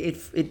 but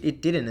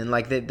it didn't, and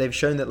like they've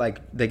shown that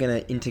like they're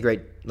gonna integrate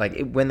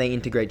when they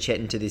integrate Chet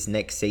into this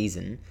next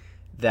season,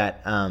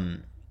 that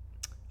and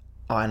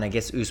I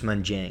guess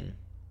Ousmane Dieng,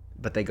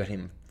 but they got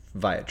him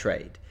via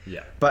trade.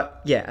 Yeah.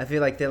 But yeah, I feel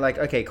like they're like,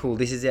 okay, cool.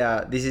 This is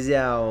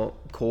our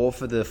core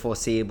for the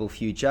foreseeable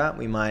future.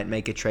 We might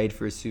make a trade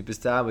for a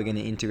superstar. We're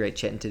gonna integrate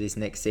Chet into this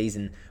next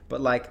season, but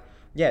like,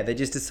 yeah, they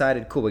just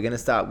decided, cool, we're gonna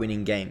start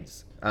winning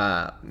games.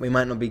 We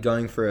might not be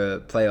going for a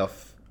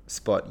playoff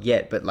spot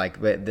yet, but like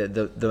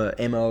the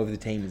MO of the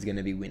team is going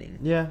to be winning.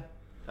 Yeah.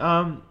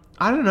 I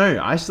don't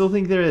know. I still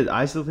think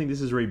this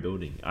is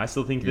rebuilding. I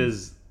still think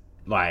there's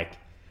like,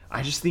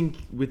 I just think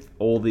with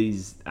all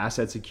these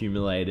assets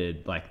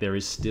accumulated, like there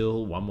is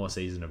still one more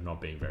season of not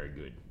being very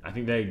good. I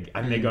think they're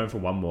going for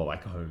one more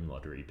like home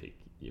lottery pick,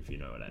 if you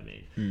know what I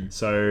mean.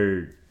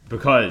 So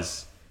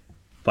because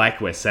like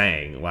we're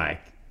saying,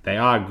 like they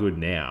are good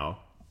now.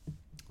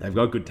 They've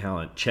got good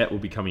talent. Chet will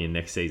be coming in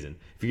next season.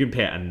 If you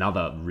compare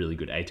another really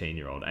good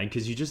 18-year-old, and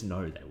because you just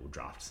know they will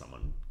draft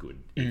someone good,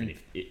 even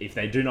if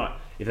they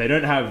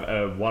don't have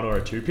a 1 or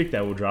a 2 pick, they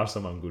will draft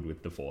someone good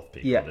with the 4th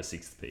pick or the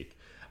 6th pick.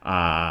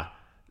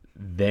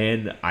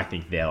 Then I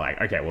think they're like,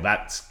 okay, well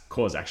that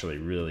core's actually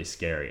really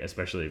scary,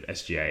 especially if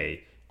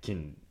SGA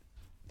can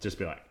just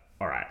be like,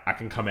 all right, I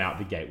can come out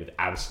the gate with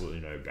absolutely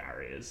no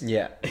barriers.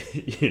 Yeah,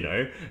 you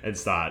know, and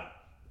start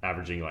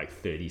averaging like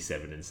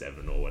 37 and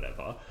 7 or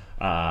whatever.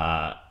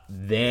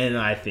 Then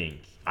I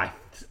think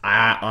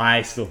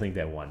I still think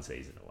they're one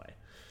season away.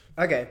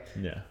 Okay.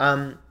 Yeah.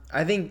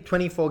 I think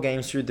 24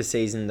 games through the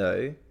season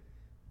though,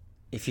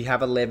 if you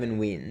have 11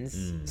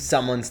 wins,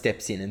 someone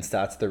steps in and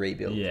starts the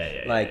rebuild.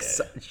 Yeah.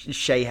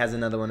 Shea has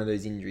another one of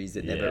those injuries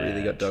that never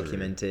really got true.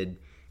 documented.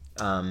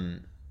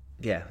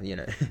 Yeah, you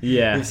know.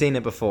 Yeah. We've seen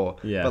it before.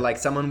 Yeah. But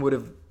like they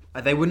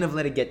wouldn't have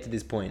let it get to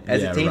this point.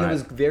 As a team that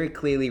was very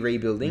clearly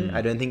rebuilding,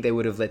 I don't think they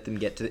would have let them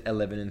get to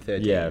 11 and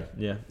 13.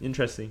 Yeah.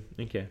 Interesting.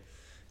 Okay.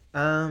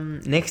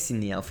 Next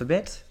in the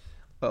alphabet,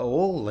 The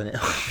Orlando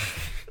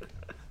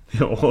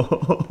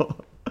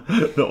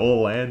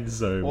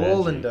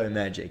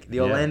Magic. The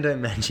Orlando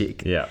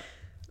Magic. Yeah.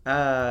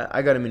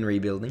 I got him in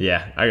rebuilding.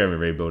 Yeah, I got him in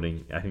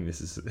rebuilding. I think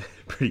this is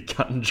pretty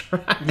cut and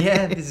dry.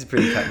 Yeah, this is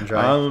pretty cut and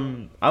dry.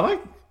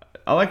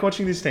 I like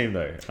watching this team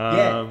though.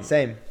 Yeah,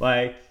 same.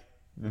 Like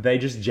they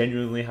just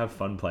genuinely have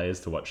fun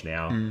players to watch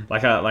now.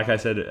 Like I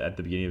said at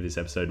the beginning of this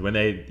episode, when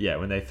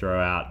they throw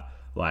out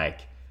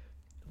like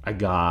a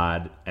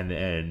guard and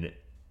then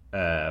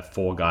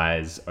 4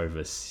 guys over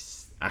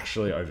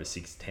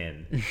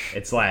 6'10",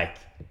 it's like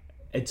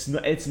it's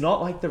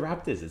not like the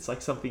Raptors. It's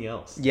like something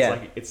else.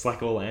 Yeah, it's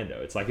like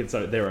Orlando. It's like it's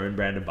their own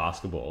brand of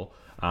basketball.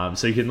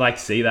 So you can like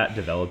see that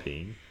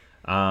developing,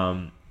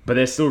 but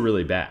they're still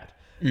really bad.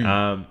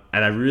 And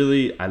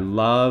I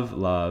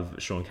love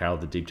Sean Carroll,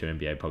 the Deep 2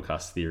 NBA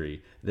podcast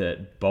theory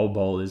that Bol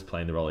Bol is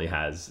playing the role he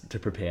has to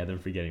prepare them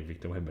for getting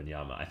Victor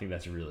Wembanyama. I think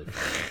that's really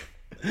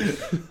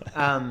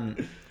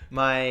funny.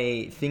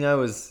 My thing there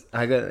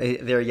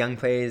are young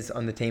players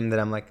on the team that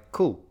I'm like,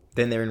 cool.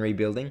 Then they're in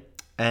rebuilding,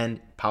 and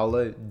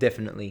Paolo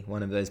definitely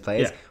one of those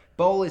players. Yeah.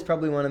 Bol is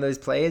probably one of those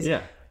players.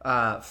 Yeah.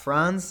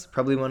 Franz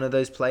probably one of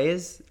those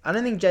players. I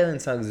don't think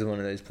Jalen Suggs is one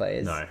of those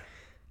players. No.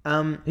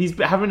 He's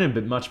having a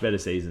much better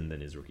season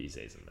than his rookie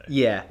season, though.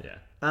 Yeah. Yeah.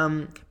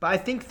 But I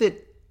think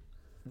that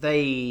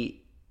they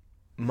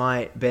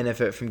might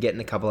benefit from getting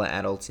a couple of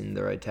adults in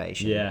the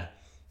rotation. Yeah.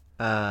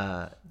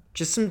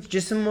 Just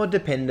some more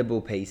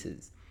dependable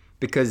pieces,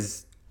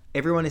 because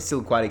everyone is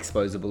still quite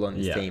exposable on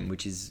this Yeah. team,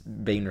 which is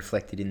being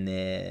reflected in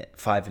their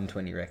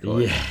 5-20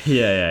 record.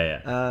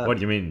 Yeah. What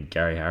do you mean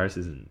Gary Harris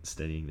isn't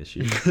steadying the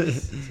ship?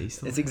 Is he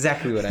still? That's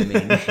exactly what I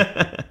mean.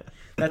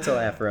 That's all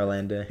I have for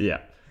Orlando. Yeah.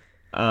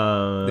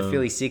 The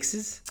Philly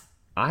Sixers.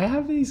 I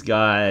have these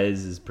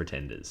guys as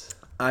pretenders.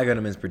 I got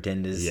them as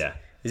pretenders. Yeah.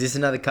 Is this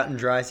another cut and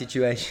dry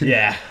situation?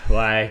 Yeah,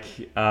 like,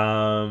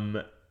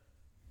 I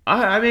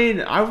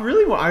mean, I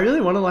really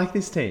want to like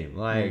this team.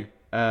 Like,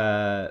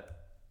 D'Anthony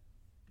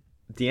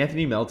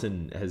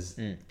Melton has,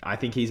 I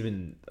think he's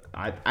been,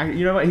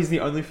 you know what? He's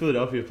the only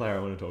Philadelphia player I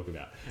want to talk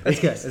about. Let's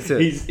go. Let's do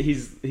it.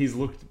 He's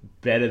looked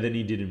better than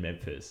he did in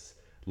Memphis.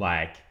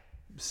 Like,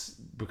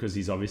 because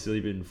he's obviously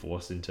been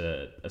forced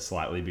into a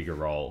slightly bigger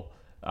role,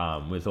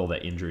 with all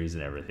the injuries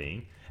and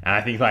everything. And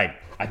I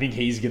think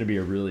he's going to be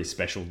a really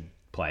special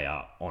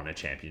player on a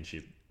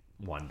championship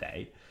one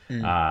day.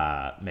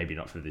 Maybe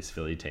not for this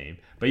Philly team,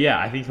 but yeah,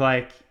 I think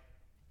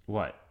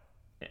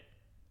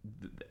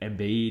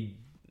Embiid,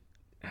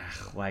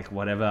 like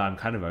whatever. I'm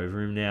kind of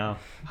over him now.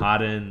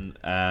 Harden,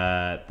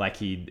 like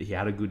he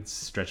had a good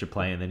stretch of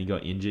play and then he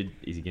got injured.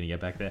 Is he going to get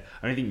back there?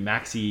 I don't think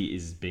Maxey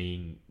is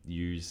being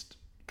used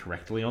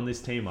correctly on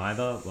this team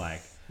either.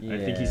 Like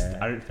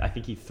I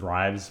think he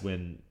thrives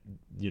when,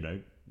 you know,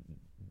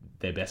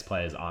 their best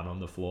players aren't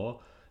on the floor.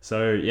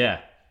 So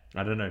yeah,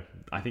 I don't know.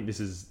 I think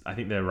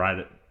they're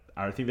right.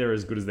 I think they're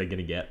as good as they're going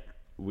to get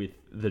with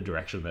the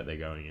direction that they're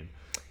going in.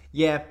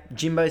 Yeah,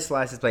 Jimbo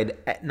Slice has played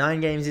 9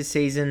 games this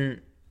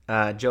season.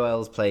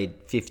 Joel's played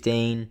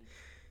 15.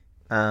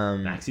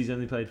 Maxey's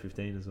only played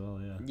 15 as well,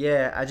 yeah.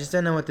 Yeah, I just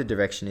don't know what the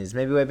direction is.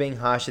 Maybe we're being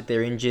harsh that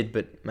they're injured,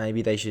 but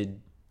maybe they should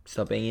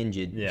stop being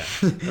injured. Yeah.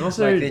 And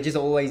also, like, they're just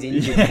always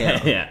injured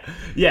now.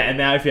 Yeah, and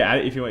now if you're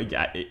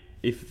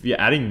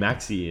adding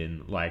Maxey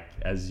in, like,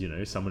 as, you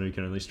know, someone who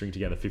can only string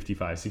together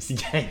 55, 60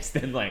 games,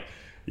 then, like,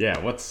 yeah,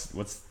 what's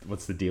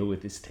the deal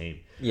with this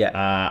team? Yeah.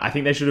 I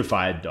think they should have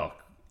fired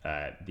Doc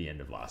at the end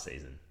of last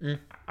season.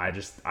 I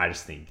just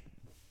think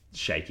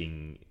this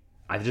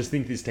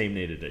team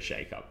needed a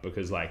shake up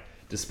because, like,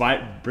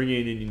 despite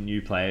bringing in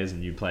new players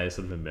and new players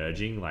sort of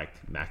emerging, like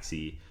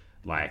Maxey,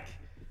 like,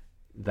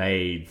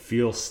 they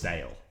feel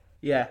stale.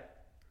 Yeah,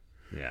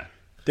 Yeah.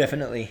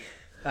 definitely.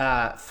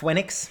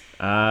 Phoenix.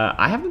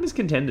 I have them as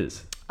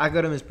contenders. I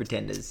got them as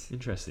pretenders.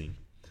 Interesting.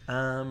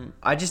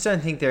 I just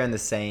don't think they're in the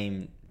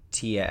same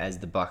tier as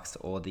the Bucks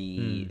or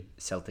the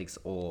Celtics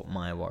or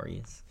my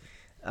Warriors.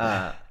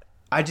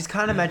 I just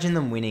can't imagine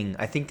them winning.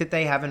 I think that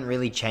they haven't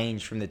really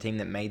changed from the team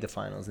that made the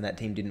finals, and that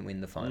team didn't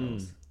win the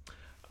finals.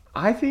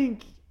 I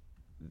think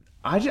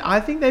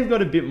they've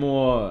got a bit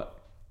more.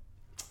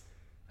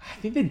 I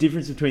think the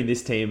difference between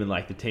this team and,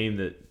 like, the team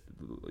that,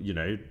 you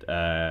know,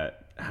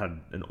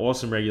 had an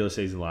awesome regular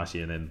season last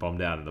year and then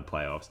bombed out in the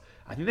playoffs.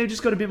 I think they've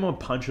just got a bit more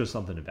punch or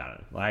something about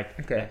it. Like,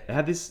 Okay. they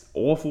had this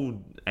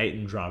awful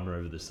Ayton drama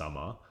over the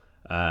summer.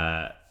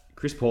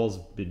 Chris Paul's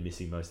been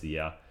missing most of the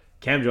year.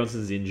 Cam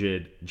Johnson's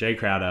injured. Jay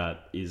Crowder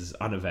is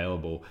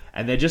unavailable,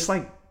 and they're just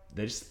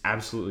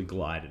absolutely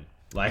gliding.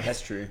 Like,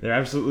 That's true. They're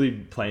absolutely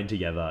playing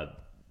together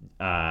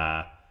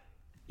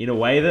in a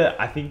way that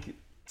I think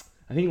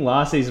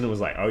last season it was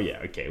like, oh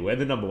yeah, okay, we're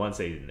the number 1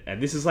 seed,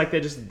 and this is like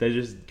they're just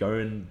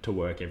going to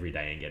work every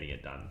day and getting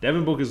it done.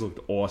 Devin Booker's looked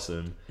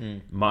awesome.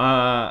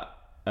 Mikal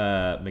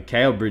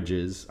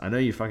Bridges, I know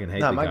you fucking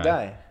hate the my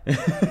guy.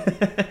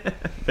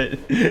 But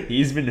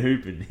he's been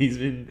hooping. He's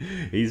been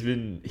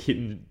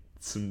hitting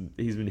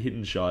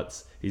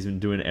shots. He's been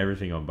doing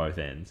everything on both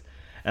ends.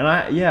 And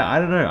I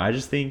don't know. I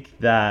just think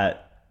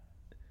that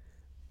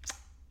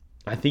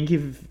I think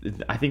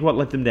what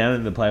let them down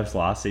in the playoffs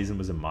last season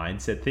was a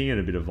mindset thing and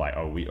a bit of like,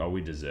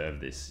 we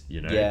deserve this,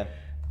 you know. Yeah.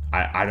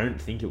 I don't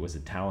think it was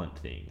a talent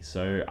thing.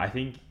 So I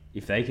think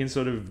if they can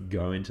sort of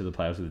go into the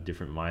playoffs with a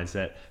different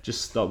mindset,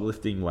 just stop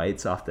lifting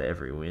weights after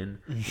every win,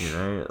 you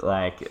know,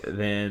 like,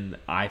 then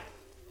I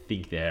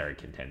think they're a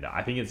contender.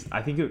 I think it's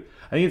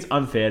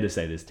unfair to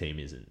say this team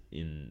isn't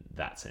in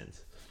that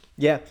sense.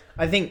 Yeah,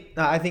 I think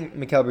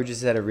Mikal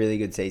Bridges has had a really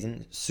good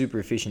season, super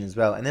efficient as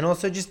well, and then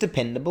also just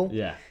dependable.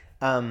 Yeah.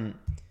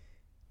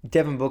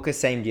 Devin Booker,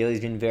 same deal. He's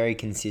been very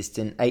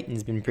consistent.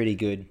 Ayton's been pretty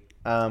good.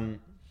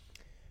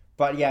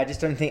 But yeah, I just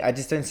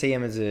don't see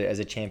him as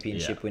a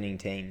championship winning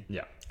team.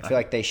 Yeah. I feel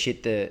like they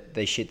shit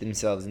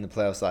themselves in the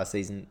playoffs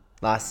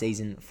last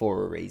season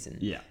for a reason.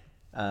 Yeah.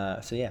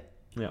 So yeah.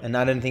 Yeah. And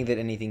I don't think that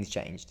anything's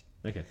changed.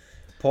 Okay.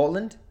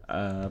 Portland.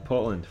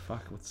 Portland.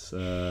 Fuck.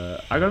 I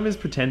got them as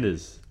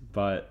pretenders,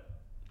 but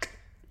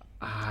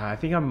I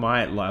think I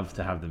might love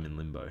to have them in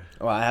limbo.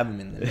 Oh, I have them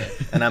in limbo,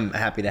 and I'm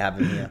happy to have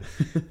them here.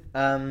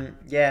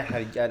 Yeah,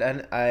 I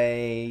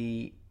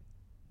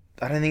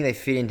don't think they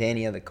fit into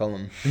any other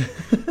column,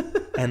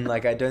 and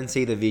like I don't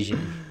see the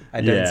vision.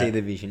 I don't see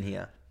the vision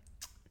here.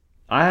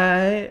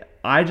 I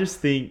just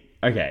think,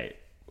 okay,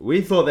 we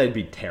thought they'd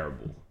be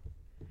terrible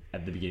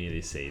at the beginning of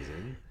this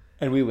season,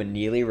 and we were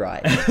nearly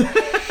right.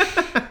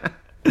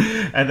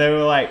 And they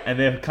were like, and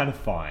they're kind of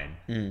fine.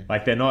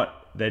 Like they're not.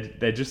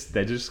 They're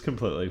just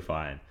completely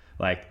fine.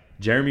 Like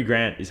Jeremy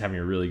Grant is having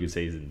a really good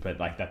season, but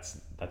like that's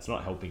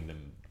not helping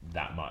them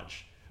that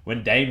much.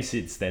 When Dame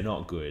sits, they're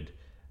not good.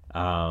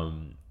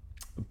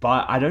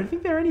 But I don't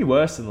think they're any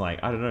worse than I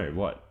don't know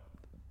what.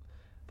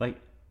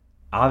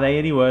 Are they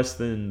any worse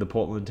than the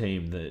Portland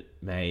team that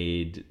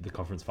made the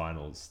conference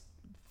finals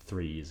 4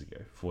 years ago?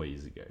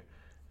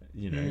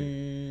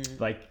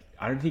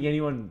 I don't think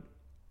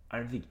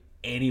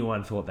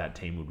anyone thought that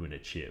team would win a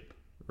chip,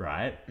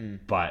 right?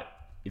 But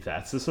if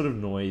that's the sort of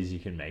noise you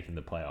can make in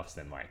the playoffs,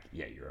 then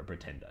you're a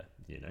pretender,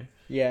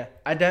 Yeah,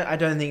 I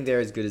don't think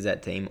they're as good as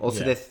that team.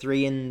 Also, they're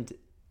 3-7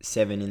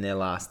 in their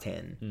last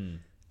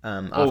 10.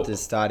 After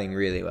starting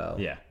really well.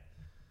 Yeah.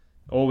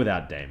 Or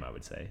without Dame, I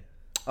would say.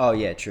 Oh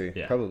yeah, true.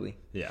 Yeah. Probably.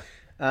 Yeah.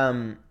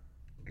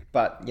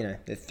 But they're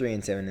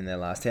 3-7 in their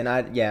last 10.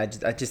 I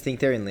just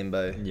think they're in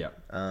limbo. Yeah.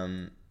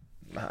 I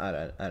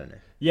don't know.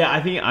 Yeah, I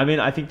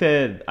think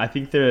they're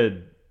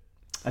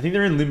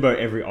in limbo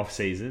every off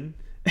season.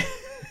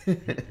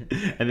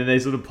 And then they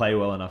sort of play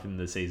well enough in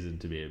the season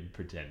to be a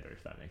pretender,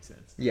 if that makes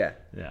sense. Yeah.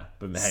 Yeah.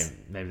 But hey,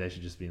 maybe they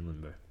should just be in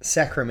limbo.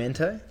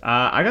 Sacramento.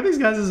 I got these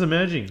guys as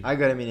emerging. I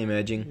got them in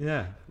emerging.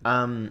 Yeah.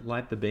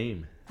 Light the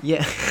beam.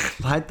 Yeah.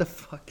 Light the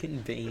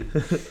fucking beam.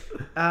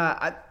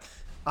 I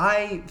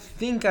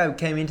think I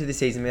came into the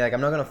season being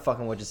I'm not going to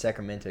fucking watch a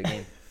Sacramento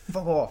game.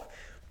 Fuck off.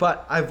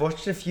 But I've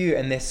watched a few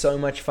and they're so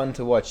much fun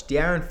to watch.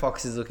 De'Aaron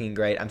Fox is looking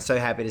great. I'm so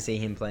happy to see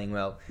him playing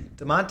well.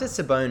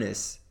 Domantas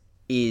Sabonis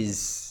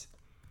is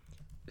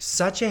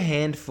such a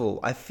handful.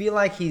 I feel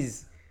like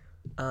he's...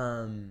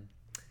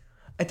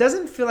 it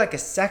doesn't feel like a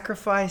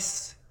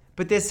sacrifice,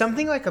 but there's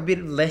something a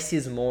bit less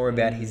is more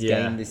about his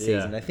game this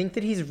season. I think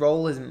that his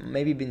role has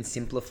maybe been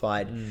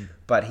simplified,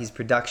 but his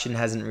production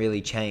hasn't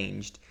really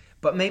changed.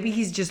 But maybe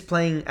he's just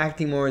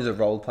acting more as a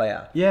role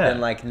player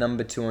than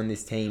number 2 on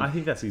this team. I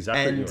think that's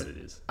exactly what it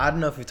is. I don't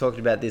know if we've talked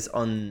about this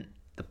on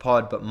the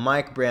pod, but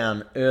Mike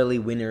Brown, early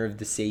winner of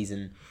the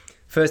season.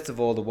 First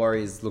of all, the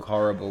Warriors look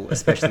horrible,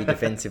 especially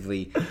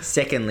defensively.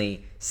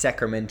 Secondly,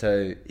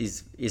 Sacramento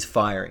is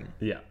firing.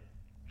 Yeah.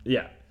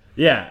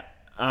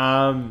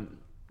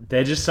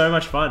 They're just so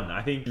much fun.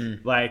 I think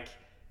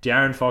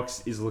De'Aaron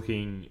Fox is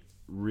looking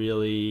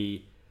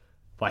really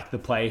like the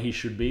player he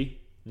should be.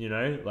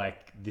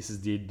 This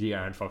is the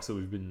De'Aaron Fox that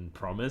we've been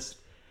promised.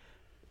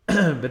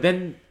 But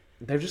then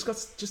they've just got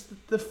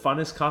the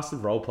funnest cast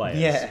of role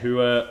players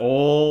who are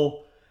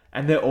all...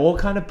 And they're all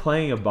kind of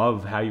playing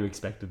above how you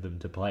expected them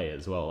to play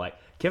as well.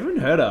 Kevin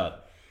Huerter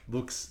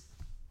looks...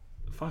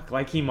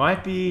 he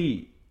might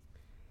be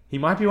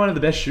one of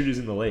the best shooters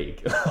in the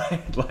league.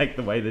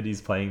 The way that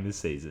he's playing this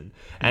season.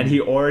 And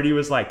he already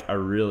was a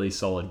really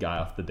solid guy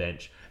off the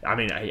bench. I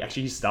mean,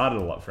 he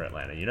started a lot for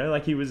Atlanta.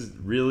 He was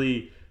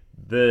really...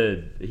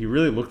 He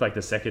really looked like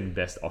the second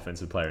best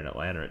offensive player in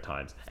Atlanta at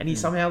times, and he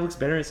somehow looks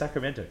better in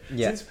Sacramento.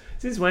 Yeah.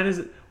 Since when is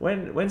it?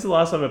 When's the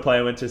last time a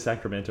player went to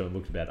Sacramento and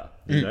looked better?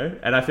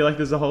 And I feel like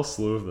there's a whole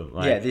slew of them.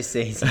 This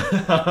season.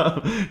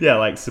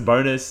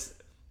 Sabonis.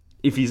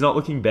 If he's not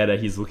looking better,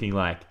 he's looking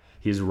like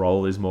his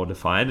role is more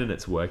defined and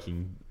it's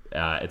working.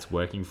 It's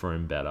working for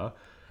him better.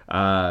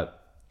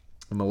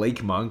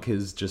 Malik Monk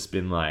has just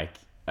been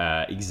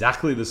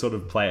exactly the sort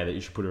of player that you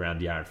should put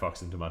around De'Aaron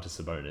Fox and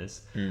Domantas Sabonis.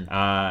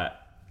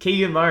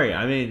 Keegan Murray,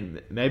 I mean,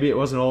 maybe it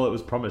wasn't all it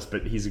was promised,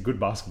 but he's a good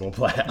basketball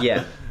player.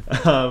 Yeah.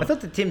 I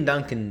thought the Tim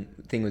Duncan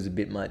thing was a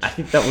bit much. I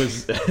think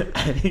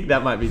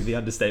that might be the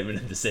understatement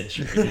of the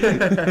century.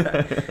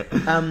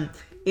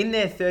 In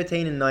their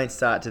 13-9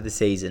 start to the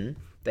season,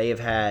 they have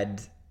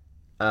had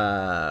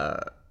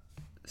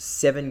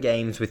 7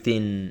 games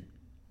within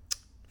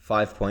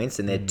 5 points,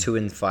 and they're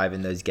 2-5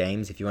 in those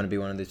games. If you want to be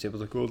one of those people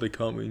they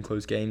can't win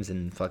close games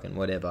and fucking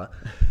whatever.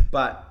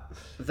 But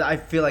I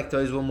feel like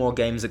those were more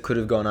games that could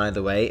have gone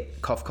either way.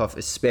 Cough,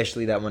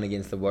 especially that one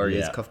against the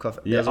Warriors. Yeah. Cough.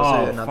 Yeah. There's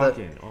also another.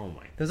 My.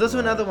 There's also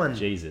another one.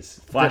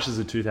 Jesus. Flashes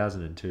of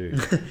 2002.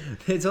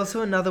 There's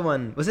also another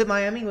one. Was it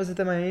Miami? Was it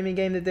the Miami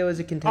game that there was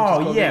a contentious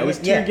call? It was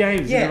 2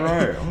 games in a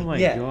row. Oh my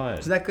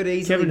god. So that could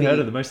easily Kevin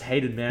Huerter, the most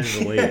hated man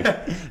in the league.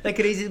 That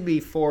could easily be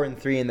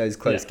 4-3 in those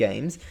close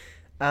games.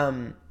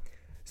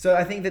 So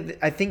I think that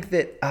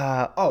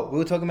we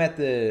were talking about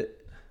the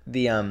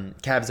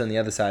Cavs on the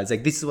other side.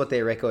 It's this is what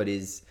their record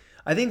is.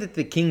 I think that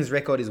the Kings'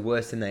 record is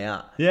worse than they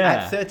are.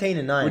 Yeah. At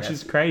 13-9. Which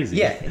is crazy.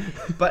 Yeah.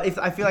 But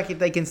I feel like if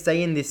they can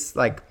stay in this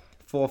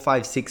 4,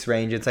 5, 6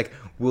 range, it's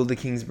will the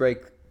Kings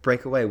break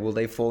away? Will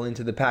they fall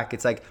into the pack?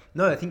 It's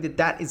no, I think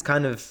that is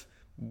kind of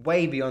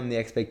way beyond the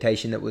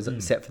expectation that was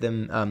set for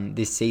them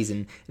this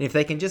season. And if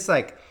they can just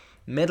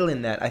medal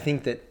in that, I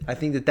think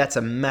that that's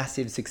a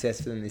massive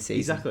success for them this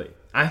season. Exactly.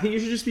 I think you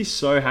should just be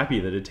so happy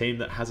that a team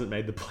that hasn't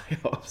made the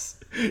playoffs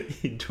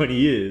in 20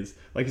 years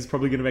is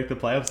probably going to make the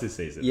playoffs this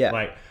season.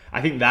 Yeah.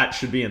 I think that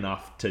should be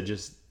enough to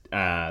just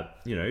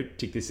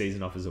tick this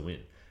season off as a win.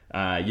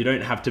 You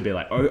don't have to be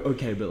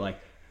okay, but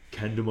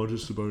can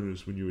Domantas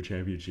Sabonis win you a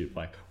championship?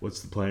 What's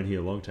the plan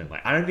here long term?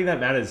 I don't think that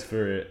matters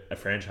for a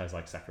franchise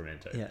like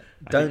Sacramento. Yeah.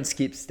 Don't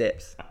skip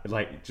steps.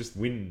 Just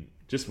win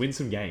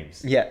some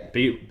games. Yeah.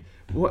 That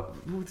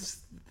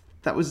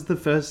was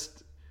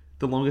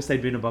the longest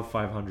they'd been above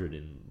 500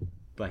 in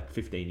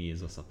 15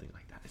 years or something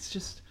like that. It's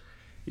just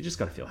you just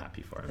got to feel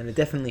happy for him. And it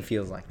definitely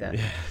feels like that.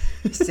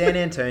 San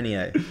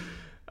Antonio.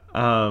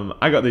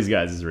 I got these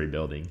guys as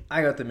rebuilding.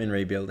 I got them in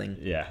rebuilding.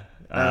 Yeah.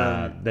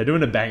 They're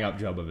doing a bang up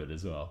job of it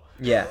as well.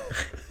 Yeah.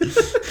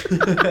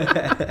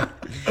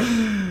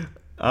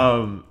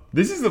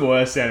 This is the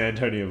worst San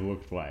Antonio have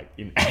looked like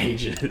in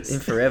ages.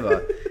 In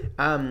forever.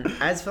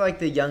 As for like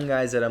the young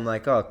guys that I'm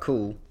like, oh,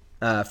 cool,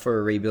 for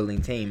a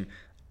rebuilding team,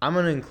 I'm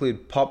going to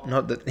include Pop,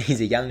 not that he's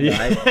a young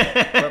guy,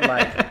 but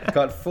like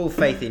got full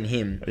faith in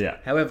him. Yeah.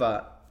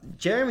 However,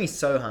 Jeremy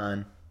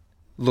Sohan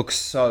looks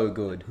so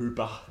good.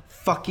 Hooper.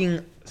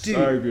 Fucking dude,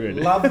 So good.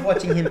 Love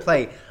watching him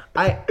play.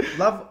 I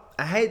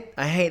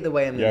hate the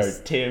way I'm. Yo,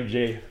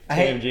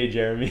 TMG,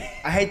 Jeremy.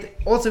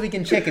 Also, we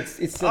can check. It's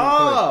still.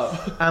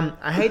 Oh.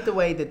 I hate the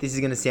way that this is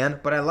gonna sound,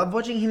 but I love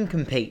watching him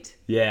compete.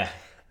 Yeah.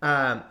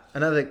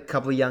 Another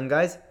couple of young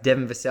guys: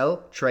 Devin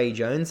Vassell, Trey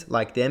Jones,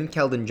 like them.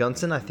 Keldon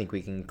Johnson, I think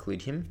we can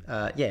include him.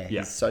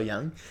 He's so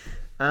young.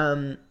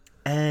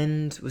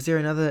 And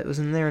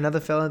wasn't there another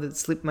fella that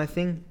slipped my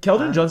thing?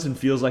 Keldon Johnson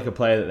feels like a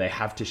player that they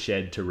have to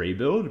shed to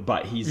rebuild,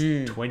 but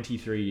he's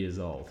 23 years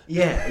old.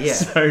 Yeah.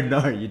 So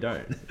no, you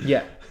don't.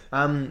 Yeah.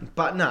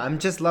 But no, I'm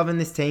just loving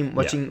this team,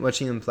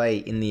 watching them play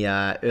in the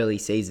early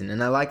season,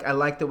 and I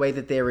like the way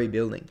that they're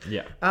rebuilding.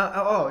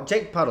 Yeah.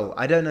 Jake Puddle.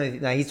 I don't know.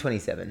 No, he's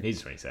 27. He's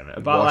 27.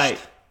 But Washed. like,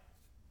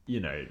 you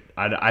know,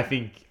 I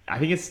think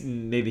it's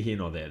neither here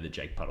nor there, the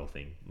Jake Puddle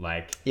thing.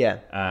 Like, Yeah.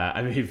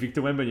 I mean, if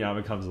Victor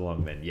Wembanyama comes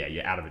along, then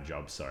you're out of a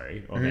job.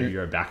 Sorry, or maybe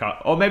you're a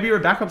backup, or maybe you're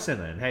a backup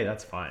center, and hey,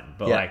 that's fine.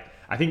 But like,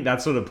 I think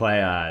that sort of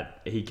player,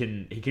 he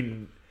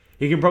can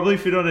probably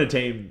fit on a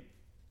team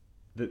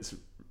that's.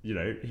 You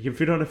know, he can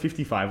fit on a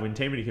 55-win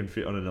team and he can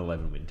fit on an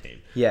 11-win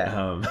team.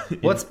 Yeah.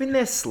 What's been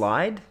their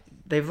slide?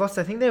 They've lost.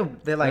 I think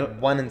they're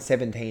like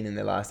 1-17 in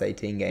their last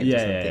 18 games. or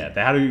something. Yeah. They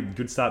had a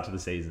good start to the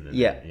season. And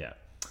Yeah.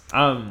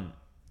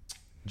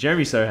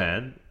 Jeremy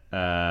Sohan,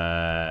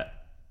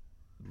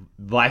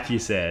 like you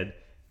said,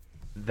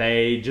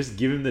 they just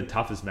give him the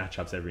toughest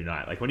matchups every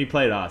night. Like when he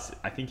played us,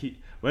 I think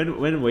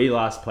when we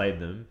last played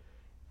them,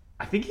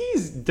 I think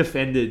he's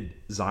defended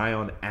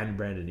Zion and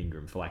Brandon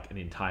Ingram for like an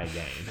entire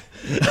game.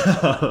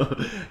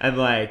 And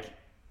like,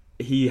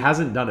 he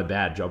hasn't done a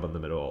bad job on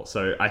them at all.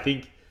 So I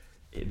think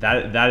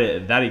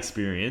that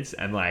experience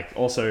and like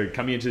also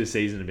coming into the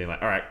season and being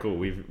like, all right, cool.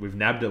 We've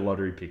nabbed a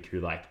lottery pick who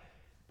like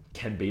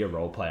can be a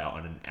role player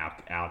on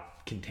our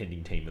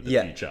contending team in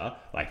the future.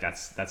 Like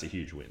that's a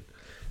huge win.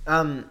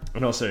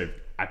 And also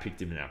I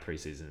picked him in our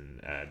preseason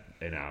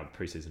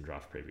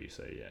draft preview.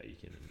 So yeah, you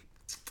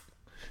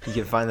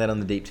can find that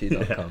on the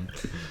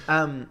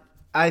deep2.com.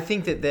 I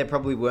think that there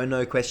probably were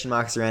no question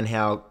marks around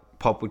how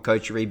Pop would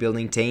coach a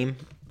rebuilding team,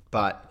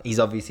 but he's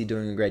obviously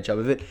doing a great job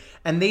of it.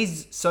 And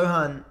these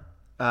Sohan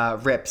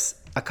reps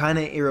are kind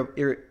of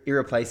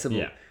irreplaceable.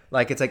 Yeah.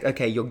 Like, it's like,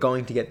 okay, you're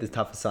going to get this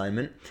tough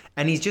assignment,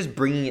 and he's just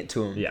bringing it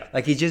to him. Yeah.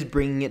 Like, he's just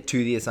bringing it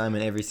to the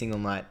assignment every single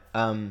night.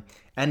 And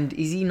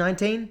is he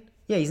 19?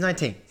 Yeah, he's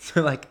 19.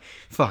 So, like,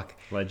 fuck.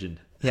 Legend.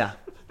 Yeah.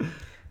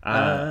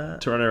 Toronto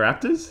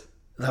Raptors?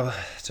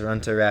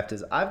 Toronto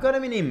Raptors. I've got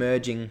him in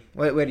emerging.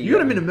 Where do you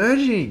got him in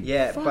emerging?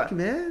 Yeah, fuck,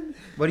 man.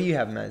 What do you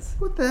have him as?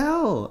 What the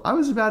hell? I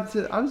was about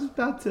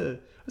to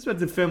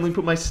firmly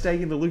put my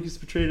stake in the Lukas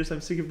Petridis. I'm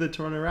sick of the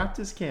Toronto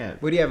Raptors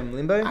camp. Where do you have him,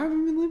 limbo? I have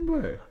him in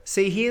limbo.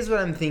 See, here's what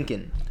I'm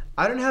thinking.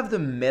 I don't have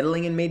them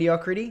meddling in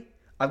mediocrity.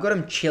 I've got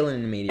them chilling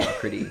in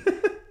mediocrity.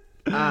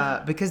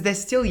 Because they're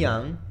still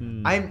young.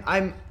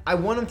 I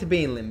want them to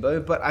be in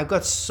limbo, but I've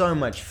got so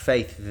much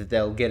faith that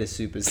they'll get a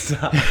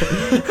superstar.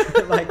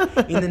 Like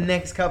in the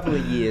next couple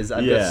of years,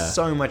 I've got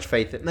so much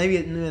faith that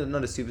maybe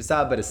not a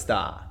superstar, but a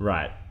star.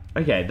 Right.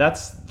 Okay.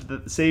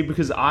 See,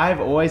 because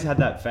I've always had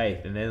that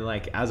faith, and then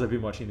like as I've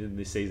been watching them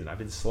this season, I've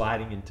been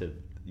sliding into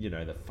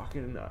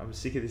I'm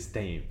sick of this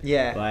team.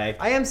 Yeah.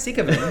 Like I am sick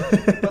of them,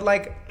 but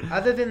like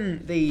other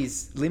than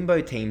these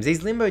limbo teams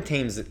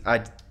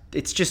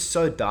it's just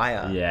so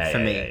dire for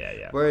me.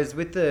 Yeah. Whereas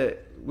with the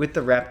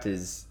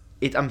Raptors,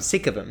 I'm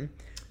sick of them.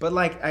 But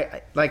like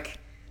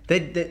they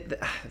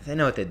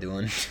know what they're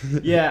doing.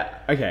 Yeah.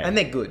 Okay. And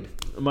they're good.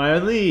 My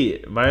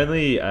only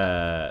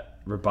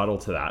rebuttal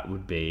to that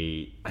would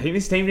be I think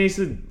this team needs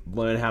to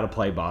learn how to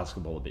play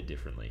basketball a bit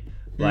differently.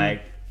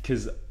 Like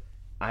because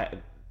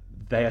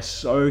they are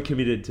so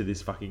committed to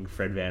this fucking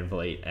Fred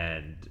VanVleet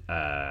and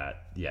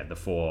the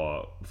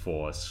four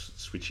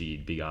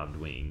switchy big armed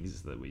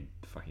wings that we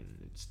fucking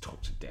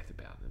talk to death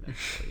about them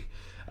actually.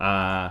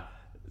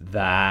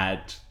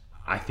 That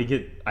I think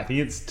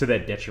it's to their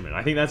detriment.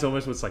 I think that's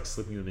almost what's like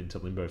slipping them into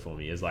limbo for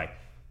me is like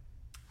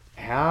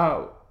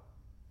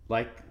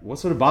what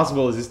sort of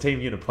basketball is this team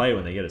going to play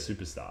when they get a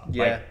superstar?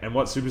 Yeah. Like, and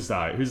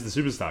who's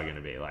the superstar going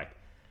to be? Like,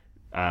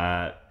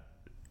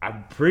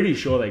 I'm pretty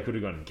sure they could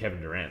have gotten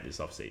Kevin Durant this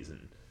offseason.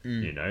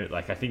 You know,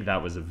 like I think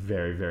that was a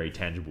very, very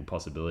tangible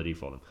possibility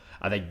for them.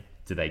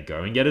 Do they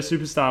go and get a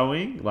superstar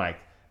wing? Like,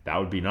 that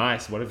would be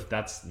nice. What if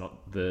that's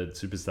not the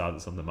superstar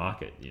that's on the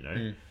market, you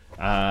know?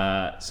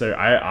 So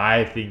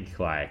I think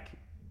like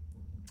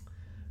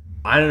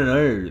I don't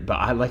know, but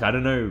I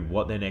don't know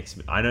what their next.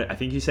 I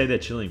think you say they're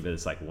chilling, but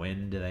it's like,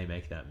 when do they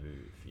make that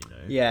move? You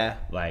know? Yeah.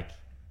 Like,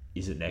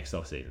 is it next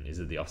off season? Is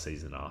it the off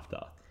season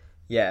after?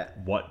 Yeah.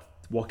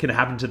 What can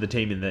happen to the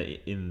team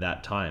in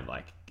that time?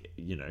 Like,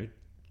 you know,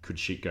 could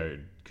shit go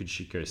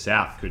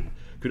south? Could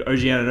OG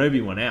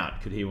Anunoby want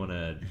out? Could he want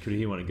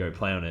to go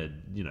play on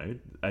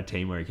a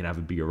team where he can have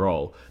a bigger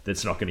role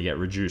that's not going to get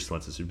reduced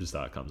once a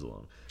superstar comes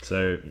along?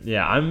 So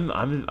yeah,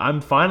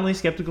 I'm finally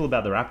skeptical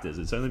about the Raptors.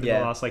 It's only been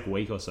the last like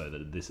week or so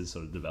that this has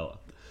sort of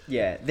developed.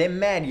 Yeah, they're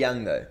mad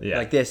young though. Yeah.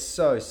 Like they're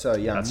so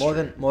young. That's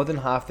More than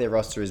half their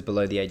roster is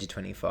below the age of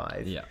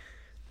 25. Yeah.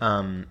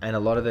 And a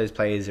lot of those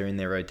players are in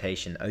their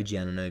rotation. OG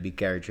Anunoby,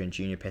 Gary Trent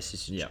Jr.,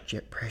 Precious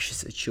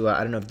Achua.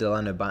 I don't know if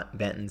Delano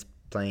Banton's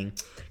playing.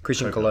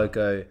 Christian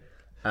Coloco,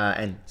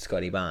 and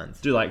Scotty Barnes.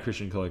 Do you like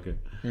Christian Coloco?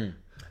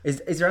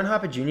 Is Ron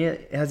Harper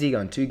Jr., how's he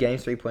going? 2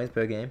 games, 3 points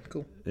per game?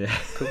 Cool. Yeah.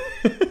 Cool.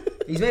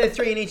 He's made a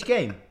 3 in each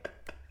game.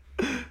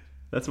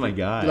 That's my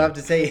guy. Love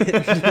to see it.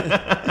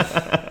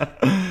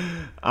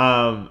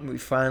 We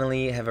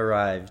finally have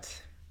arrived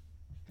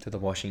to the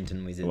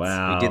Washington Wizards.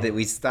 Wow.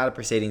 We started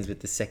proceedings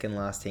with the second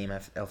last team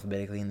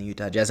alphabetically in the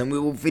Utah Jazz, and we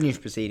will finish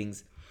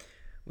proceedings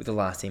with the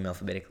last team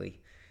alphabetically.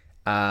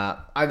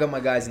 I got my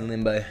guys in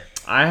limbo.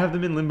 I have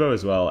them in limbo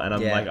as well, and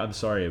I'm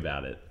sorry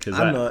about it because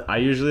I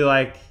usually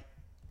like,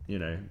 you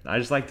know, I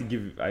just like to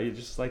give you a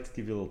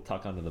little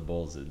tuck under the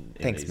balls in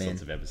Thanks, these man.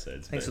 sorts of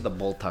episodes. Thanks for the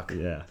ball tuck.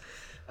 Yeah.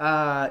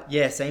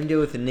 Same deal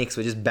with the Knicks.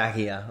 We're just back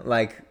here.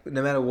 Like,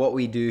 no matter what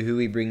we do, who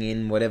we bring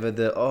in, whatever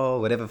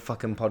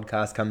fucking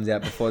podcast comes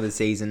out before the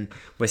season,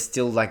 we're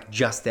still like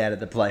just out of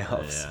the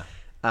playoffs.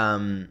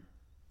 Yeah.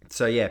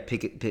 So yeah,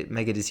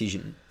 make a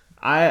decision.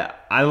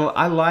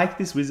 I like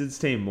this Wizards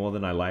team more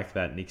than I like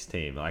that Knicks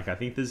team. Like, I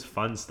think there's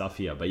fun stuff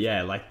here, but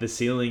yeah, like the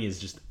ceiling is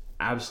just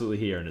absolutely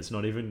here, and it's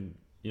not even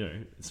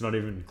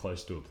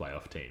close to a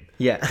playoff team.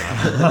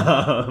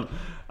 Yeah.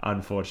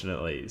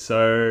 Unfortunately.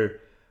 So,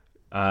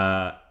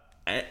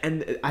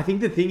 and I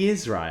think the thing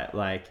is, right,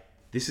 like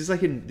this is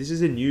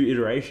a new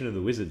iteration of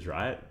the Wizards,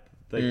 right?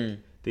 Like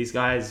these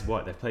guys,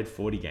 they've played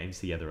 40 games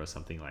together or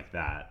something like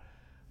that,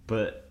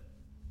 but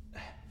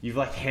you've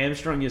like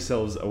hamstrung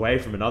yourselves away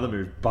from another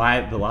move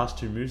by the last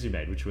 2 moves you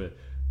made, which were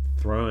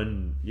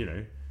throwing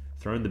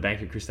the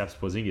bank at Kristaps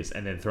Porzingis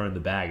and then throwing the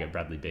bag at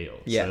Bradley Beal.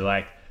 Yeah. So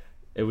like,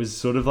 it was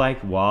sort of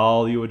like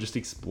while you were just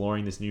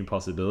exploring this new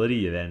possibility,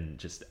 you then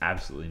just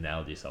absolutely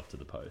nailed yourself to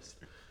the post.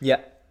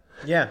 Yeah.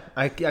 Yeah.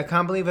 I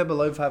can't believe we're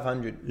below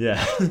 500.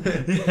 Yeah.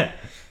 Yeah.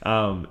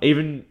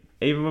 Even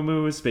when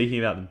we were speaking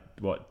about them,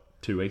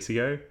 2 weeks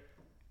ago,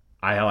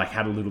 I like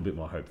had a little bit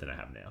more hope than I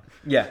have now.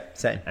 Yeah,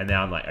 same. And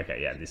now I'm like,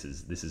 okay, yeah, this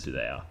is who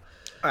they are.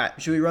 All right,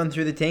 should we run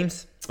through the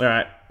teams? All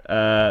right.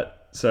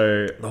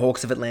 So the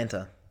Hawks of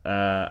Atlanta.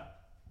 I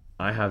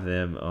have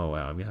them. Oh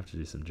wow, I'm gonna have to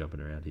do some jumping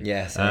around here.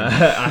 Yeah, same.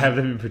 I have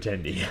them in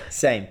pretending.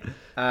 Same.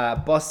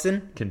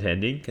 Boston.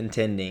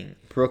 Contending.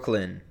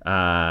 Brooklyn.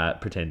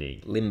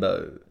 Pretending.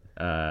 Limbo.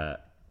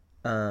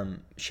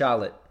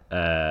 Charlotte.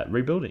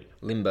 Rebuilding.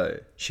 Limbo.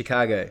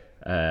 Chicago.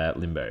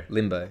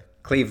 Limbo.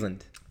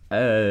 Cleveland.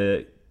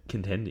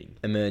 Contending.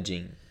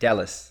 Emerging.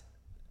 Dallas.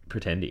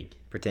 Pretending.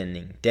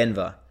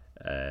 Denver.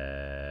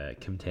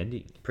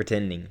 Contending.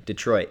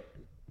 Detroit.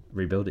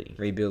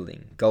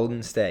 Rebuilding.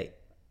 Golden State.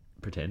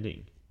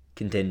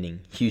 Contending.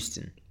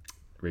 Houston.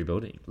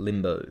 Rebuilding.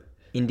 Limbo.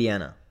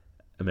 Indiana.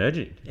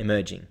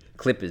 Emerging.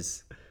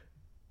 Clippers.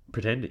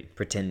 Pretending.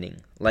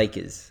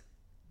 Lakers.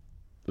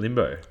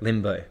 Limbo.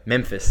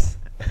 Memphis.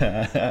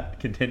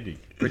 Contending.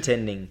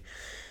 Pretending.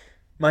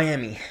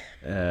 Miami.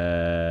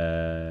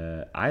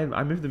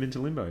 I moved them into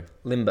limbo.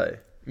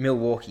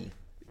 Milwaukee.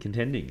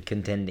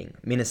 Contending.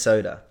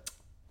 Minnesota.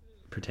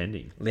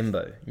 Pretending.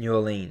 Limbo. New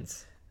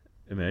Orleans.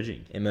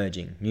 Emerging.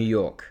 New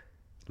York.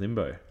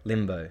 Limbo.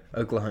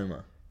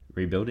 Oklahoma.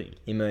 Rebuilding.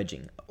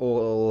 Emerging.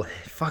 All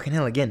fucking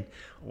hell again.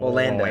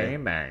 Orlando.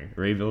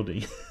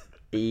 Rebuilding.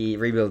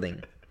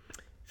 Rebuilding.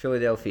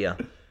 Philadelphia.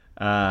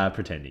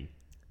 Pretending.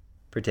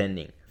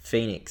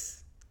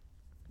 Phoenix.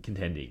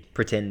 Contending.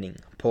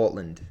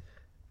 Portland.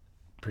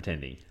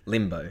 Pretending.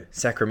 Limbo.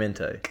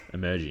 Sacramento.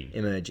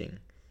 Emerging.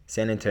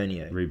 San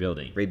Antonio.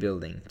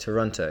 Rebuilding.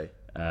 Toronto.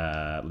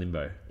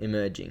 Limbo.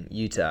 Emerging.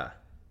 Utah.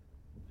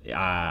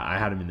 I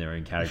had them in their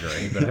own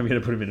category, but I'm going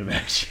to put them in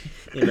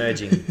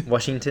Emerging.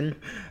 Washington.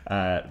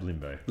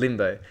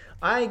 Limbo.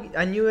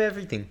 I knew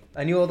everything.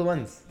 I knew all the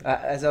ones.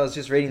 As I was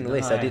just reading the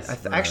list, I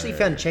actually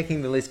found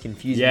checking the list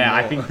confusing. Yeah,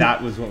 I think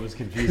that was what was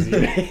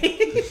confusing me.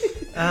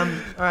 All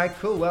right,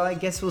 cool. Well, I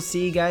guess we'll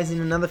see you guys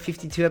in another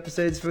 52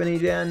 episodes for any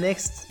of our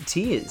next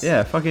tiers.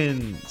 Yeah,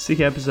 fucking sick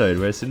episode.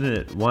 We're sitting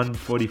at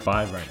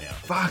 145 right now.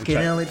 Fucking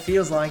hell, it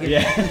feels like it.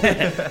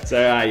 Yeah.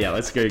 So,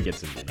 let's go get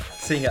some dinner.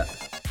 See ya.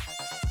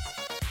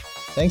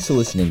 Thanks for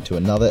listening to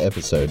another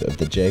episode of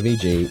the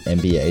JVG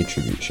NBA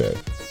Tribute Show,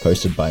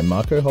 hosted by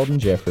Marco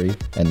Holden-Jeffrey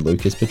and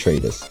Lukas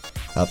Petridis.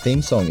 Our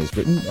theme song is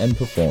written and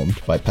performed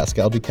by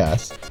Pascal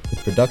Ducasse,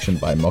 with production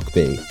by Mock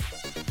B.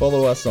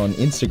 Follow us on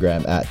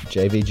Instagram at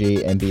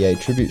JVG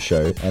NBA Tribute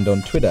Show and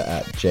on Twitter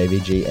at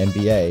JVG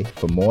NBA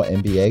for more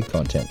NBA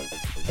content.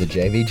 The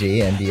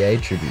JVG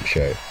NBA Tribute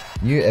Show.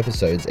 New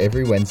episodes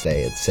every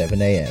Wednesday at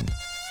 7 a.m.